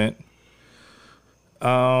 110,000%.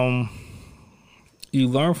 You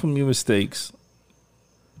learn from your mistakes.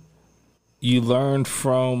 You learn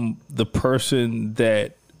from the person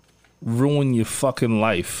that ruined your fucking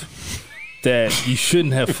life, that you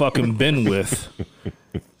shouldn't have fucking been with,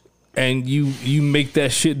 and you make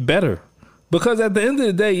that shit better. Because at the end of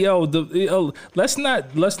the day, let's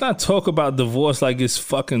not talk about divorce like it's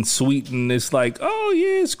fucking sweet and it's like, oh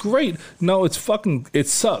yeah, it's great. No, it sucks,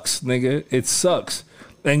 nigga. It sucks.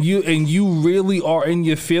 And you really are in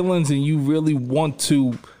your feelings, and you really want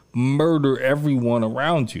to murder everyone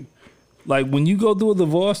around you. Like when you go through a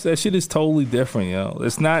divorce, that shit is totally different, yo.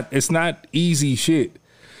 It's not easy shit.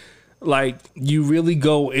 Like you really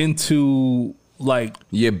go into like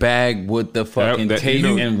your bag with the fucking tape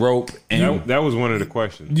and rope, and that was one of the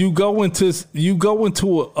questions. You go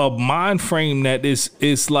into a mind frame that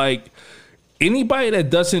is like anybody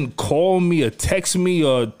that doesn't call me or text me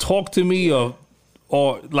or talk to me or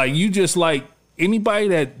like you just like anybody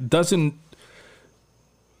that doesn't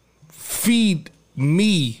feed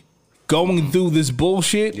me going through this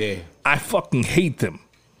bullshit, yeah, I fucking hate them.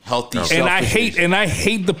 Healthy, and I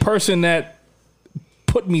hate the person that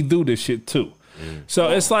put me through this shit too. So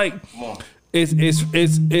it's like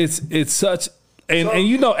it's such and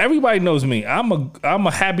you know everybody knows me. I'm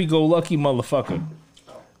a happy-go-lucky motherfucker.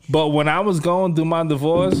 But when I was going through my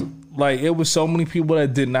divorce, like it was so many people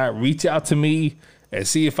that did not reach out to me and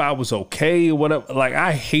see if I was okay or whatever. Like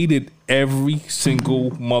I hated every single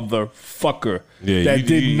motherfucker that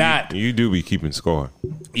did not. You do be keeping score.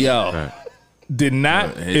 Yo. Right. Did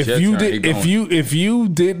not if you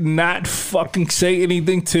did not fucking say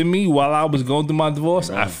anything to me while I was going through my divorce,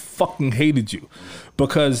 I fucking hated you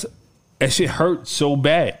because that shit hurt so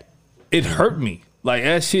bad. It hurt me. Like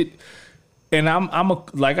that shit And I'm a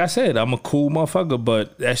like I said, I'm a cool motherfucker,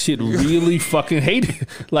 but that shit really fucking hated.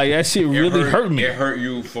 Like that shit really hurt me. It hurt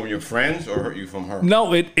you from your friends or hurt you from her?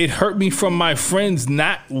 No, it hurt me from my friends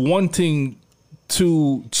not wanting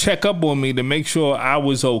to check up on me to make sure I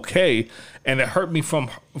was okay, and it hurt me from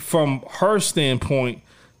her standpoint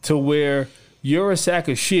to where you're a sack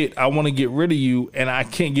of shit. I want to get rid of you, and I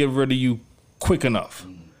can't get rid of you quick enough.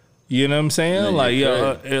 You know what I'm saying?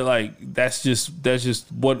 Like, that's just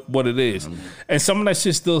what it is. And some of that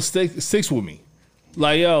shit still sticks with me.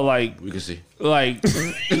 Like, yo, like We can see. like,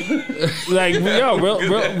 like,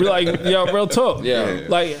 yo, real talk. Yeah.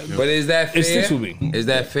 Like, But is that fair? it sticks with me. Is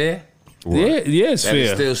that fair? Yeah, it's That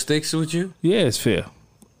fair. it still sticks with you? Yeah, it's fair.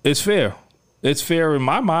 It's fair. It's fair in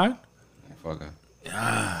my mind. Fuck her.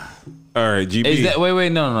 All right, GB. Is that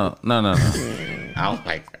wait, no. I don't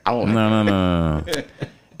like No.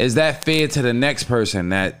 Is that fair to the next person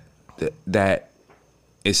that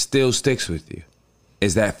it still sticks with you?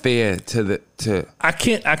 Is that fair to I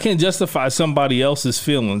can't justify somebody else's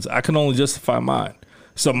feelings. I can only justify mine.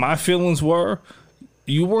 So my feelings were,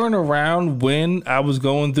 you weren't around when I was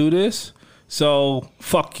going through this, so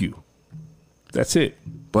fuck you. That's it.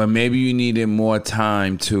 But maybe you needed more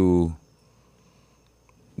time to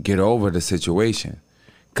get over the situation.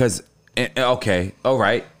 Cause okay, all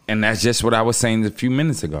right, and that's just what I was saying a few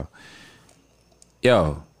minutes ago.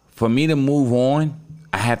 Yo, for me to move on,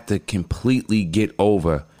 I have to completely get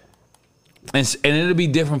over, and it'll be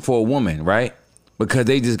different for a woman, right? Because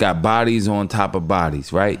they just got bodies on top of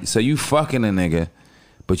bodies, right? So you fucking a nigga,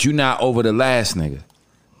 but you not over the last nigga.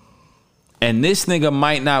 And this nigga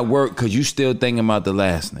might not work because you still thinking about the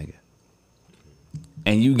last nigga.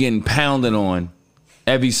 And you getting pounded on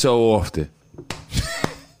every so often.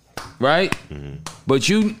 Right? Mm-hmm. But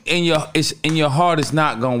you in your heart it's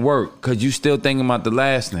not gonna work because you still thinking about the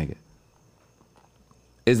last nigga.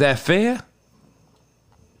 Is that fair?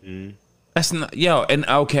 Mm-hmm. That's not, yo, and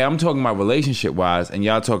okay, I'm talking about relationship wise and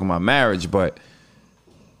y'all talking about marriage, but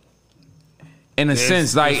in a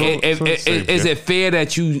sense, like, is it fair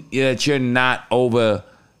that you're not over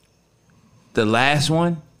the last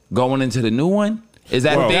one going into the new one? Is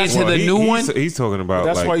that fair to the new one? He's talking about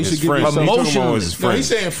That's like why you his should give friends. yourself He's talking about his No, friends. he's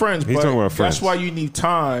saying friends, He's but talking about friends. that's why you need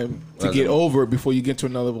time to get over it before you get to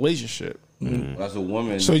another relationship. That's a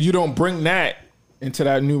woman. So you don't bring that into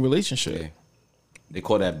that new relationship. Yeah. They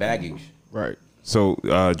call that baggage. Right. So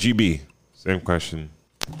GB, same question.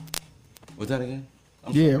 What's that again?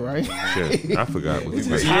 Yeah, right. Shit, I forgot what you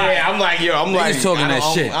said. Yeah, I'm like talking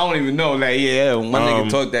that shit. I don't even know. Like, yeah, when my nigga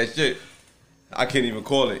talk that shit, I can't even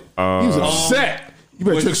call it. He was upset. You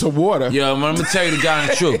better drink some water. Yo, I'm gonna tell you the guy in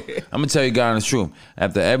the truth. I'm gonna tell you the guy in the truth.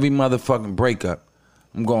 After every motherfucking breakup,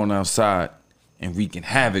 I'm going outside and wreaking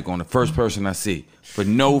havoc on the first person I see for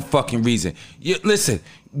no fucking reason. Listen,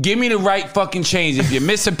 give me the right fucking change. If you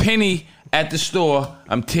miss a penny at the store,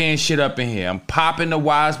 I'm tearing shit up in here. I'm popping the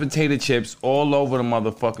Wise potato chips all over the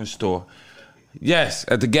motherfucking store. Yes,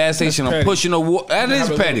 at the gas station, I'm pushing the water. That is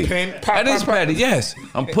petty. That is petty, yes.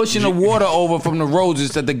 I'm pushing the water over from the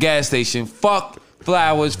roses at the gas station. Fuck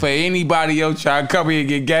flowers for anybody else trying to come here and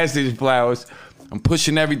get gas station flowers. I'm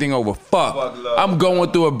pushing everything over. Fuck. I'm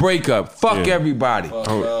going through a breakup. Fuck everybody.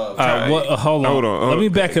 Hold on. Let me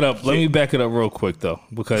back it up. Let me back it up real quick though,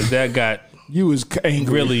 because that got you was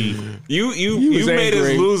angry. Really. You made us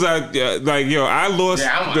lose our like yo. I lost.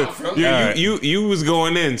 Yeah, you was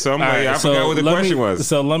going in, so I'm like I forgot what the question was.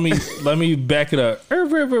 So let me back it up.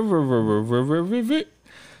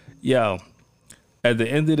 Yo. At the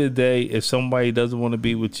end of the day, if somebody doesn't want to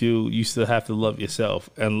be with you, you still have to love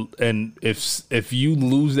yourself. And if you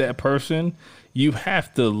lose that person, you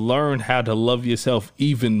have to learn how to love yourself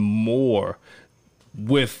even more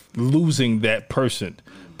with losing that person.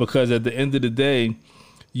 Because at the end of the day,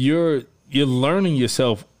 you're learning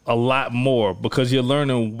yourself a lot more because you're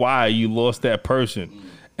learning why you lost that person.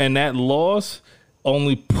 And that loss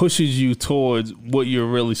only pushes you towards what you're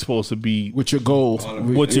really supposed to be, with your goal,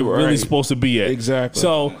 what you're really supposed to be at. Exactly.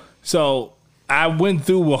 So I went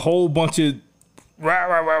through a whole bunch of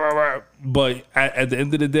but at the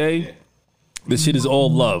end of the day, the shit is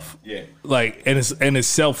all love. Yeah. Like and it's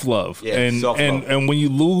self-love. Yeah, and self-love. And when you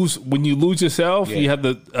lose yourself, you have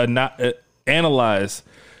to analyze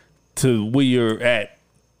to where you're at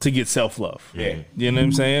to get self-love. Yeah. You know what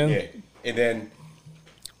I'm saying? Yeah. And then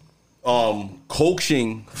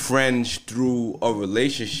coaching friends through a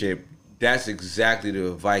relationship, that's exactly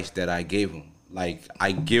the advice that I gave them. Like,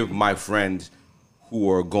 I give my friends who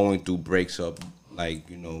are going through breaks up, like,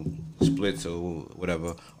 you know, splits or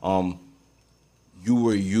whatever, you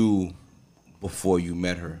were you before you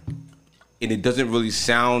met her. And it doesn't really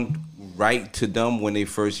sound right to them when they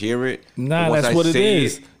first hear it. Nah, But once that's I what it say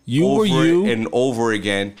is. You were over you. and over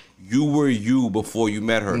again. You were you before you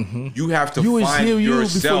met her. You have to You was find you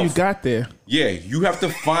yourself. before you got there. Yeah, you have to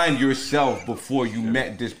find yourself before you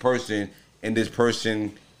met this person, and this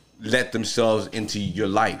person let themselves into your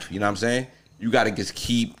life. You know what I'm saying? You got to just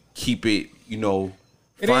keep it. You know,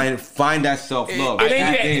 find that self love. But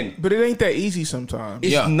it ain't that easy sometimes.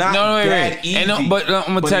 It's Yeah. not wait. that easy. And but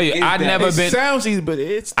I'm gonna tell you, I never It been. sounds easy, but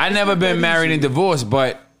it's. I never not been that married easy. and divorced,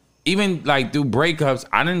 but even like through breakups,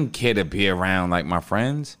 I didn't care to be around like my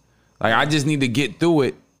friends. Like I just need to get through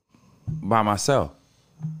it by myself.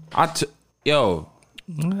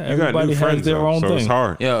 Everybody has friends, their though, own so thing. it's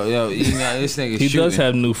hard. Yo, you know this nigga. He shooting. does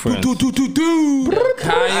have new friends.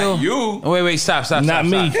 Kyle. You. Wait, stop. Not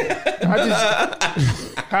me.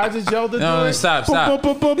 How did Zelda do No, it? stop. Boop,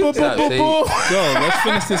 boop, boop, boop, Stop, boop, see? boop, boop. Yo, let's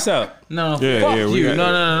finish this up. No, Yeah, fuck yeah, we you. got-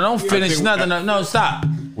 No, don't finish nothing. No, stop.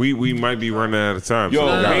 We might be running out of time. Yo, so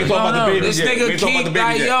we we gotta- ain't talking about the baby This yet. We nigga ain't talking about keep the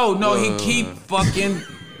baby like, yet. he keep fucking,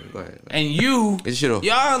 Go ahead. and you, Get shit off.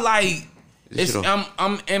 y'all like, it's, shit off.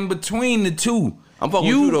 I'm in between the two. I'm fucking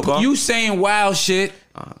with you though, Carl. You saying wild shit,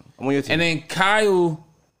 I'm on your team. and then Kyle,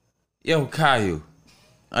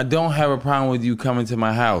 I don't have a problem with you coming to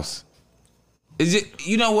my house. Is it?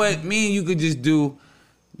 You know what? Me and you could just do,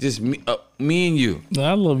 me and you.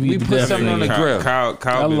 I love you We to put death, something on the nigga. grill.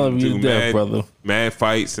 Kyle I been love you through to death, brother. mad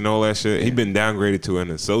fights and all that shit. He been downgraded to an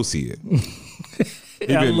associate.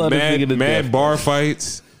 He I been love this nigga to mad death. bar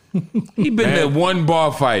fights. He been to one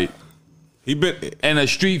bar fight He been and a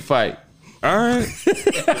street fight. all right.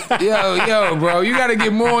 Yo, bro, you gotta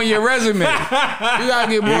get more on your resume. You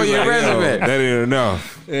gotta get more on He's your like, yo, resume. that ain't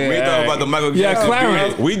enough. we ain't talking about the Michael Yeah, Jackson.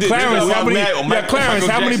 Clarence. We did- Clarence, this how is many? what Yeah, Clarence,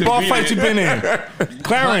 how many Jackson bar beat fights it. you been in?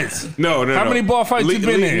 Clarence. No. How many bar fights you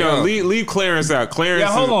been in? No, leave Clarence out. Clarence.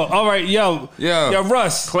 Yeah, hold on. All right, yo,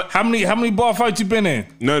 Russ. How many bar fights you been in?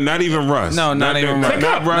 No, not even Russ. No, not even Russ.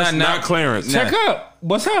 Not Russ. Not- Not Clarence. Nah. Check up.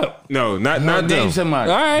 What's up? No, not Name them. somebody.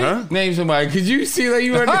 All right. Huh? Name somebody. Could you see that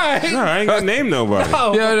you were? All right. No, I ain't gonna name nobody.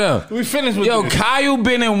 Oh, No. we finished with Yo, this. Kyle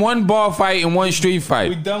been in one bar fight and one street We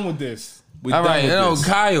fight. done with this. We All done right, with no, this.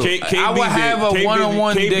 Kyle. I would have a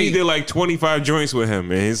one-on-one KB date. did like 25 joints with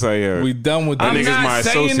him, and he's like, We done with I'm this. nigga's not my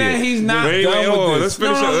saying associate. that he's not Wait, done hold with on. this. Let's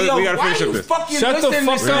finish up. yo, We gotta why finish you up this. fucking Shut the listening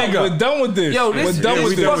fuck to this up. nigga? We're done with this. Yo, this We're done nigga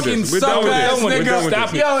with this. fucking We're done suck with ass this. We're done nigga. with Stop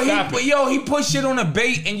this. it. Yo, he put shit on a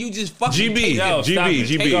bait and you just fucking GB, take it. Yo, stop it.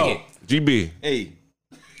 Take GB, it. GB. Hey,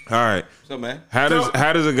 All right. what's up, man? How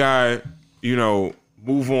does a guy,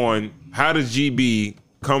 move on? How does GB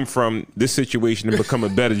come from this situation and become a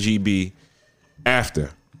better GB after?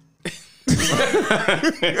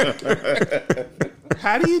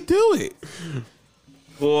 How do you do it?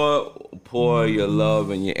 Pour your love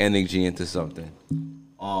and your energy into something.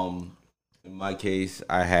 In my case,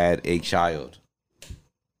 I had a child.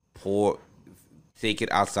 Take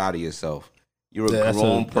it outside of yourself. You're a grown That's a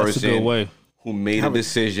good person way. who made a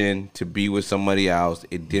decision to be with somebody else.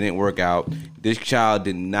 It didn't work out. This child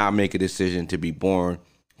did not make a decision to be born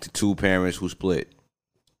to two parents who split.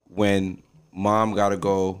 When mom gotta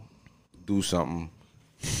go do something,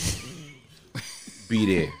 be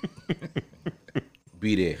there.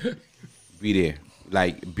 Be there. Be there.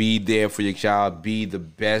 Like, be there for your child. Be the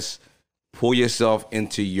best. Pour yourself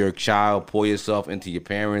into your child. Pour yourself into your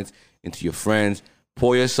parents, into your friends.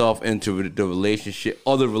 Pour yourself into the relationship,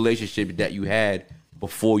 other relationship that you had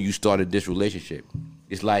before you started this relationship.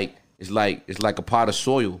 It's like a pot of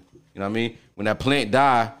soil. You know what I mean? When that plant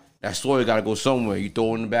die, that soil got to go somewhere. You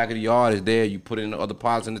throw it in the back of the yard, it's there. You put it in the other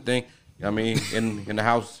pots in the thing. You know what I mean? In the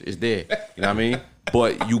house, it's there. You know what I mean?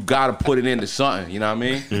 But you got to put it into something. You know what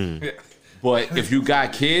I mean? But if you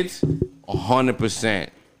got kids, 100%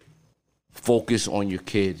 focus on your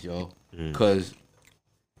kids, yo. Because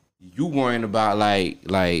you worrying about like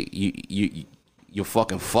your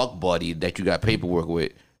fucking fuck buddy that you got paperwork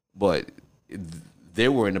with, but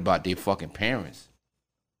they're worrying about their fucking parents.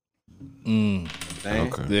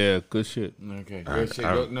 Okay. Yeah, good shit. Okay.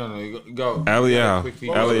 Go. Aliyah.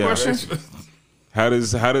 How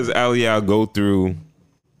does Aliyah go through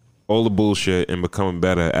all the bullshit and become a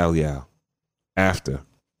better Aliyah after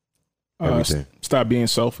everything? Stop being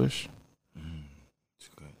selfish.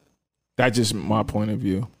 That's just my point of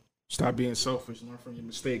view. Stop being selfish. Learn from your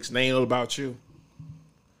mistakes. They ain't all about you.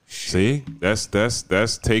 See, that's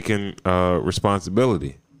taking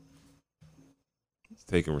responsibility. It's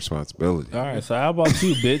taking responsibility. All right, so how about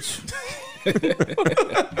you, bitch?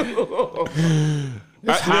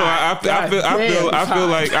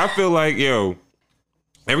 I feel like yo,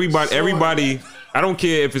 everybody. I don't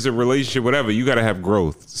care if it's a relationship, whatever. You got to have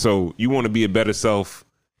growth. So you want to be a better self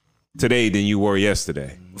today than you were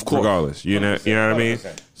yesterday. Of course. regardless. You know what I mean?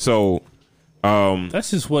 100%. So,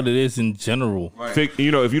 That's just what it is in general. if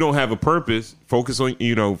you don't have a purpose, focus on,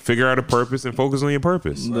 figure out a purpose and focus on your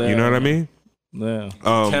purpose. Yeah. You know what I mean? Yeah.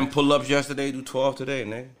 10 pull-ups yesterday, do 12 today,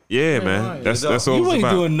 nigga. Yeah, man. That's all You it's ain't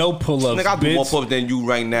about. doing no pull-ups, Nigga, I'll do more bitch. pull-ups than you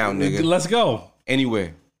right now, nigga. Let's go.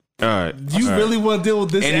 Anywhere. All right. You really want to deal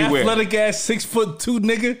with this Anywhere. athletic ass 6'2"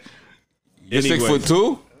 nigga? You're Anyway.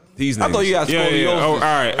 6'2"? These I thought you had yeah, scoliosis. yeah. Oh, all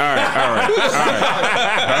right.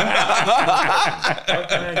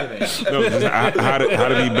 No, just how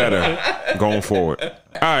to be better going forward. All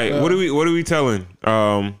right. What are we telling?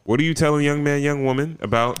 What are you telling young man, young woman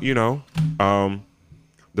about,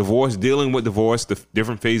 divorce, dealing with divorce, the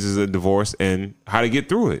different phases of divorce, and how to get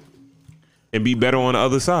through it and be better on the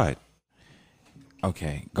other side?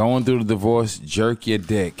 Okay, going through the divorce, jerk your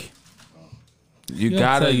dick. You I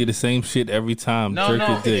gotta tell you the same shit every time. Jerk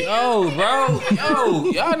your dick. Yo, bro,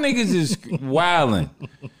 y'all niggas is wildin'.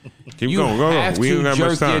 Keep You going. Go. have We to ain't got much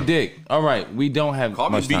jerk your time. dick. All right, we don't have Call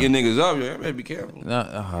me much beating time. niggas up, yo. You better be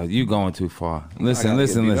careful. You going too far. I Listen. gotta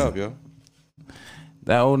get beat up, yo.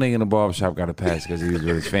 That old nigga in the barbershop got a pass because he was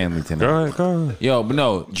with his family tonight. Go ahead. Yo, but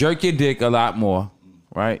no, jerk your dick a lot more,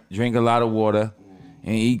 right? Drink a lot of water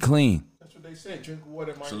and eat clean. That's what they say. Drink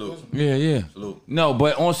water, Mike. Salute. Yeah. No,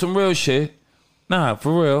 but on some real shit. Nah,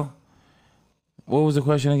 for real. What was the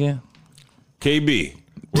question again? KB,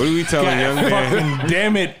 what are we telling young man?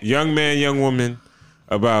 Damn it. Young man, young woman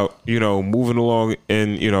about, moving along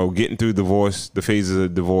and, getting through divorce, the phases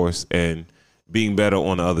of divorce, and being better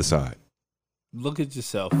on the other side? Look at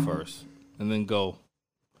yourself first and then go.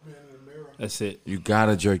 That's it. You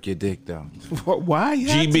gotta jerk your dick though. Why?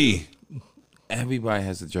 GB. Everybody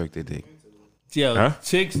has to jerk their dick. Yo, Huh?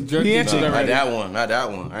 chicks jerk He your answered dick. already. Not that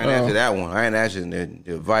one. I ain't answer that one. I ain't answering the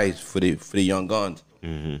advice for the young guns.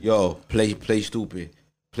 Yo, play stupid.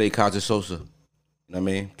 Play Casa Sosa. You know what I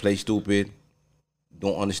mean? Play stupid.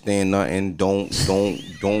 Don't understand nothing. Don't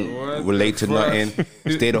relate to nothing.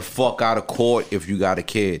 Stay the fuck out of court if you got a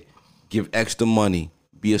kid. Give extra money.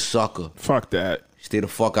 Be a sucker. Fuck that. Stay the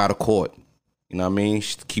fuck out of court. You know what I mean?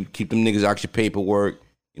 Keep them niggas out your paperwork.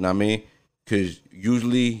 You know what I mean? Because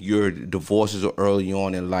usually your divorces are early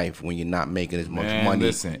on in life when you're not making as much Man, money.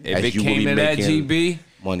 listen, if as it you will came be to that, making GB,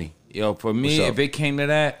 money. yo, for me, What's up? if it came to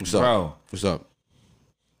that, What's up? bro, What's up?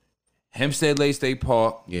 Hempstead Lake State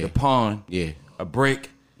Park, Yeah. the pond, Yeah. a brick,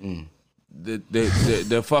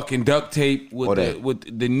 the fucking duct tape All with that.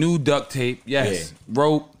 with the new duct tape, yes,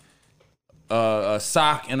 rope, a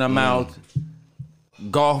sock in the mouth,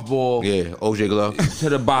 golf ball Yeah. OJ Glove. to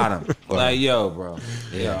the bottom. Like, yo, bro.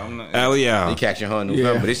 Yeah, I'm not, Alley They out. catching her in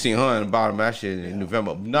November. Yeah. They seen her in the bottom of that shit in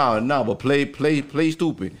November. No, but play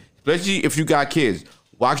stupid. Especially if you got kids.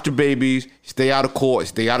 Watch the babies. Stay out of court.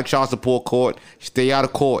 Stay out of child support court. Stay out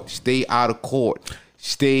of court. Stay out of court.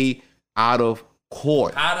 Stay out of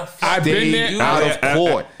court. out of I've been fucking- there. Out of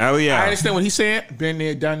court. Alley I out. understand what he's saying. Been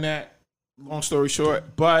there, done that. Long story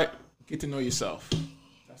short, but get to know yourself.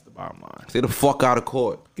 That's the bottom line. Stay the fuck out of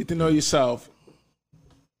court. Get to know yourself.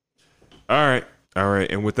 All right.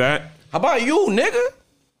 And with that, How about you, nigga?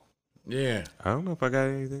 Yeah. I don't know if I got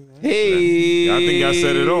anything. Hey. I think I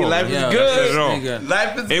said it all. Life man. is Yo, I said it good. all. nigga.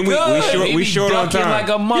 Life is And good. we short on ducking time. like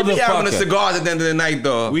a You be having the motherfucker. cigars at the end of the night,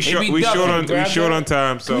 though. We He short. be We short ducking. on. We Grab short that. on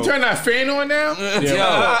time. So Can we turn that fan on now?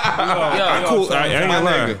 I'm cool. I ain't gonna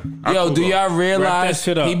lie. I'm Yo, cool, do though. y'all realize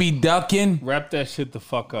shit up. he be ducking? Wrap that shit the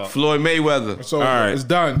fuck up. Floyd Mayweather. So All right. it's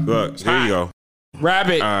done. Look, here you go.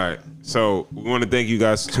 Rabbit. All right. So we want to thank you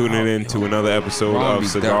guys for tuning in to another episode Wrong of be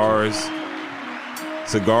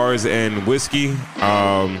Cigars and Whiskey.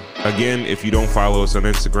 Again, if you don't follow us on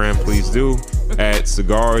Instagram, please do at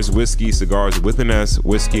Cigars Whiskey, Cigars with an S,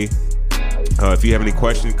 Whiskey. If you have any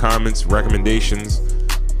questions, comments, recommendations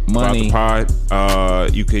Money. about the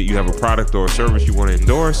pod, you have a product or a service you want to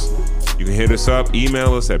endorse, you can hit us up.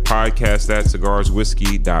 Email us at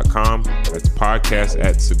podcast@cigarswhiskey.com. That's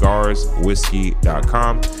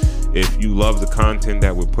podcast@cigarswhiskey.com. If you love the content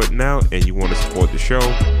that we're putting out and you want to support the show,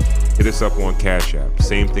 hit us up on Cash App.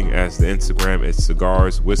 Same thing as the Instagram. It's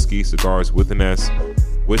Cigars Whiskey, Cigars with an S,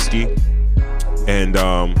 Whiskey. And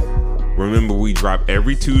remember, we drop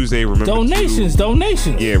every Tuesday. Remember Donations.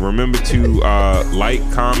 Yeah, remember to like,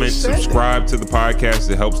 comment, subscribe to the podcast.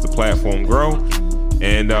 It helps the platform grow.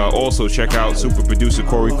 And also check out super producer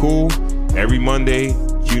Corey Cool every Monday.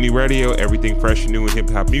 CUNY Radio, everything fresh and new in hip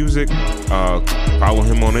hop music. Follow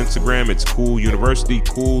him on Instagram. It's Cool University,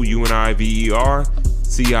 Cool UNIVER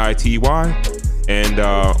CITY. And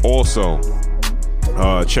also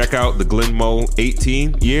check out the Glenmo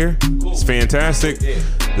 18 year. It's fantastic.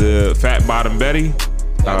 The Fat Bottom Betty.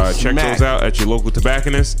 Check those out at your local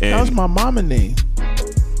tobacconist. And That was my mama name.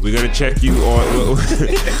 We're gonna check you on.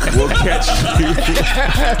 We'll catch you.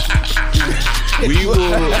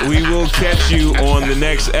 We will catch you on the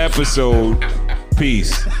next episode.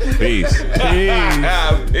 Peace. Peace.